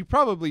might. You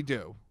probably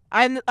do.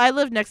 I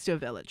live next to a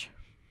village.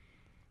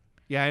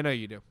 Yeah, I know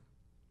you do.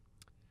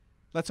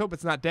 Let's hope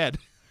it's not dead.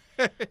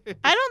 I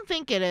don't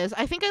think it is.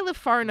 I think I live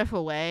far enough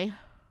away.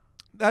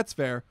 That's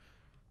fair.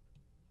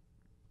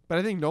 But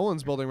I think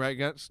Nolan's building right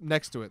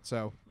next to it,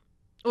 so.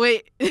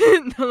 Wait,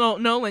 no,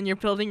 Nolan, you're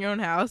building your own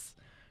house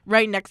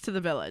right next to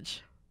the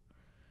village.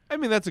 I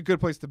mean, that's a good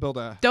place to build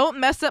a... Don't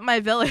mess up my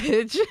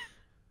village.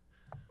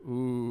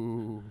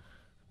 Ooh.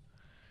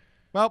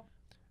 Well,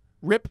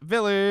 rip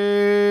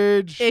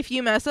village. If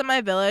you mess up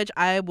my village,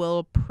 I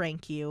will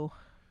prank you.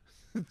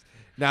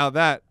 Now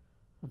that...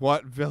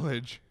 What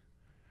village?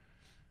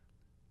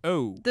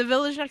 Oh. The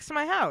village next to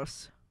my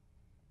house.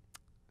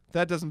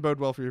 That doesn't bode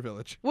well for your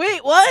village.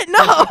 Wait, what?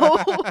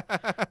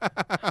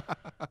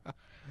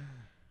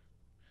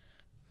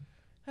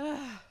 No!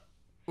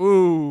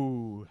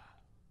 Ooh.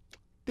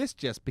 This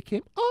just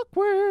became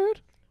awkward.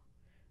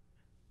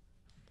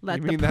 Let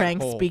You the mean that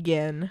pranks hole.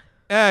 begin.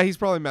 He's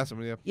probably messing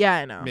with you. Yeah,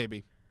 I know.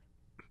 Maybe.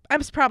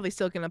 I'm probably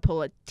still going to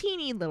pull a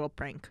teeny little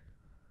prank.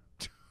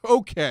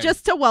 Okay.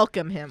 Just to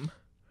welcome him.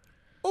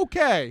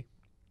 Okay.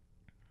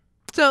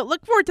 So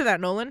look forward to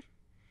that, Nolan.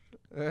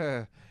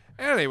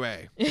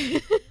 Anyway.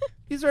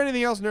 Is there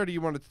anything else nerdy you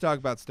wanted to talk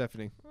about,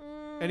 Stephanie?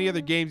 Any other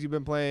games you've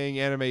been playing,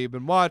 anime you've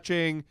been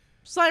watching?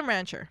 Slime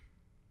Rancher.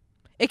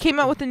 It came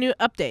out with a new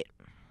update.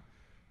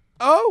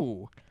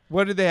 Oh.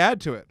 What did they add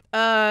to it?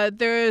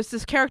 There's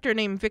this character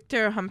named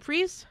Victor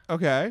Humphreys.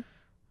 Okay.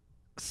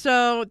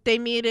 So they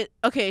made it...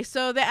 Okay,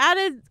 so they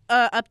added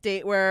an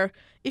update where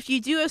if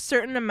you do a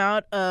certain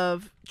amount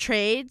of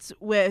trades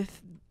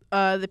with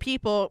the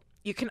people,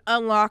 you can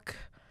unlock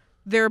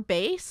their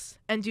base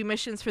and do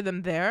missions for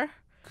them there.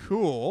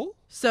 Cool.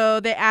 So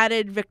they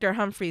added Victor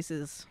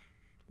Humphreys'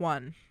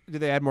 one. Did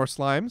they add more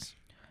slimes?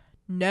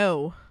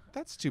 No.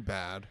 That's too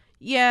bad.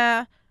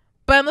 Yeah,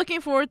 but I'm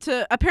looking forward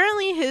to...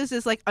 Apparently his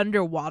is like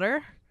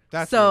underwater.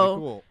 That's So, really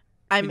cool.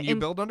 I'm Can you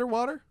build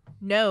underwater?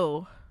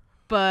 No,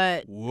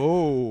 but...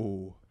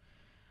 Whoa.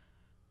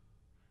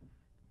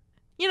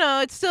 You know,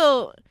 it's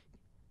still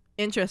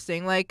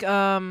interesting. Like,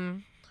 I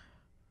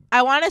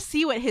want to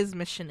see what his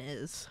mission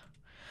is.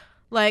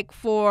 Like,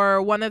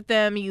 for one of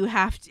them, you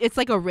have to... It's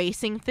like a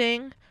racing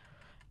thing.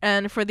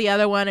 And for the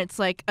other one, it's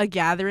like a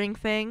gathering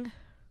thing.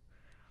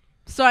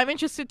 So I'm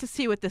interested to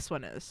see what this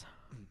one is.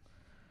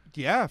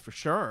 Yeah, for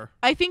sure.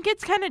 I think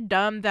it's kind of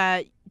dumb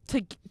that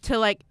to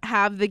like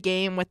have the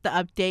game with the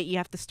update, you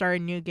have to start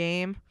a new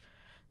game.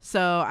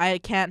 So I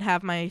can't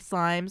have my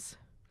slimes.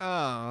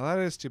 Oh, that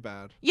is too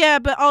bad. Yeah,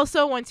 but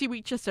also once you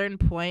reach a certain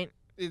point,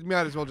 It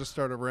might as well just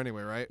start over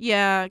anyway, right?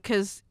 yeah,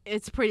 because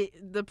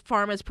the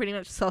farm is pretty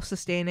much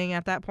self-sustaining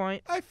at that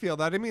point. I feel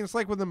that. I mean, it's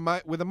like with the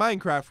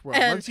Minecraft world.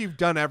 And Once you've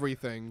done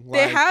everything,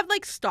 They like, have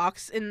like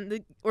stocks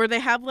or they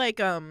have like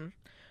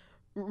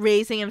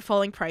raising and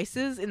falling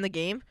prices in the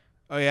game.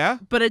 oh yeah,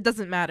 But it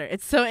doesn't matter.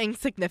 It's so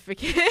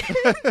insignificant.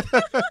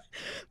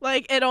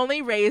 Like, it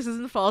only raises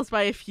and falls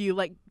by a few,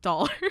 like,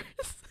 dollars.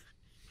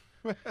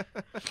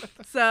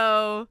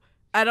 So,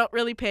 I don't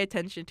really pay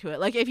attention to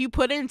it. Like, if you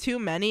put in too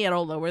many,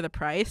 it'll lower the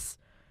price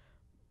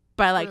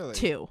by, like, Really?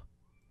 2.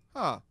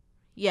 huh?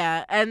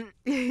 Yeah, and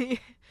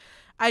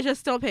I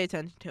just don't pay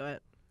attention to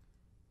it.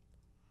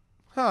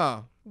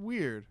 Huh?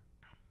 Weird.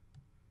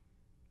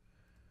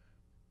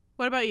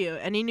 What about you?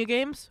 Any new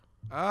games?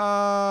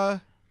 Only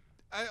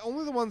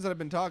the ones that I've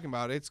been talking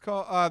about. It's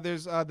called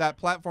there's that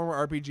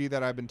platformer RPG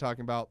that I've been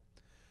talking about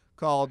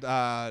called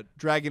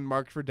Dragon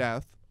Marked for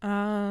Death.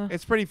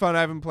 It's pretty fun.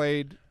 I haven't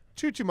played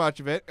too much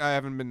of it. I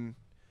haven't been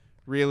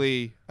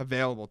really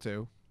available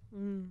to.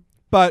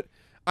 But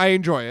I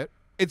enjoy it.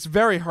 It's a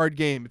very hard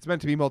game. It's meant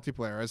to be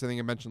multiplayer, as I think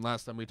I mentioned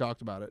last time we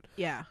talked about it.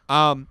 Yeah.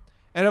 And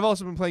I've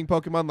also been playing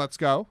Pokemon Let's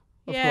Go,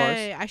 of Yay,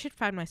 course. I should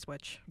find my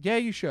Switch. Yeah,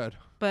 you should.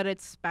 But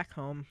it's back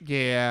home.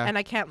 Yeah. And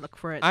I can't look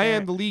for it I there.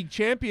 am the league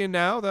champion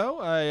now,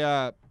 though.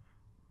 I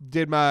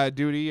did my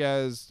duty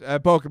as a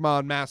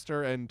Pokemon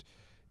master and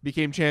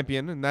became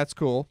champion, and that's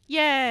cool.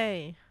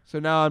 Yay. So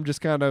now I'm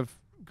just kind of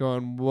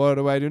going, what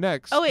do I do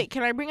next? Oh, wait,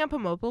 can I bring up a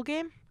mobile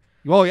game?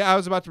 Well, yeah, I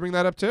was about to bring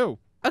that up, too.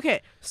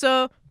 Okay,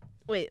 so,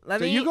 wait, let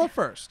So me... you go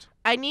first.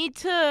 I need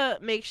to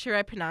make sure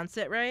I pronounce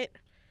it right.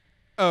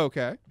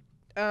 Okay.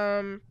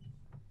 Neko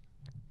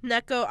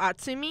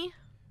Atsumi?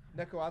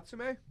 Neko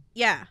Atsume?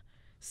 Yeah.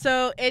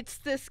 So it's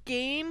this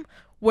game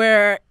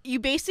where you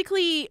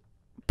basically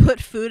put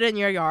food in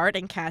your yard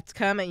and cats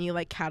come and you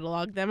like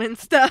catalog them and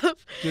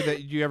stuff. Do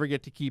you ever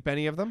get to keep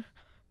any of them?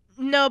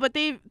 No, but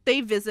they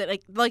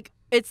visit like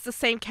it's the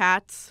same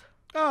cats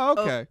Oh,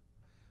 okay.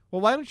 Well,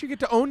 why don't you get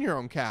to own your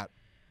own cat?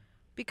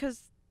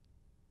 because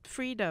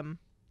freedom.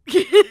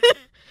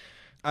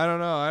 I don't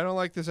know. I don't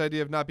like this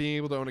idea of not being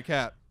able to own a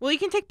cat. Well, you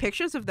can take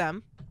pictures of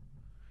them.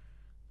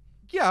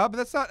 Yeah, but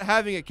that's not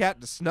having a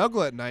cat to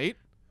snuggle at night.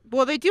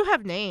 Well, they do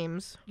have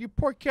names. You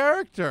poor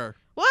character.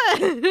 What?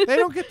 They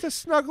don't get to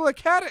snuggle a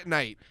cat at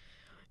night.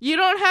 You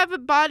don't have a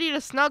body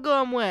to snuggle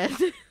them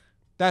with.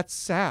 That's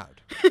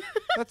sad.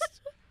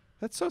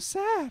 That's so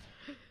sad.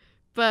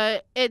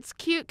 But it's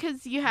cute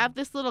because you have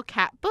this little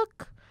cat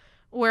book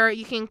where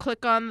you can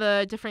click on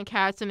the different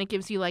cats and it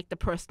gives you like the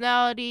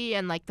personality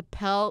and like the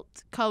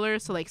pelt color.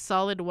 So like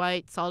solid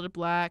white, solid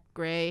black,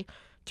 gray,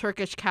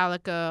 Turkish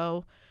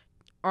calico,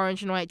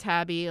 orange and white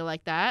tabby,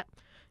 like that.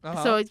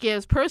 So it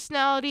gives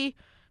personality,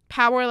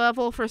 power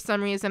level for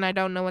some reason. I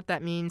don't know what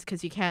that means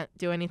because you can't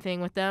do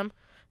anything with them.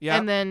 Yeah.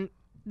 And then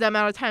the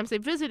amount of times they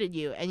visited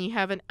you. And you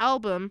have an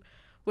album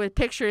with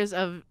pictures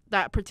of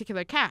that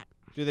particular cat.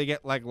 Do they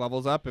get like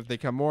levels up if they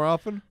come more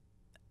often?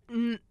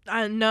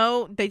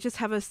 No, they just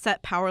have a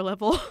set power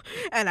level,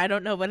 and I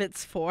don't know what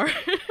it's for.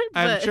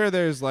 I'm sure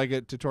there's like a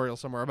tutorial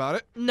somewhere about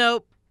it.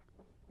 Nope.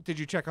 Did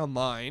you check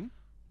online?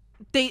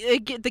 The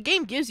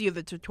game gives you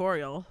the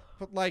tutorial.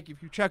 But like,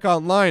 if you check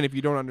online, if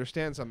you don't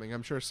understand something,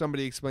 I'm sure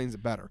somebody explains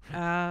it better.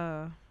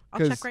 I'll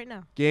 'Cause check right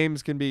now.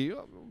 Games can be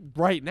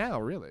right now,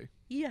 really.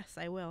 Yes,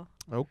 I will.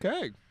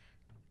 Okay.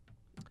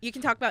 You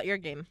can talk about your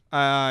game.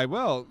 I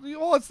will.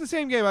 Well, it's the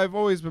same game I've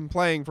always been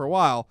playing for a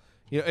while.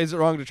 You know, is it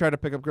wrong to try to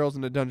pick up girls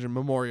in a dungeon?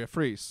 Memoria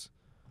Freeze.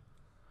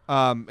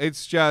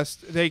 It's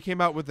just they came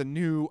out with a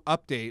new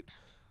update.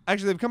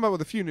 Actually, they've come out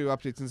with a few new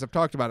updates since I've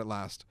talked about it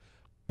last.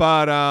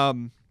 But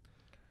the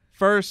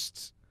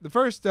first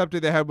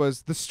update they had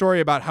was the story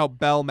about how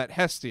Belle met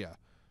Hestia.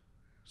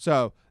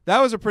 So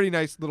that was a pretty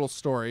nice little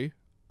story.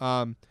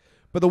 But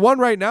the one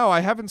right now,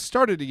 I haven't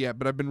started it yet,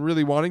 but I've been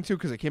really wanting to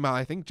because it came out,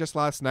 I think, just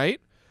last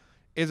night,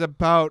 is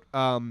about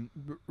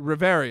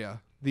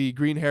Riveria, the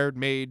green-haired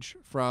mage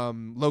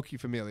from Loki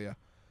Familia.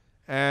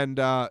 And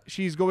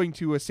she's going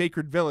to a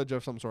sacred village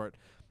of some sort.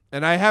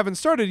 And I haven't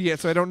started it yet,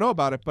 so I don't know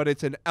about it, but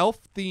it's an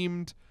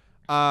elf-themed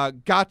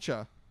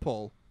gacha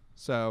pull.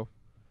 So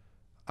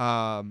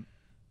I'm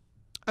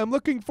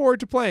looking forward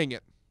to playing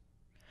it.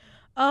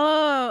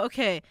 Oh,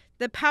 okay.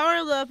 The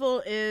power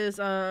level is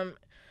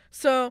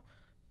so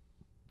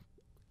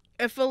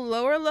if a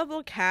lower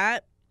level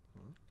cat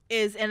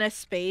is in a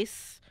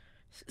space,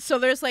 so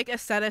there's like a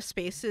set of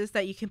spaces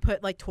that you can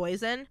put like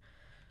toys in.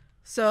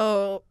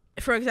 So,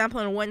 for example,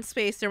 in one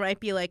space there might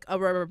be like a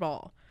rubber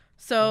ball.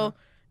 So,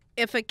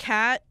 if a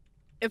cat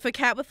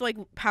with like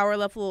power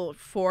level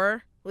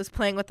 4 was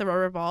playing with the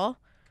rubber ball,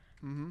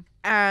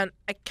 and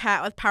a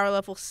cat with power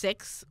level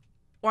 6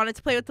 wanted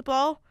to play with the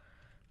ball,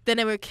 then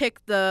it would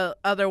kick the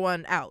other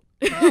one out.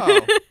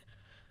 Oh.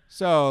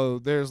 So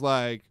there's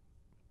like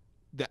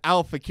the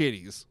alpha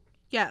kitties.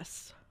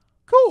 Yes.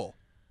 Cool.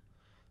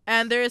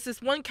 And there's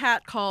this one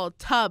cat called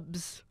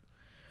Tubbs.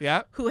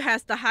 Yeah. Who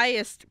has the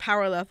highest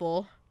power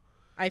level,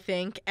 I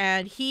think,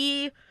 and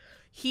he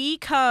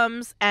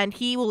comes and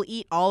he will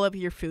eat all of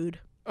your food.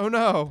 Oh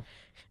no.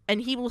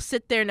 And he will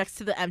sit there next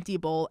to the empty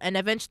bowl and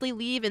eventually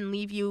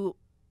leave you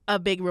a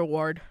big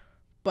reward.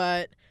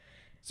 But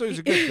so it's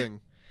a good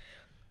thing.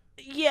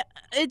 Yeah,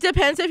 it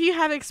depends if you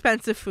have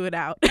expensive food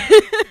out.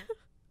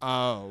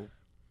 Oh.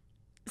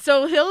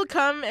 So he'll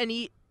come and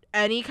eat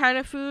any kind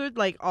of food,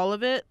 like all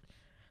of it.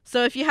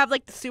 So if you have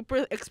like the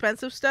super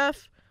expensive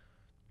stuff,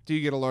 do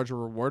you get a larger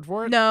reward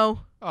for it?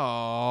 No.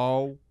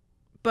 Oh.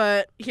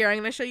 But here, I'm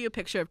gonna show you a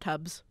picture of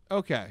Tubbs.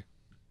 Okay.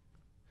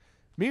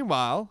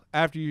 Meanwhile,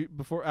 after you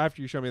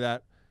show me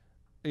that,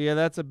 yeah,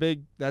 that's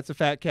a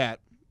fat cat.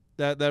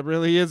 That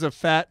really is a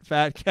fat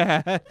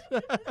cat.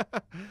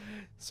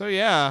 So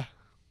yeah.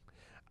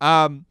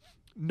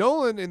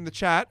 Nolan in the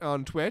chat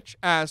on Twitch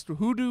asked,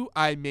 "Who do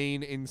I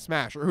main in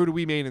Smash, or who do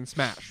we main in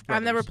Smash?"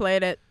 I've never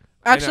played it.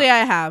 Actually,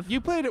 I have. You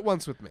played it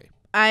once with me.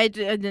 I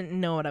didn't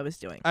know what I was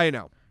doing. I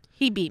know.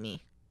 He beat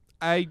me.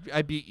 I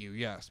beat you,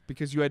 yes,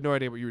 because you had no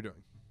idea what you were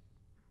doing.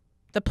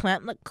 The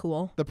plant looked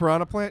cool. The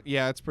piranha plant?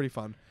 Yeah, it's pretty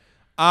fun.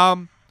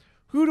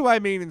 Who do I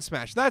main in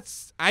Smash?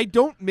 I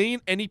don't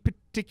main any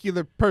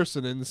particular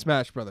person in the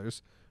Smash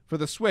Brothers. For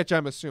the Switch,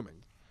 I'm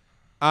assuming.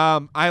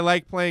 I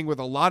like playing with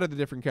a lot of the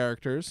different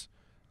characters.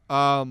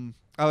 I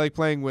like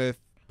playing with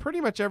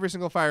pretty much every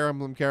single Fire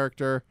Emblem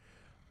character.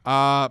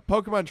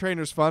 Pokemon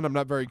Trainer's fun. I'm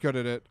not very good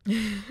at it.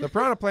 The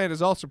Piranha Plant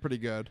is also pretty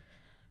good.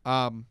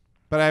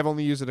 But I've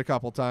only used it a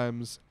couple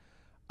times.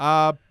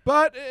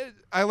 But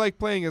I like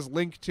playing as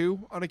Link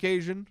too on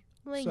occasion.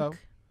 Link. So,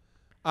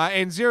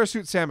 and Zero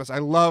Suit Samus. I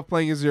love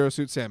playing as Zero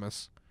Suit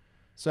Samus.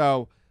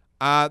 So,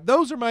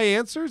 those are my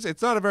answers.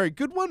 It's not a very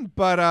good one,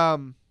 but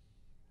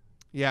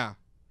yeah.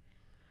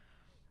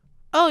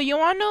 Oh, you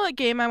want to know what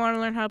game I want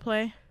to learn how to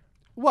play?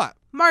 What?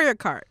 Mario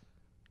Kart.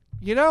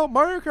 You know,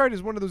 Mario Kart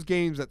is one of those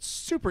games that's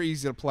super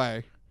easy to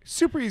play.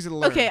 Super easy to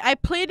learn. Okay, I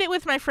played it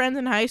with my friends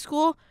in high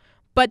school,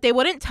 but they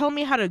wouldn't tell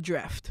me how to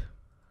drift.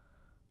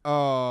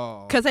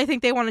 Oh. Because I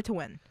think they wanted to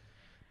win.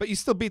 But you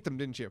still beat them,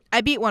 didn't you?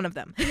 I beat one of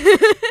them.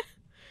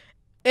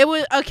 It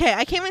was okay.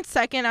 I came in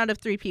second out of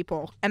 3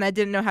 people, and I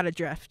didn't know how to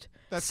drift.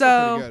 That's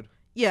still pretty good.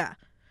 Yeah,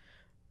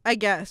 I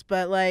guess.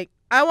 But like,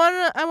 I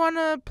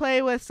wanna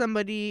play with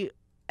somebody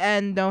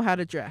and know how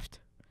to drift.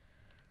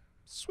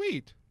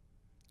 Sweet.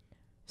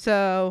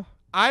 So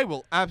I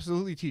will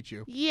absolutely teach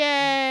you.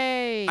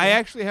 Yay! I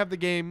actually have the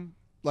game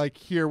like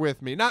here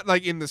with me, not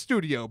like in the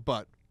studio,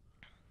 but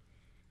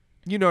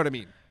you know what I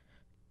mean.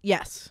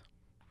 Yes.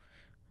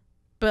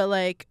 But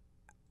like,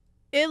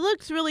 It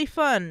looks really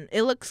fun.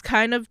 It looks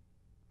kind of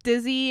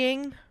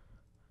dizzying,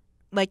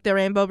 like the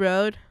Rainbow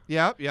Road.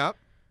 Yep, yep.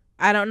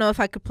 I don't know if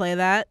I could play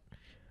that,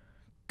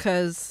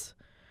 because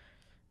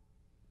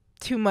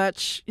too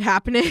much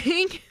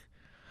happening.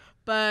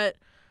 But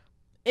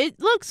it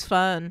looks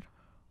fun.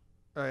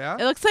 Oh, yeah?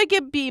 It looks like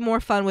it'd be more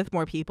fun with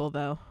more people,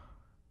 though.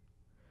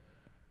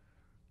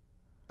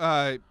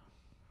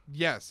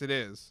 Yes, it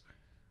is.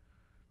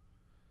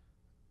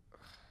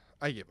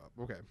 I give up.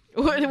 Okay.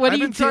 What are I've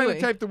you been trying doing?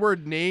 to type the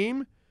word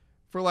name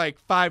for like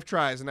 5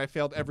 tries, and I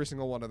failed every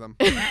single one of them.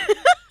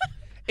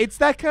 It's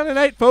that kind of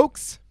night,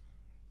 folks.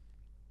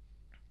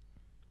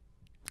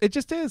 It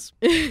just is.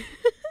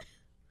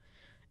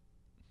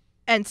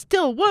 And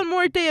still one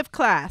more day of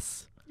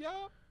class. Yep.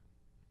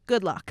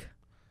 Good luck.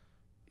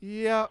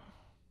 Yep.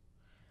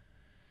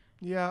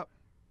 Yep.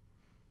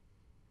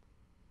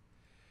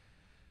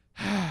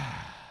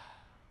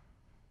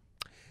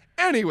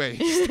 Anyway,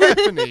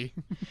 Stephanie,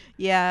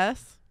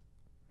 Yes.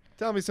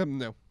 tell me something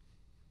new.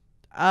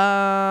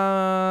 I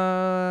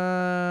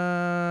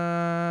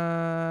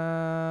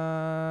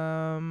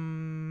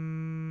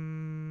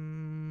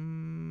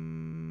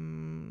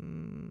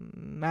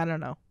don't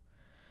know.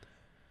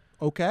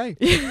 Okay.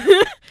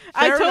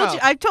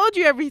 I told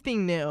you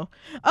everything new.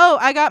 Oh,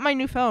 I got my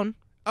new phone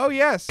Oh,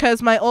 yes.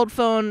 because my old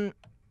phone,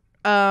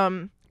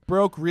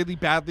 Broke really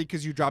badly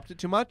because you dropped it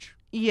too much?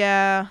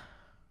 yeah,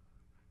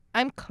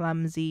 I'm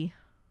clumsy.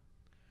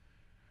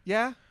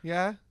 Yeah.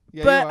 Yeah,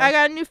 but you are. I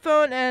got a new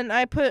phone and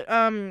I put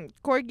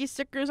corgi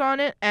stickers on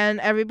it, and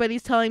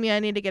everybody's telling me I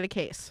need to get a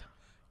case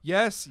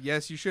Yes,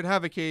 you should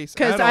have a case.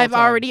 because at all I've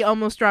times. already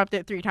almost dropped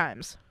it 3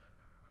 times.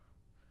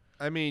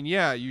 I mean,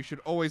 yeah, you should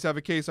always have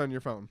a case on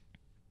your phone.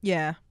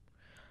 Yeah,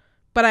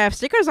 but I have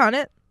stickers on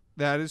it.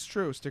 That is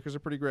true. Stickers are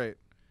pretty great.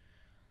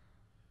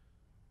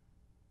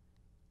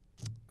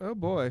 Oh,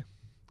 boy.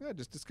 I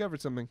just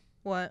discovered something.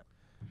 What?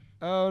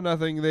 Oh,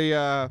 nothing. They,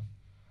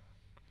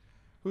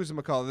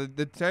 who's-it-call?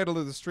 The title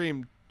of the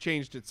stream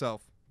changed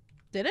itself.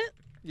 Did it?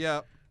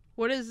 Yeah.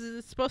 What is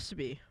it supposed to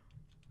be?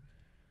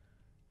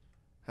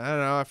 I don't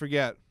know. I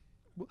forget.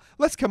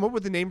 Let's come up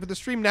with a name for the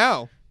stream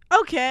now.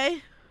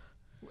 Okay.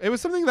 It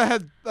was something that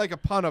had, like, a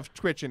pun of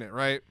Twitch in it,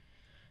 right?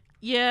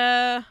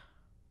 Yeah.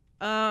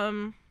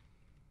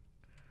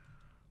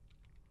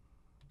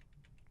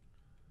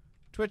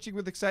 Twitching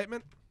with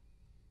excitement?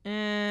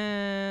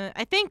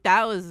 I think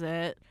that was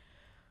it.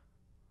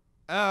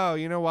 Oh,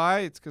 you know why?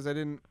 It's because I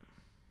didn't...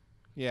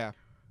 Yeah.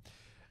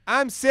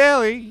 I'm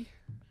Sally.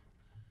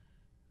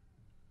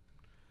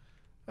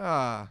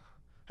 Have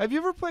you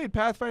ever played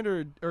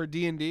Pathfinder or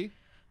D&D?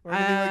 Or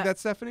anything like that,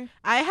 Stephanie?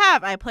 I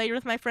have. I played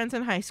with my friends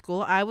in high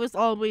school. I was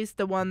always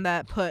the one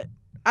that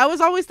I was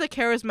always the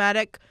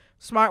charismatic,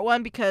 smart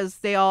one because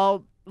they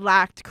all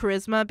lacked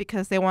charisma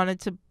because they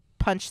wanted to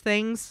punch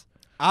things.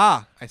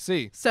 Ah, I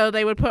see. So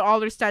they would put all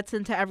their stats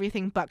into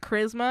everything but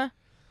charisma.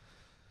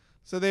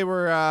 So they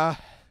were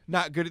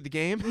not good at the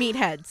game?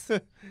 Meatheads.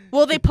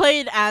 Well, they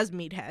played as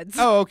meatheads.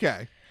 Oh,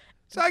 okay.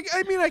 So,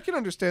 I mean, I can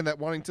understand that,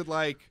 wanting to,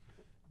 like,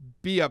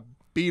 be a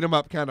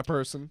beat-em-up kind of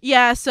person.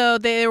 Yeah, so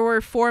there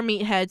were 4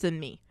 meatheads and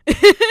me.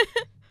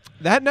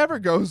 That never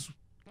goes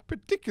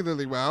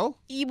particularly well.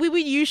 We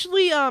would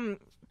usually our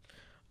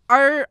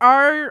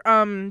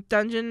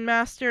dungeon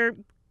master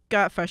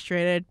got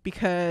frustrated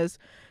because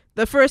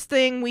the first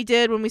thing we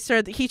did when we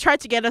started, he tried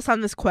to get us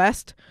on this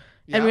quest,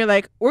 and we were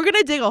like, we're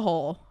gonna dig a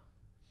hole,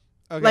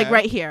 Okay. like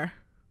right here.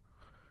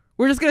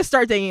 We're just gonna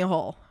start digging a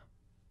hole.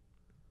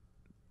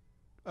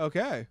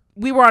 Okay.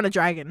 We were on a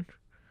dragon.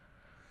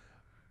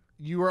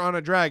 You were on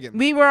a dragon.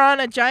 We were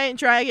on a giant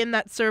dragon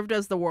that served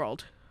as the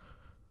world.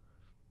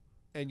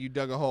 And you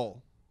dug a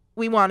hole.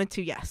 We wanted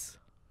to, yes.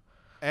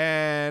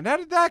 And how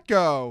did that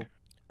go?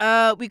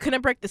 We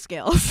couldn't break the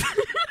scales.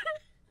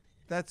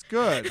 That's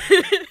good.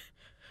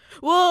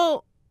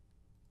 Well,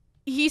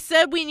 he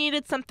said we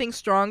needed something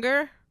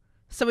stronger,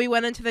 so we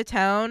went into the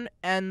town,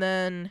 and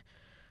then...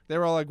 They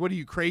were all like, what are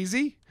you,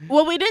 crazy?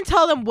 Well, we didn't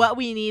tell them what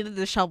we needed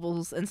the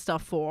shovels and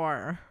stuff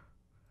for.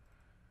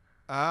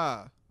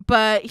 Ah.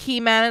 But he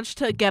managed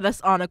to get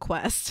us on a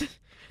quest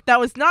that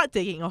was not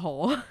digging a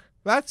hole.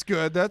 That's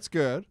good. That's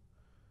good.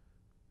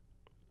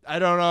 I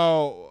don't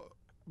know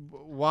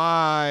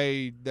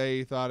why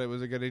they thought it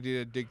was a good idea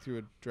to dig through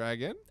a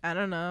dragon. I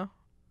don't know.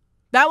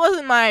 That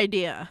wasn't my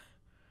idea.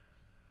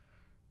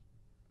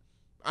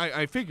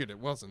 I figured it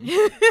wasn't.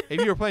 If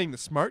you were playing the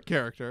smart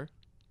character.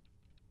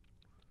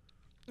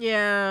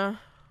 Yeah.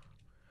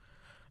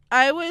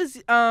 I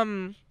was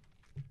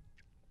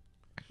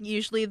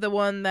usually the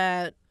one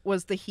that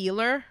was the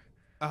healer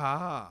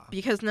Ah.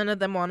 because none of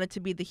them wanted to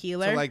be the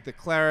healer. So like the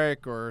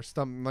cleric or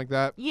something like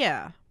that.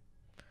 Yeah.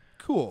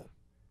 Cool.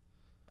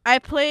 I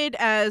played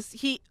as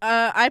it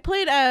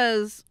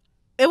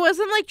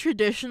wasn't like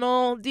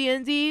traditional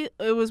D&D.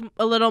 It was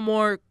a little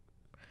more,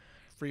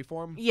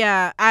 Freeform.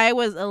 yeah, I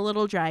was a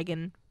little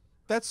dragon.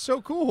 That's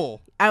so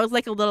cool. I was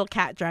like a little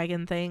cat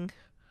dragon thing.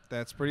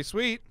 That's pretty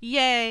sweet.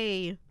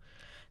 Yay.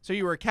 So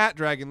you were a cat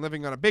dragon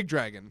living on a big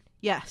dragon.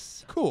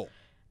 Yes. Cool.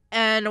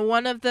 And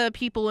one of the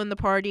people in the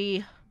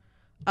party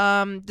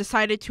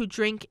decided to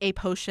drink a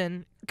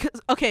potion.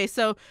 Okay,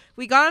 so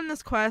we got on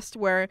this quest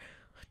where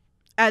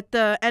at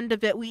the end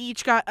of it, we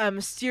each got a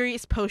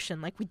mysterious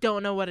potion. Like, we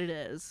don't know what it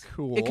is.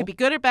 Cool. It could be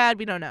good or bad.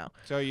 We don't know.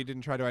 So you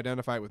didn't try to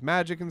identify it with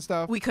magic and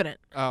stuff? We couldn't.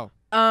 Oh.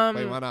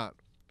 Wait, why not?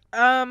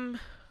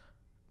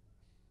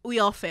 We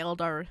all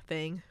failed our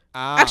thing.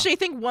 Ah. Actually, I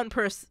think one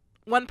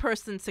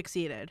person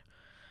succeeded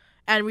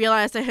and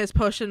realized that his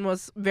potion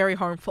was very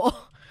harmful.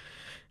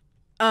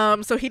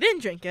 So he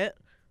didn't drink it.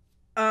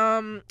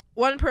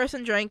 One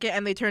person drank it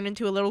and they turned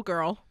into a little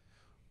girl.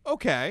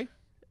 Okay.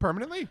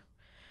 Permanently?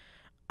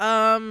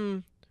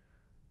 I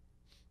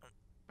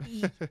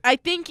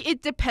think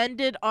it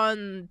depended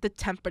on the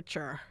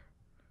temperature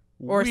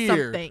or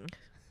Weird. something.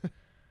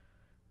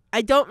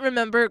 I don't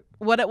remember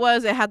what it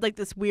was. It had like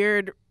this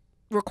weird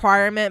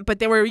requirement, but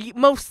they were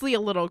mostly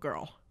a little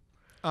girl.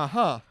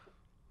 Uh-huh.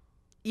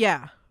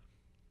 Yeah.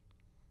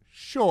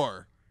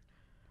 Sure.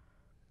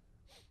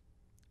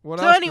 What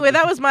So else anyway, did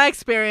that was my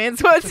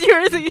experience. What's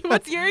yours?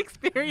 What's your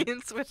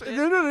experience with it?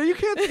 No, you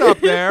can't stop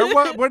there.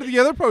 What do the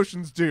other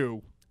potions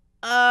do?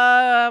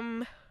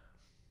 I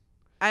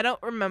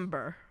don't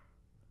remember.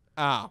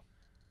 Oh.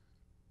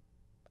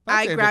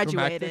 I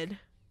graduated.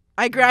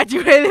 I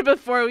graduated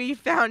before we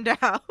found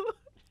out.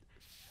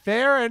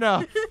 Fair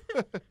enough.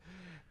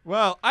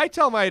 Well, I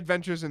tell my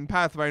adventures in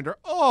Pathfinder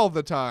all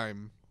the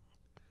time.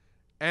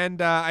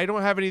 And I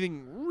don't have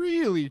anything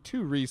really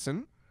too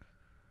recent.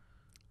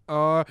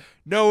 No,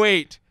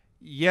 wait.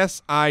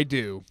 Yes, I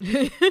do.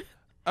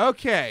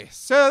 Okay,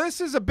 so this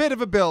is a bit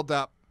of a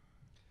build-up.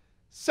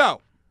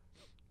 So,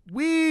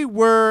 we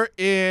were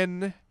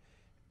in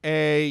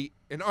an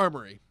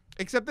armory.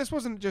 Except this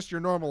wasn't just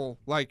your normal,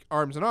 like,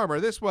 arms and armor.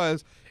 This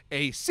was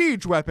a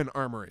siege weapon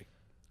armory.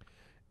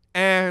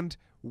 And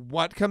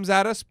what comes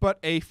at us but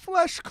a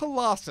flesh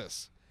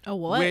colossus? A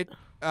what?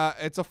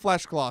 It's a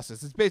flesh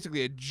colossus. It's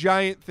basically a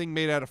giant thing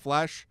made out of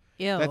flesh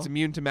Ew. that's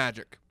immune to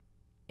magic.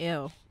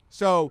 Ew.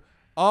 So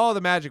all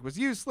the magic was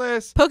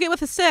useless. Poke it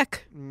with a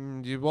stick.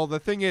 Well, the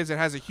thing is, it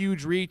has a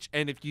huge reach,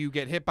 and if you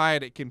get hit by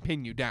it, it can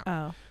pin you down.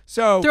 Oh.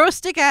 So, Throw a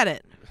stick at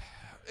it.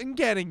 in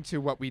getting to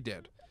what we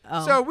did.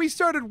 Oh. So we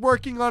started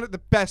working on it the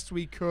best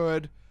we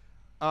could,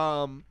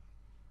 trying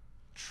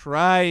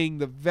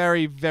the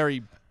very,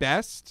 very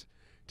best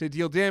to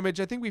deal damage.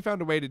 I think we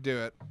found a way to do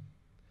it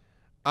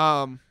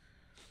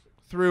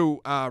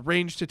through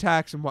ranged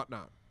attacks and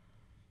whatnot.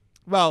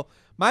 Well,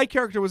 my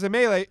character is a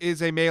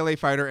melee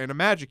fighter and a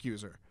magic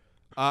user,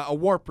 a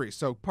war priest,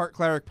 so part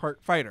cleric,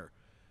 part fighter.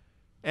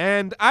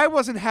 And I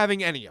wasn't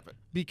having any of it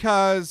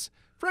because,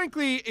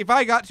 frankly, if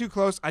I got too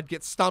close, I'd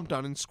get stomped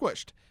on and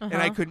squished, and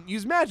I couldn't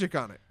use magic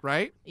on it,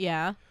 right?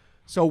 Yeah.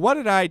 So what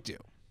did I do?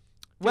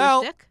 Through a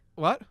stick?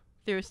 What?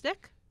 Through a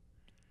stick?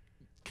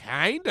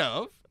 Kind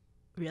of.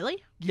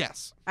 Really?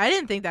 Yes. I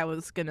didn't think that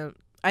was gonna.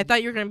 I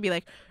thought you were gonna be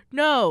like,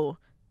 no,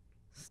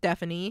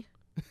 Stephanie,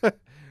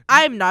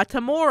 I'm not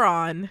a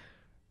moron.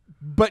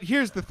 But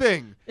here's the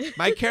thing.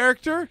 My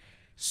character,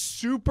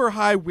 super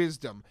high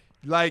wisdom.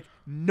 Like,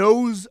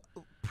 knows,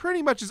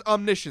 pretty much is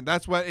omniscient.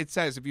 That's what it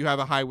says if you have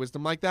a high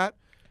wisdom like that.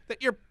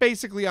 That you're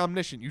basically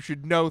omniscient. You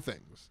should know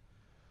things.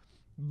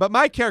 But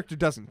my character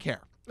doesn't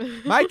care.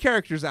 My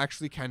character's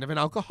actually kind of an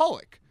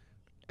alcoholic.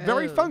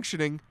 Very Oh.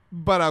 functioning,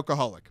 but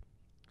alcoholic.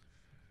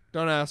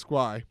 Don't ask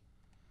why.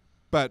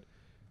 But,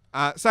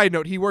 side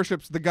note, he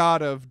worships the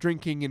god of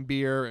drinking and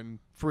beer and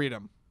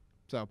freedom.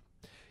 So,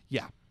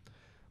 yeah.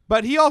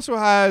 But he also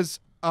has,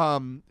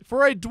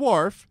 for a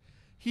dwarf,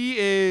 he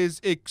is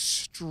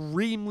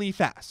extremely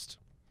fast.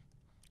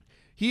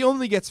 He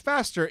only gets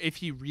faster if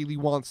he really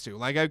wants to.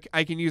 Like,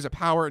 I can use a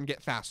power and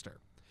get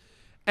faster.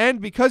 And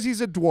because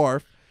he's a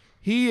dwarf,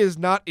 he is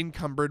not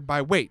encumbered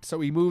by weight, so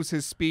he moves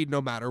his speed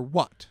no matter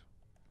what.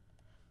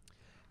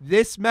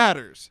 This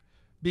matters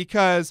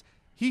because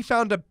he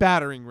found a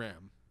battering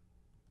ram.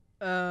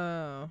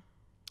 Oh.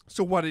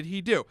 So what did he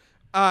do?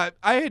 I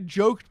had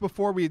joked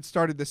before we had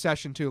started the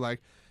session too,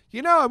 like,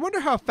 I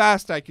wonder how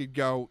fast I could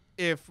go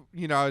if,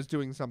 I was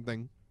doing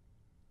something.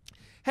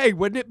 Hey,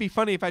 wouldn't it be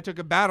funny if I took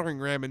a battering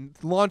ram and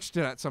launched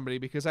it at somebody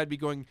because I'd be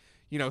going,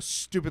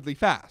 stupidly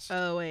fast.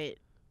 Oh, wait.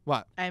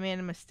 What? I made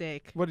a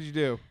mistake. What did you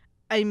do?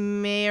 I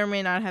may or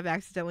may not have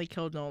accidentally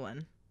killed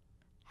Nolan.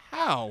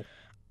 How?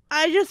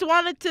 I just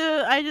wanted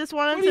to.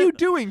 What are you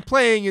doing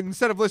playing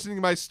instead of listening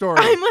to my story?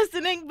 I'm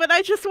listening, but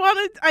I just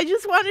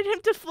wanted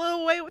him to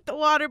flow away with the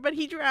water, but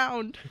he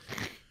drowned.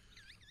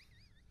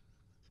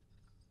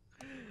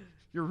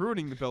 You're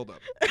ruining the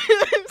buildup.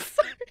 I'm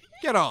sorry.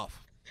 Get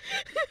off.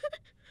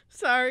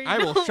 Sorry. I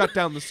will shut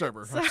down the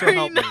server. Sorry, so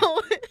help me.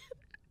 Nolan.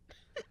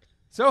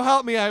 So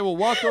help me, I will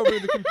walk over to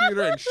the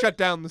computer and shut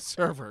down the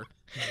server.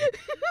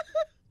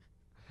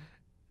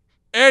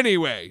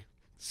 Anyway,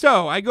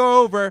 so I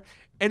go over,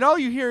 and all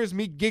you hear is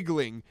me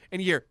giggling,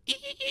 and you hear,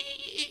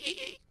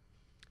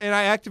 and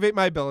I activate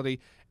my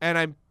ability, and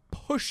I'm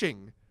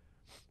pushing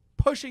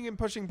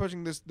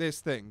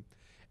this thing.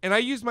 And I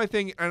use my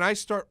thing, and I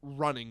start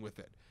running with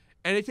it.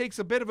 And it takes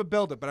a bit of a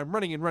buildup, but I'm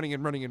running and running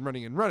and running and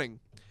running and running.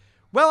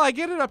 Well, I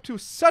get it up to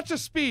such a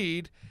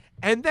speed,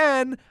 And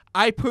then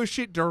I push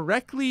it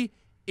directly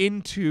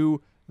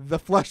into the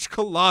Flesh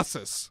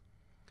Colossus.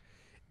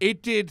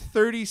 It did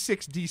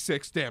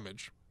 36d6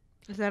 damage.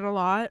 Is that a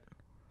lot?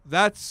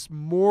 That's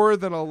more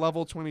than a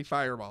level 20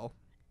 fireball.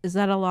 Is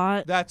that a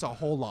lot? That's a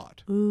whole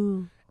lot.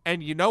 Ooh.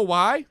 And you know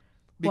why?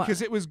 What?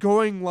 Because it was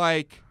going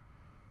like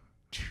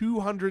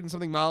 200 and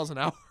something miles an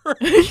hour.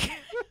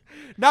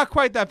 Not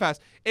quite that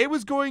fast. It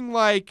was going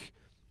like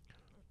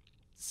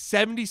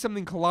 70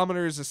 something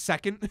kilometers a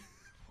second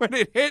when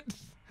it hit.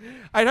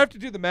 I'd have to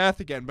do the math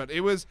again, but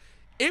it was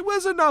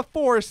enough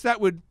force that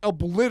would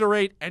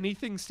obliterate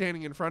anything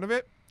standing in front of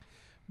it.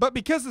 But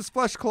because this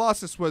Flesh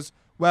Colossus was,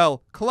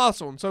 well,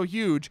 colossal and so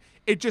huge,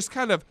 it just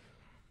kind of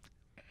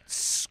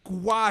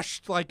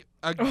squashed like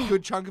a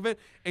good chunk of it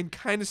and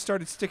kind of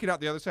started sticking out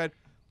the other side.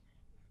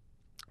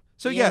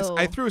 So yes, Yo.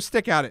 I threw a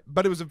stick at it,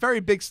 but it was a very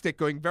big stick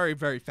going very,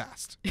 very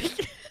fast.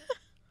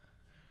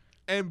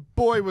 And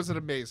boy, was it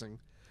amazing.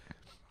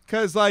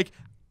 Because, like,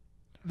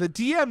 the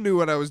DM knew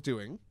what I was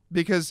doing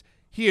because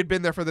he had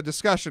been there for the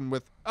discussion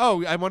with,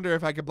 oh, I wonder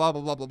if I could blah,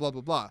 blah, blah, blah, blah,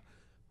 blah, blah.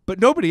 But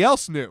nobody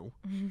else knew.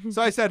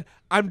 So I said,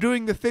 I'm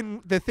doing the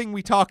thing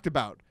we talked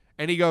about.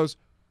 And he goes,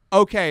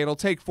 okay, it'll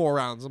take 4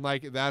 rounds. I'm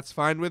like, that's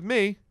fine with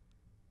me.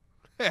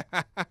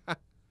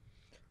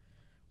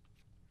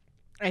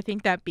 I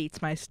think that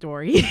beats my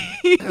story.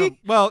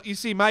 Well, you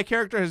see, my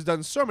character has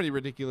done so many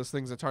ridiculous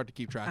things it's hard to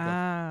keep track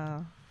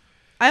of.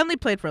 I only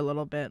played for a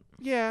little bit.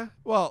 Yeah,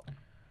 well,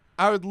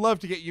 I would love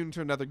to get you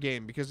into another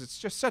game because it's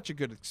just such a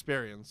good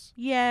experience.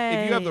 Yay.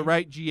 If you have the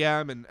right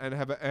GM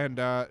and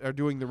are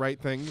doing the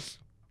right things,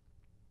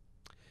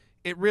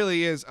 it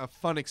really is a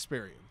fun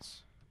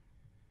experience.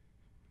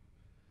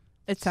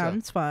 It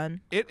sounds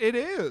fun. It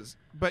is,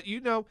 but you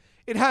know,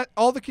 it has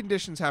all the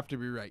conditions have to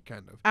be right,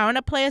 kind of. I want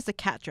to play as a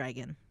cat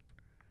dragon.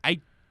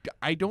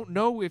 I don't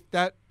know if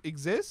that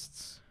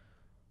exists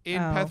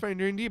in Oh.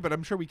 Pathfinder D&D, but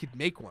I'm sure we could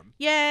make one.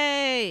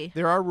 Yay!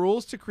 There are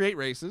rules to create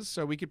races,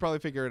 so we could probably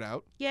figure it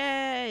out.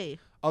 Yay!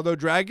 Although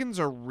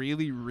dragons are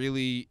really,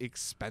 really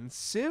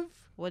expensive.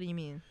 What do you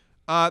mean?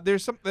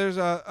 There's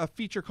a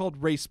feature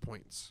called race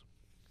points.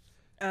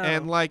 Oh.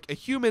 And like a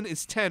human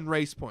is 10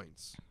 race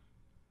points.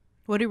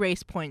 What do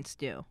race points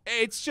do?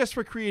 It's just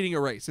for creating a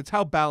race. It's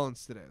how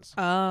balanced it is.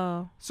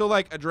 Oh. So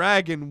like a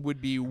dragon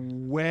would be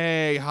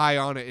way high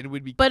on it and it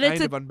would be But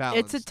kind of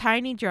unbalanced. it's a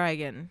tiny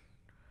dragon.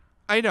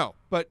 I know,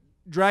 but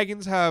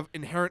dragons have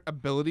inherent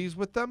abilities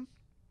with them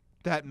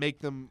that make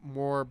them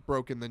more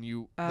broken than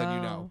you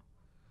know.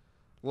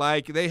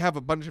 Like they have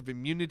a bunch of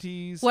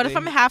immunities. What if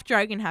I'm half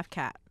dragon, half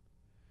cat?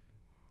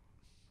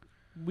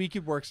 We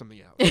could work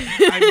something out.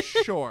 I'm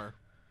sure.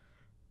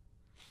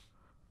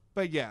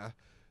 But yeah.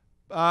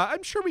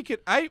 I'm sure we could.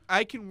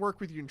 I can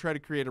work with you and try to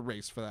create a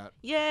race for that.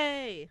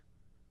 Yay!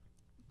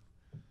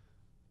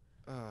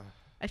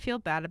 I feel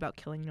bad about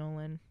killing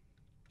Nolan.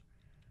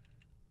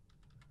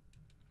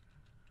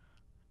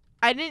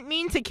 I didn't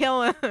mean to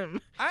kill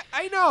him.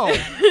 I know.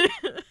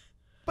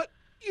 But,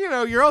 you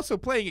know, you're also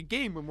playing a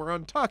game when we're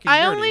on Talking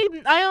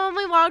Nerdy. I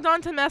only logged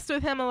on to mess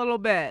with him a little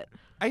bit.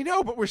 I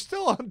know, but we're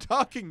still on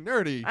Talking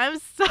Nerdy. I'm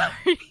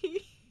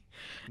sorry.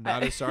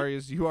 Not as sorry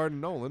as you are,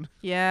 Nolan.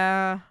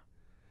 Yeah.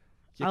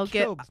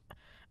 You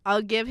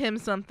I'll give him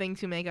something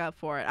to make up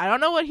for it. I don't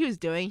know what he was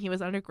doing. He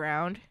was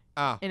underground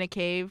in a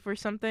cave or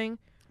something.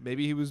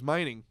 Maybe he was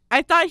mining.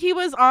 I thought he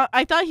was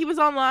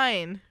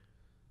online.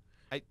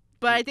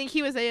 But I think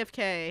he was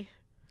AFK.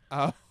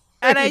 Oh.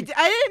 And I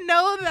didn't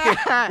know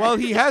that. Well,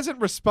 he hasn't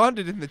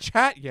responded in the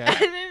chat yet. I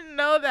didn't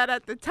know that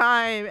at the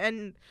time,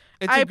 and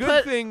It's a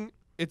good thing.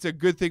 It's a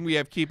good thing we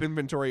have keep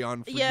inventory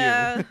on for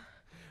you.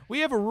 We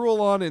have a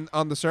rule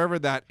on the server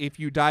that if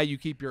you die, you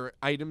keep your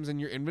items in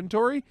your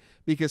inventory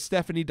because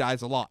Stephanie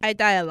dies a lot. I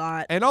die a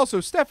lot. And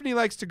also, Stephanie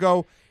likes to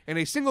go in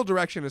a single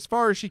direction as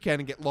far as she can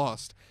and get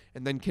lost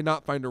and then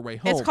cannot find her way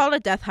home. It's called a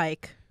death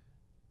hike.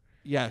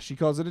 Yeah, she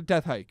calls it a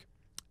death hike.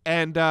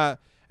 And at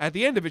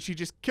the end of it, she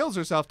just kills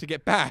herself to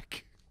get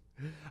back.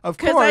 Of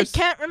course. Because I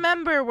can't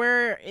remember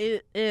where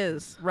it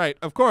is. Right.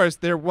 Of course,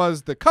 there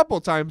was the couple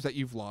times that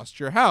you've lost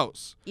your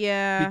house.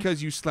 Yeah.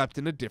 Because you slept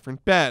in a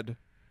different bed.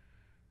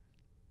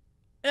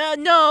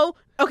 No.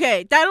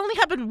 Okay, that only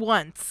happened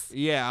once.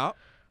 Yeah.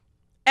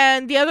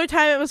 And the other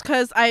time it was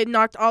because I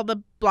knocked all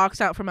the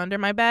blocks out from under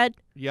my bed.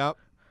 Yep.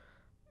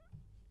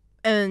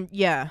 And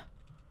yeah.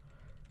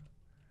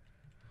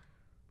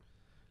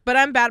 But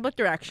I'm bad with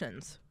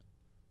directions.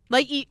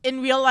 Like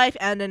in real life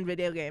and in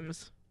video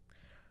games.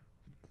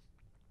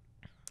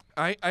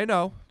 I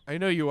know. I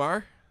know you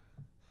are.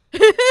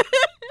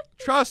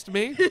 Trust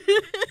me.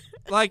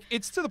 Like,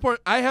 it's to the point,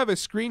 I have a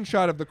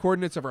screenshot of the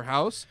coordinates of her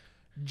house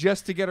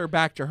just to get her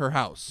back to her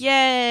house.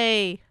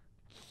 Yay.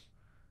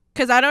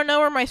 Because I don't know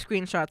where my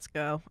screenshots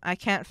go. I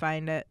can't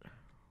find it.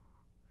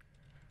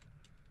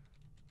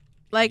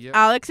 Like, Yep.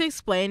 Alex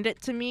explained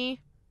it to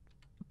me,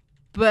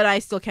 but I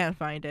still can't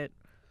find it.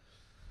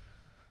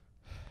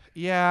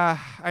 Yeah,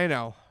 I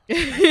know.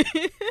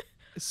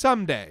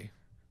 Someday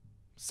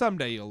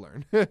you'll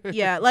learn.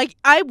 Yeah, like,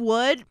 I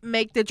would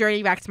make the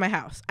journey back to my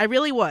house. I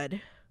really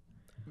would.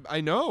 I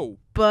know.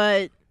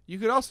 But You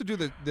could also do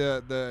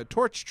the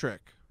torch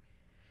trick,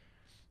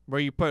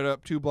 where you put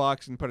up 2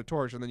 blocks and put a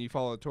torch, and then you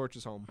follow the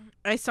torches home.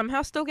 I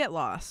somehow still get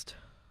lost.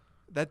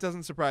 That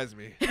doesn't surprise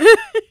me.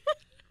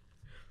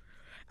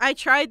 I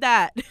tried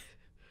that.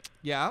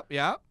 Yeah,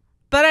 yeah.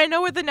 But I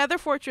know where the Nether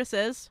Fortress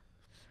is.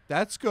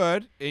 That's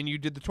good. And you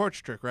did the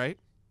torch trick, right?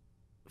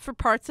 For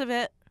parts of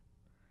it.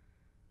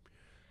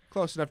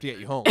 Close enough to get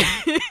you home.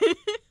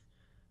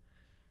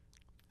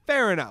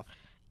 Fair enough.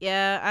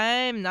 Yeah,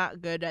 I'm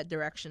not good at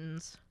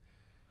directions.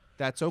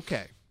 That's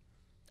okay.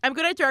 I'm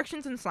good at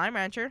directions in Slime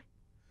Rancher.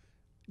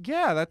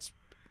 Yeah, that's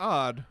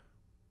odd.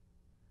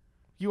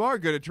 You are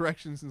good at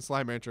directions in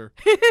Slime Rancher.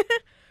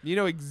 You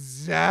know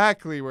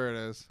exactly where it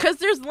is. Because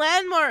there's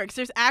landmarks.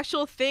 There's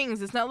actual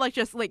things. It's not like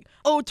just like,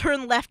 oh,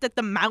 turn left at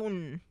the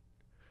mountain.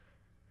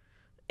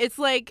 It's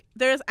like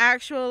there's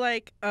actual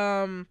like,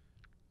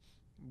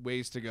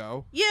 Ways to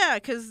go. yeah,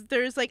 because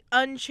there's like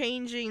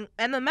unchanging.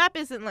 And the map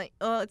isn't like,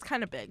 oh, it's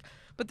kind of big.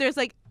 But there's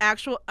like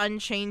actual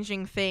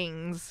unchanging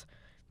things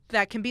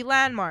that can be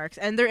landmarks.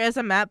 And there is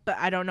a map, but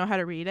I don't know how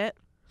to read it.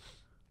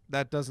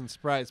 That doesn't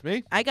surprise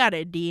me. I got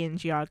a D in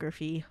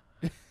geography.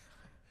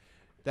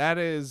 That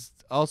is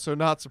also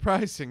not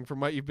surprising from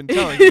what you've been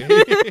telling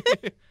me.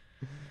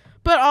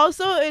 But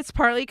also, it's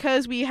partly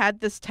because we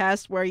had this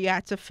test where you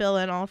had to fill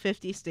in all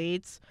 50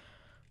 states.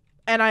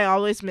 And I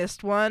always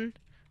missed one.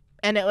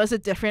 And it was a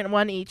different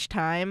one each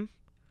time.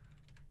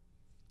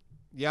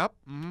 Yep.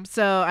 Mm-hmm.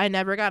 So I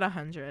never got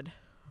 100.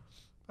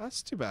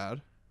 That's too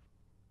bad.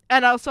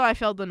 And also, I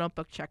failed the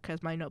notebook check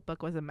because my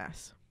notebook was a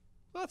mess.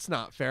 That's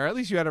not fair. At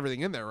least you had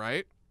everything in there,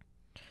 right?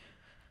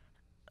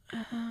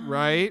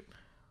 Right?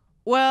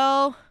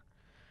 Well,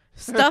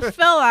 stuff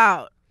fell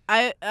out.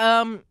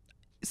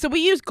 So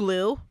we used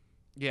glue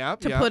Yeah.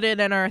 to put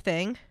it in our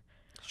thing.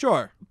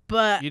 Sure.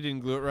 But You didn't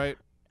glue it right?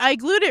 I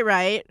glued it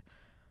right.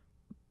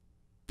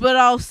 But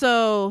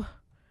also,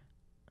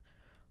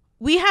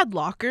 we had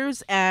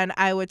lockers, and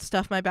I would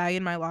stuff my bag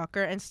in my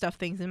locker and stuff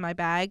things in my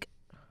bag.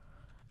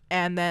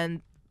 And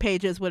then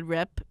pages would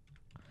rip.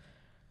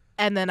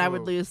 And then I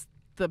would Oh. lose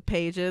the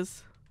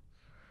pages.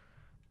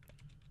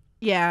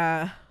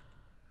 Yeah.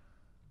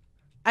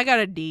 I got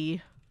a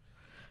D.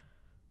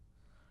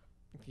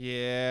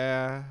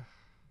 Yeah.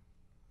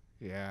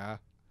 Yeah.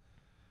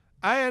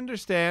 I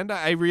understand.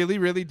 I really,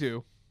 really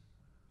do.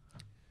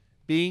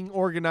 Being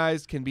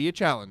organized can be a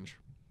challenge.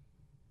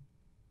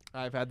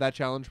 I've had that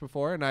challenge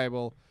before, and I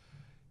will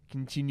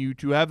continue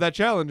to have that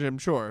challenge, I'm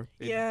sure.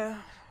 It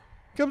Yeah.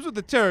 comes with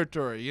the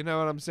territory, you know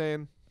what I'm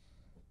saying?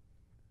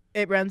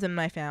 It runs in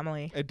my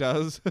family. It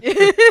does.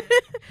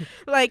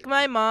 Like,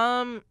 my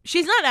mom,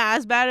 she's not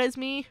as bad as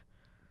me,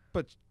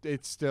 But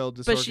it's still but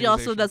disorganization. she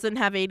also doesn't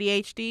have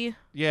ADHD.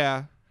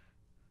 Yeah.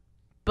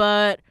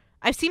 But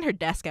I've seen her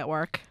desk at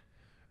work.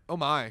 Oh,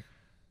 my.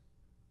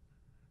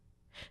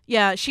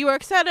 Yeah, she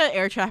works at an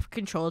air traffic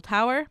control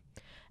tower,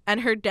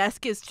 and her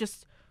desk is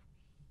just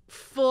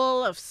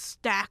full of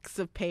stacks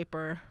of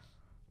paper.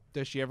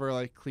 Does she ever,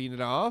 like, clean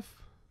it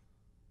off?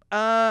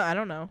 I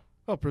don't know.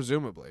 Well,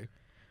 presumably.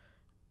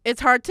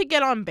 It's hard to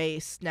get on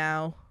base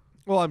now.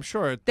 Well, I'm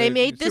sure. They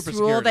made this super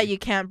rule that security. you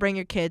can't bring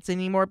your kids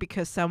anymore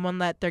because someone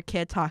let their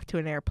kid talk to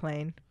an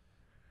airplane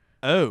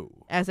Oh.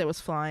 as it was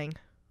flying.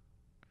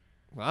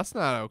 Well, that's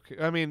not okay.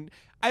 I mean,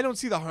 I don't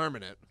see the harm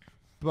in it.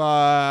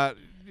 But,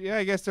 yeah,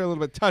 I guess they're a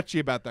little bit touchy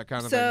about that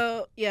kind of thing.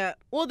 So, yeah.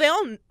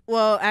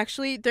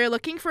 Actually, they're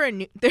looking for a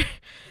new...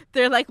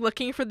 They're like,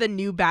 looking for the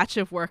new batch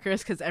of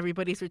workers because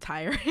everybody's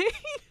retiring.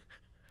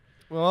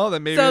 Well,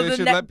 then maybe So they the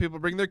should let people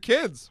bring their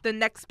kids. The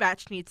next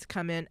batch needs to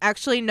come in.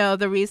 Actually, no.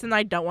 The reason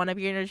I don't want to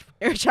be an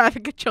air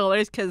traffic controller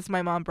is because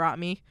my mom brought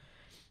me.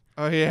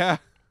 Oh, yeah?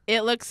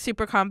 It looks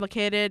super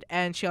complicated,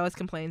 and she always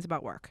complains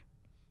about work.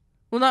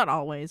 Well, not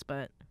always,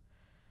 but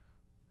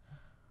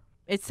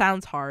it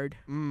sounds hard.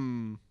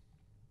 Mm.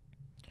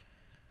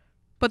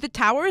 But the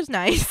tower is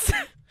nice.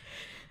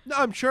 No,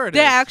 I'm sure it is.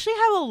 They actually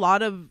have a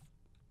lot of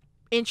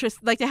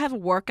interest. Like, they have a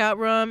workout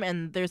room,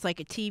 and there's, like,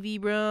 a TV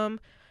room,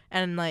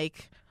 and,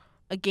 like,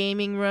 a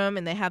gaming room,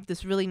 and they have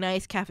this really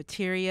nice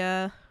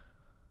cafeteria.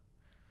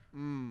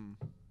 Mm.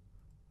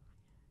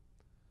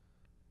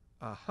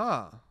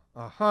 Uh-huh.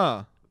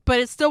 Uh-huh. But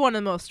it's still one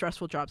of the most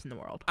stressful jobs in the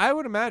world. I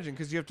would imagine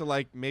because you have to,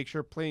 like, make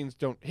sure planes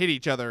don't hit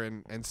each other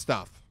and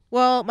stuff.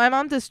 Well, my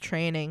mom does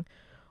training.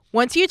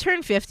 Once you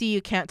turn 50,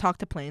 you can't talk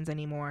to planes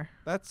anymore.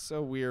 That's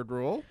a weird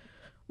rule.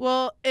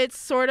 Well, it's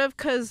sort of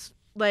because,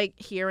 like,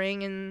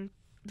 hearing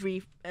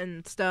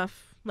and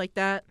stuff like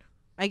that,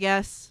 I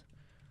guess.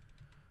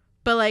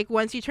 But, like,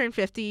 once you turn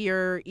 50,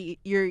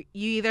 you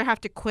either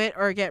have to quit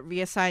or get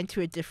reassigned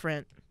to a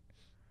different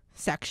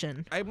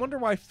section. I wonder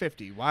why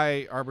 50.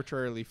 Why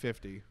arbitrarily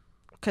 50?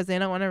 Because they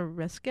don't want to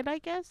risk it, I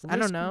guess. I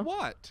don't Risk know.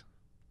 what?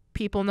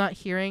 People not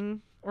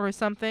hearing or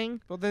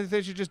something. Well, then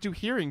they should just do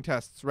hearing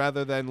tests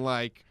rather than,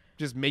 like,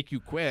 just make you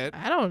quit.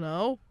 I don't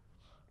know.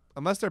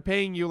 Unless they're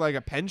paying you, like,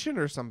 a pension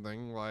or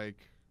something,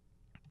 like,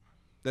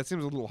 that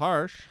seems a little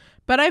harsh.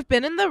 But I've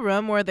been in the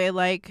room where they,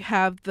 like,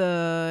 have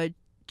the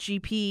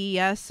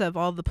GPS of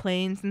all the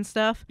planes and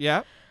stuff.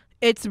 Yeah.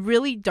 It's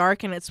really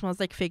dark and it smells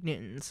like Fig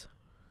Newtons.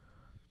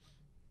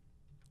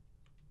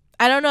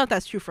 I don't know if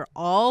that's true for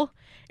all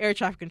air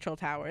traffic control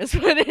towers,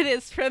 but it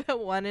is for the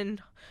one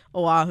in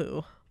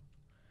Oahu.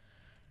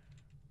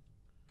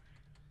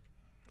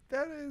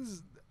 That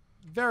is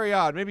very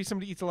odd. Maybe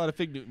somebody eats a lot of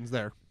Fig Newtons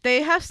there.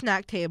 They have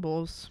snack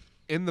tables.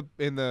 In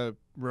the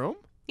room?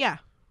 Yeah.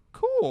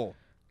 Cool.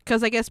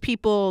 Because I guess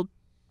people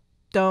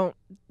don't...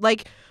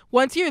 Like,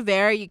 once you're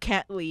there, you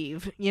can't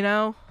leave, you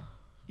know?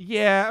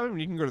 Yeah, I mean,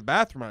 you can go to the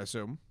bathroom, I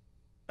assume.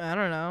 I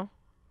don't know.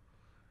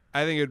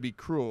 I think it would be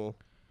cruel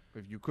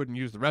if you couldn't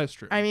use the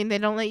restroom. I mean, they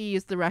don't let you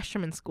use the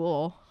restroom in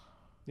school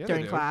Yeah,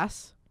 during they do.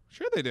 class.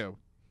 Sure they do.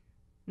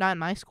 Not in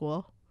my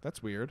school.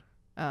 That's weird.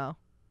 Oh.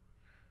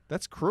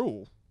 That's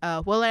cruel.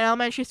 Oh. Well, in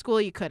elementary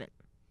school, you couldn't.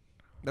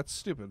 That's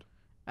stupid.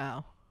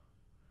 Oh.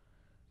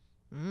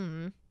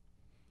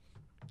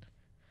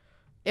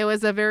 It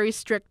was a very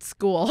strict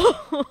school.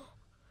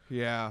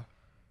 Yeah.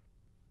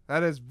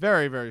 That is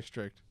very, very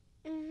strict.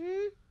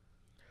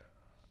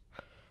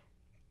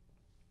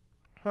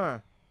 Huh.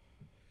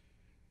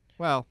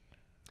 Well,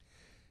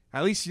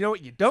 at least you know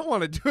what you don't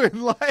want to do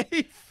in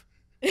life.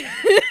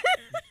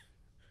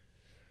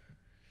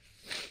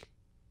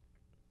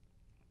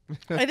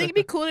 I think it'd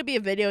be cool to be a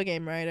video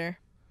game writer.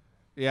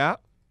 Yeah.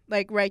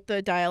 Like, write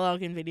the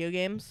dialogue in video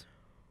games.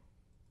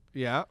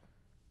 Yeah.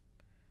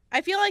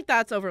 I feel like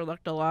that's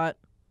overlooked a lot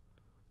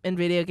in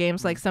video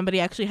games. Like,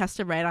 somebody actually has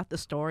to write out the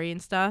story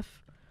and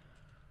stuff.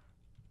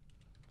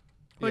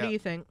 What Yeah. do you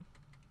think?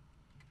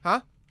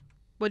 Huh?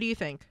 What do you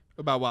think?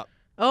 About what?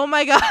 Oh,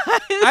 my God.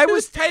 I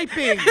was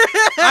typing.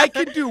 I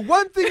can do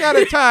one thing at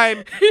a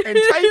time, and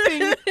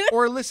typing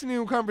or listening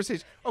to a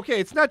conversation. Okay,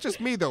 it's not just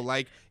me, though.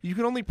 Like, you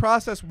can only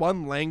process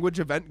one language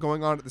event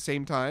going on at the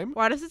same time.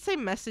 Why does it say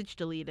message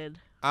deleted?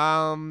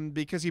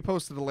 Because he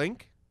posted a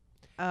link,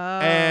 Oh.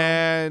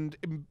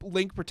 and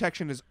link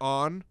protection is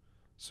on.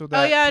 So that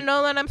Oh, yeah,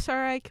 Nolan, I'm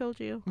sorry I killed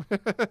you.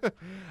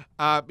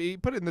 he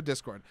put it in the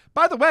Discord.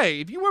 By the way,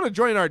 if you want to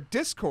join our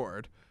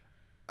Discord,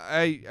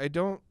 I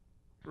don't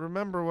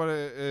remember what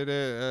it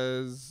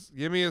is.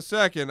 Give me a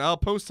second. I'll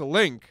post a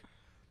link.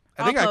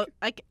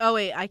 Oh,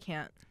 wait, I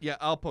can't. Yeah,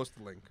 I'll post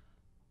the link.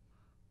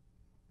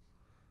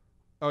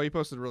 Oh, he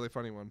posted a really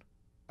funny one.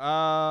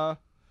 Yeah,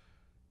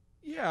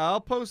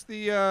 I'll post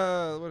the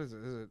what is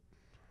it? Is it?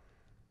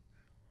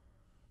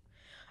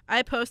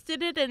 I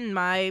posted it in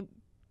my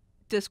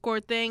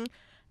Discord thing,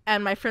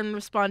 and my friend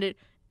responded,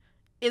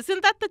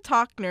 "Isn't that the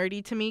talk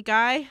nerdy to me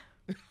guy?"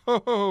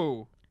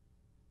 Oh.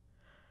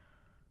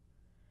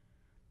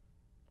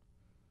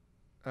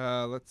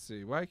 Let's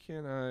see. Why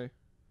can't I?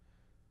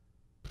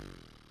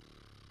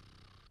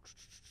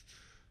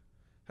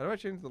 How do I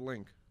change the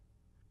link?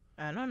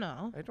 I don't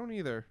know. I don't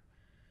either.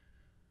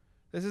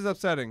 This is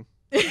upsetting.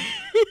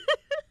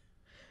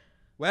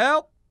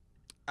 Well,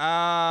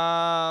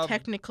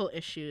 Technical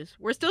issues.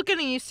 We're still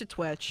getting used to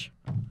Twitch.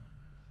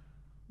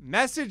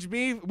 message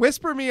me,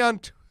 whisper me on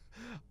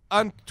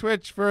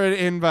Twitch for an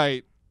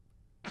invite.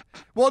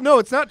 Well, no,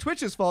 it's not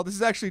Twitch's fault. This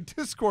is actually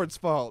Discord's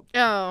fault.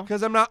 Oh.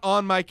 Because I'm not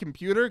on my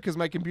computer, because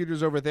my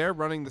computer's over there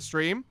running the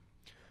stream.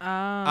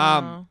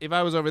 Oh. If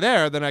I was over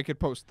there, then I could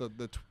post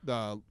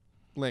the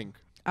link.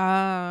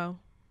 Oh.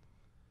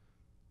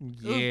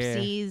 Yeah.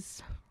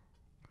 Oopsies.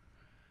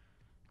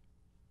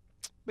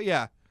 But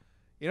yeah,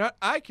 you know what?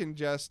 I can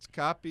just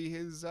copy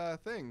his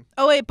thing.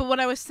 Oh, wait, but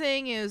what I was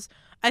saying is,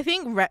 I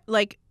think,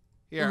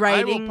 Here,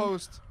 writing... I will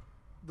post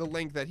the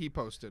link that he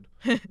posted.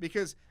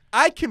 Because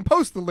I can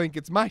post the link.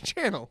 It's my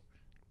channel.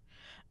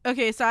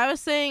 Okay, so I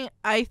was saying,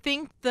 I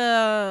think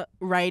the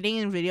writing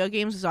in video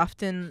games is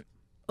often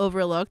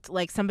overlooked.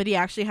 Like, somebody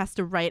actually has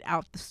to write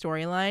out the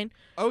storyline.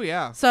 Oh,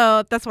 yeah.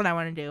 So that's what I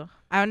want to do.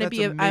 I want to That's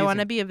be. I want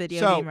to amazing. be a video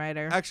So, game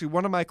writer. Actually,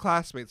 one of my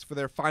classmates for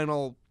their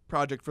final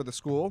project for the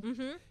school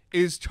Mm-hmm.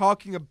 is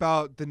talking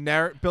about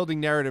the building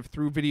narrative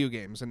through video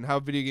games and how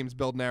video games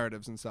build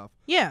narratives and stuff.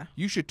 Yeah.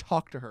 You should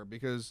talk to her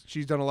because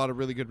she's done a lot of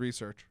really good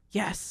research.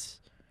 Yes.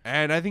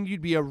 And I think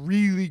you'd be a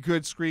really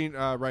good screen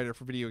writer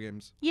for video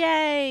games.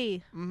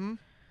 Yay. Mm-hmm.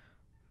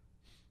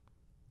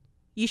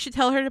 You should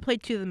tell her to play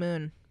To the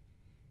Moon.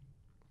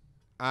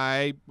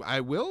 I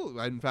will,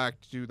 in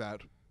fact, do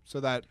that so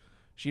that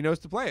she knows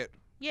to play it.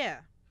 Yeah.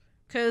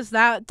 Because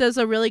that does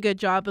a really good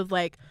job of,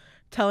 like,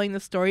 telling the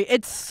story.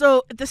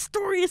 The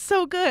story is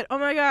so good. Oh,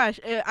 my gosh.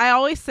 I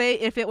always say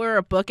if it were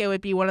a book, it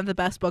would be one of the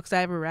best books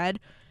I ever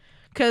read.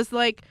 Because,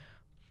 like,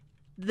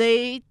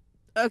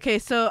 okay,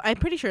 so I'm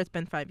pretty sure it's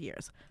been 5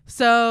 years.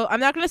 So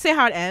I'm not going to say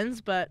how it ends,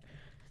 but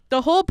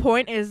the whole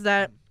point is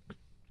that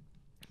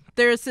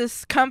there's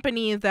this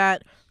company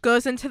that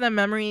goes into the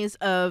memories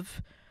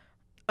of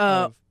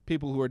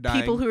people who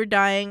are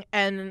dying.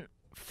 And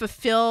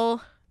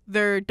fulfill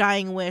their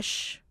dying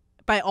wish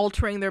by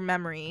altering their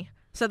memory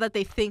so that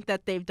they think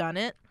that they've done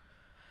it.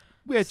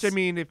 Which, I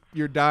mean, if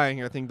you're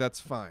dying, I think that's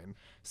fine.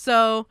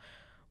 So,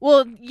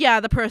 well, yeah,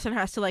 the person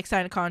has to, like,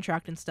 sign a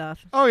contract and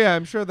stuff. Oh, yeah,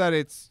 I'm sure that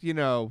it's,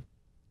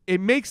 it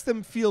makes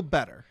them feel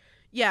better.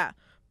 Yeah,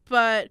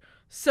 but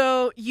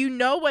so you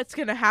know what's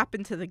going to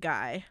happen to the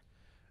guy.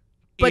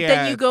 But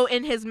then you Yeah. go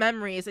in his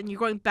memories, and you're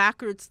going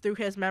backwards through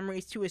his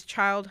memories to his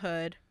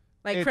childhood.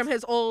 Like, from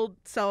his old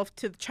self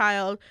to the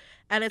child.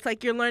 And it's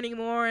like you're learning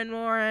more and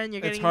more, and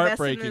you're It's getting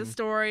invested in heartbreaking. the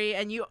story.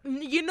 And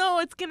you know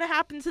what's going to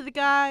happen to the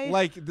guy.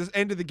 Like, this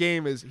end of the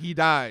game is he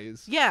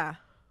dies. Yeah.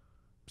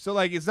 So,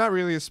 like, it's not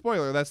really a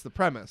spoiler. That's the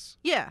premise.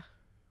 Yeah.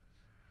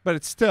 But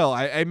it's still,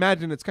 I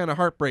imagine it's kind of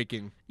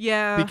heartbreaking.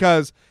 Yeah.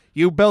 Because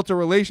you built a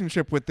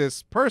relationship with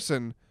this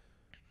person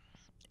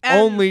And-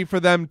 only for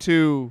them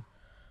to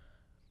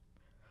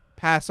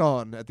pass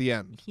on at the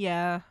end.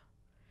 Yeah.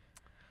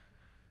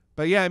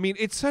 But yeah, I mean,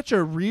 it's such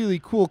a really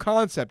cool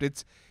concept.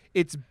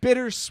 It's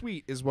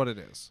bittersweet is what it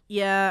is.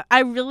 Yeah. I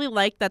really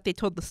like that they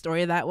told the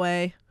story that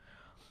way.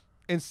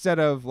 Instead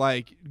of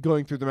like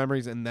going through the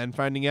memories and then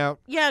finding out.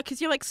 Yeah, because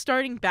you're like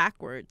starting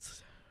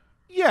backwards.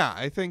 Yeah,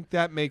 I think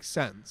that makes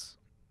sense.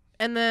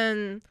 And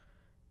then,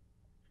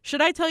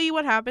 should I tell you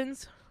what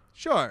happens?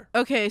 Sure.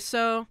 Okay,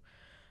 so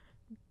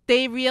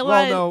they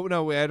realize. Well,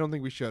 no, wait, I don't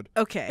think we should.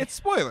 Okay. It's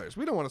spoilers.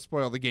 We don't want to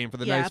spoil the game for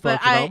the yeah, nice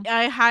but folks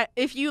at home.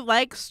 if you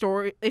like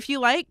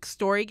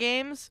story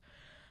games,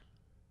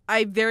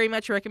 I very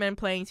much recommend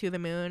playing To the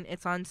Moon.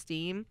 It's on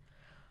Steam.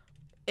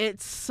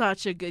 It's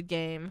such a good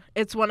game.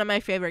 It's one of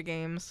my favorite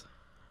games.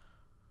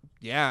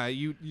 Yeah,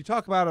 you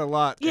talk about it a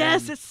lot.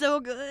 Yes, and it's so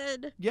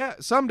good. yeah,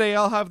 someday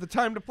I'll have the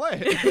time to play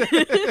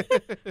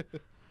it.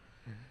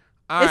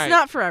 It's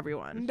not for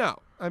everyone. No,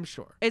 I'm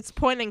sure. It's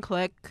point and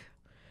click.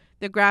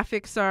 The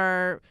graphics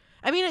are,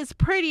 I mean, it's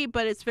pretty,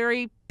 but it's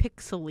very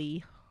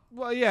pixely.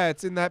 Well, yeah,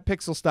 it's in that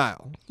pixel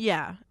style.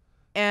 Yeah.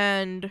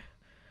 And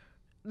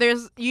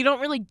you don't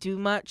really do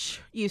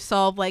much. You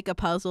solve like a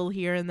puzzle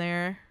here and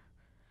there.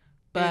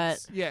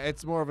 But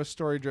it's more of a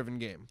story-driven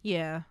game,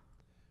 yeah.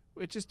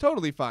 which is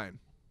totally fine.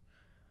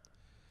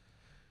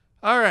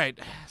 All right,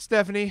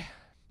 Stephanie,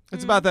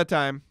 it's about that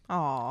time.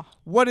 Aw.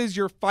 What is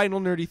your final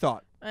nerdy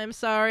thought? I'm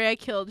sorry I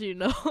killed you,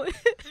 Nolan.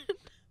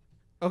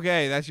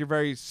 Okay, that's your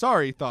very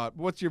sorry thought.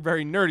 What's your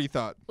very nerdy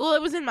thought? Well,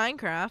 it was in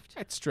Minecraft.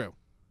 That's true.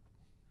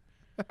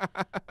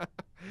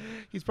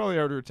 He's probably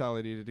already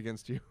retaliated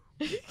against you.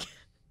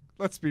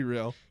 Let's be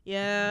real.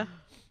 Yeah.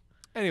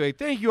 Anyway,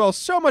 thank you all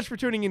so much for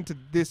tuning into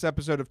this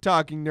episode of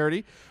Talking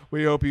Nerdy.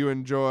 We hope you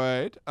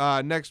enjoyed.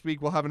 Next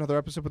week we'll have another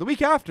episode, but the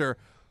week after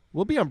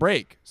we'll be on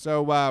break,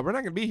 so we're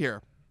not gonna be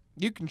here.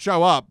 You can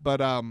show up, but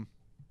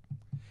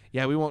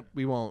yeah, we won't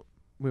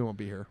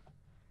be here.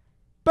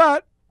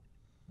 But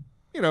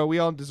you know, we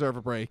all deserve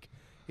a break,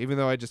 even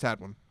though I just had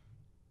one.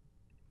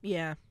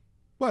 Yeah.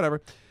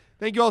 Whatever.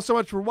 Thank you all so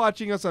much for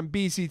watching us on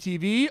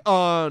BCTV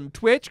on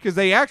Twitch, because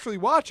they actually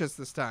watch us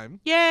this time.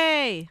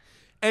 Yay.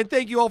 And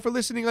thank you all for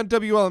listening on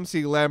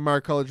WLMC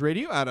Landmark College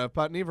Radio out of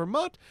Putney,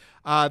 Vermont.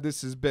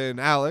 This has been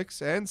Alex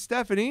and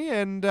Stephanie,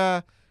 and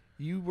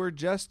you were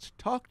just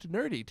talked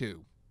nerdy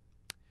to.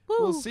 Woo.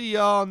 We'll see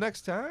y'all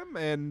next time,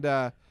 and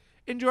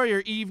enjoy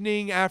your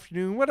evening,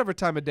 afternoon, whatever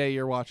time of day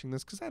you're watching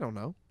this, because I don't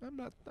know.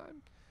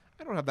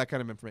 I don't have that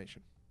kind of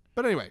information.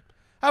 But anyway,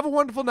 have a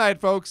wonderful night,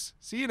 folks.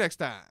 See you next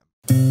time.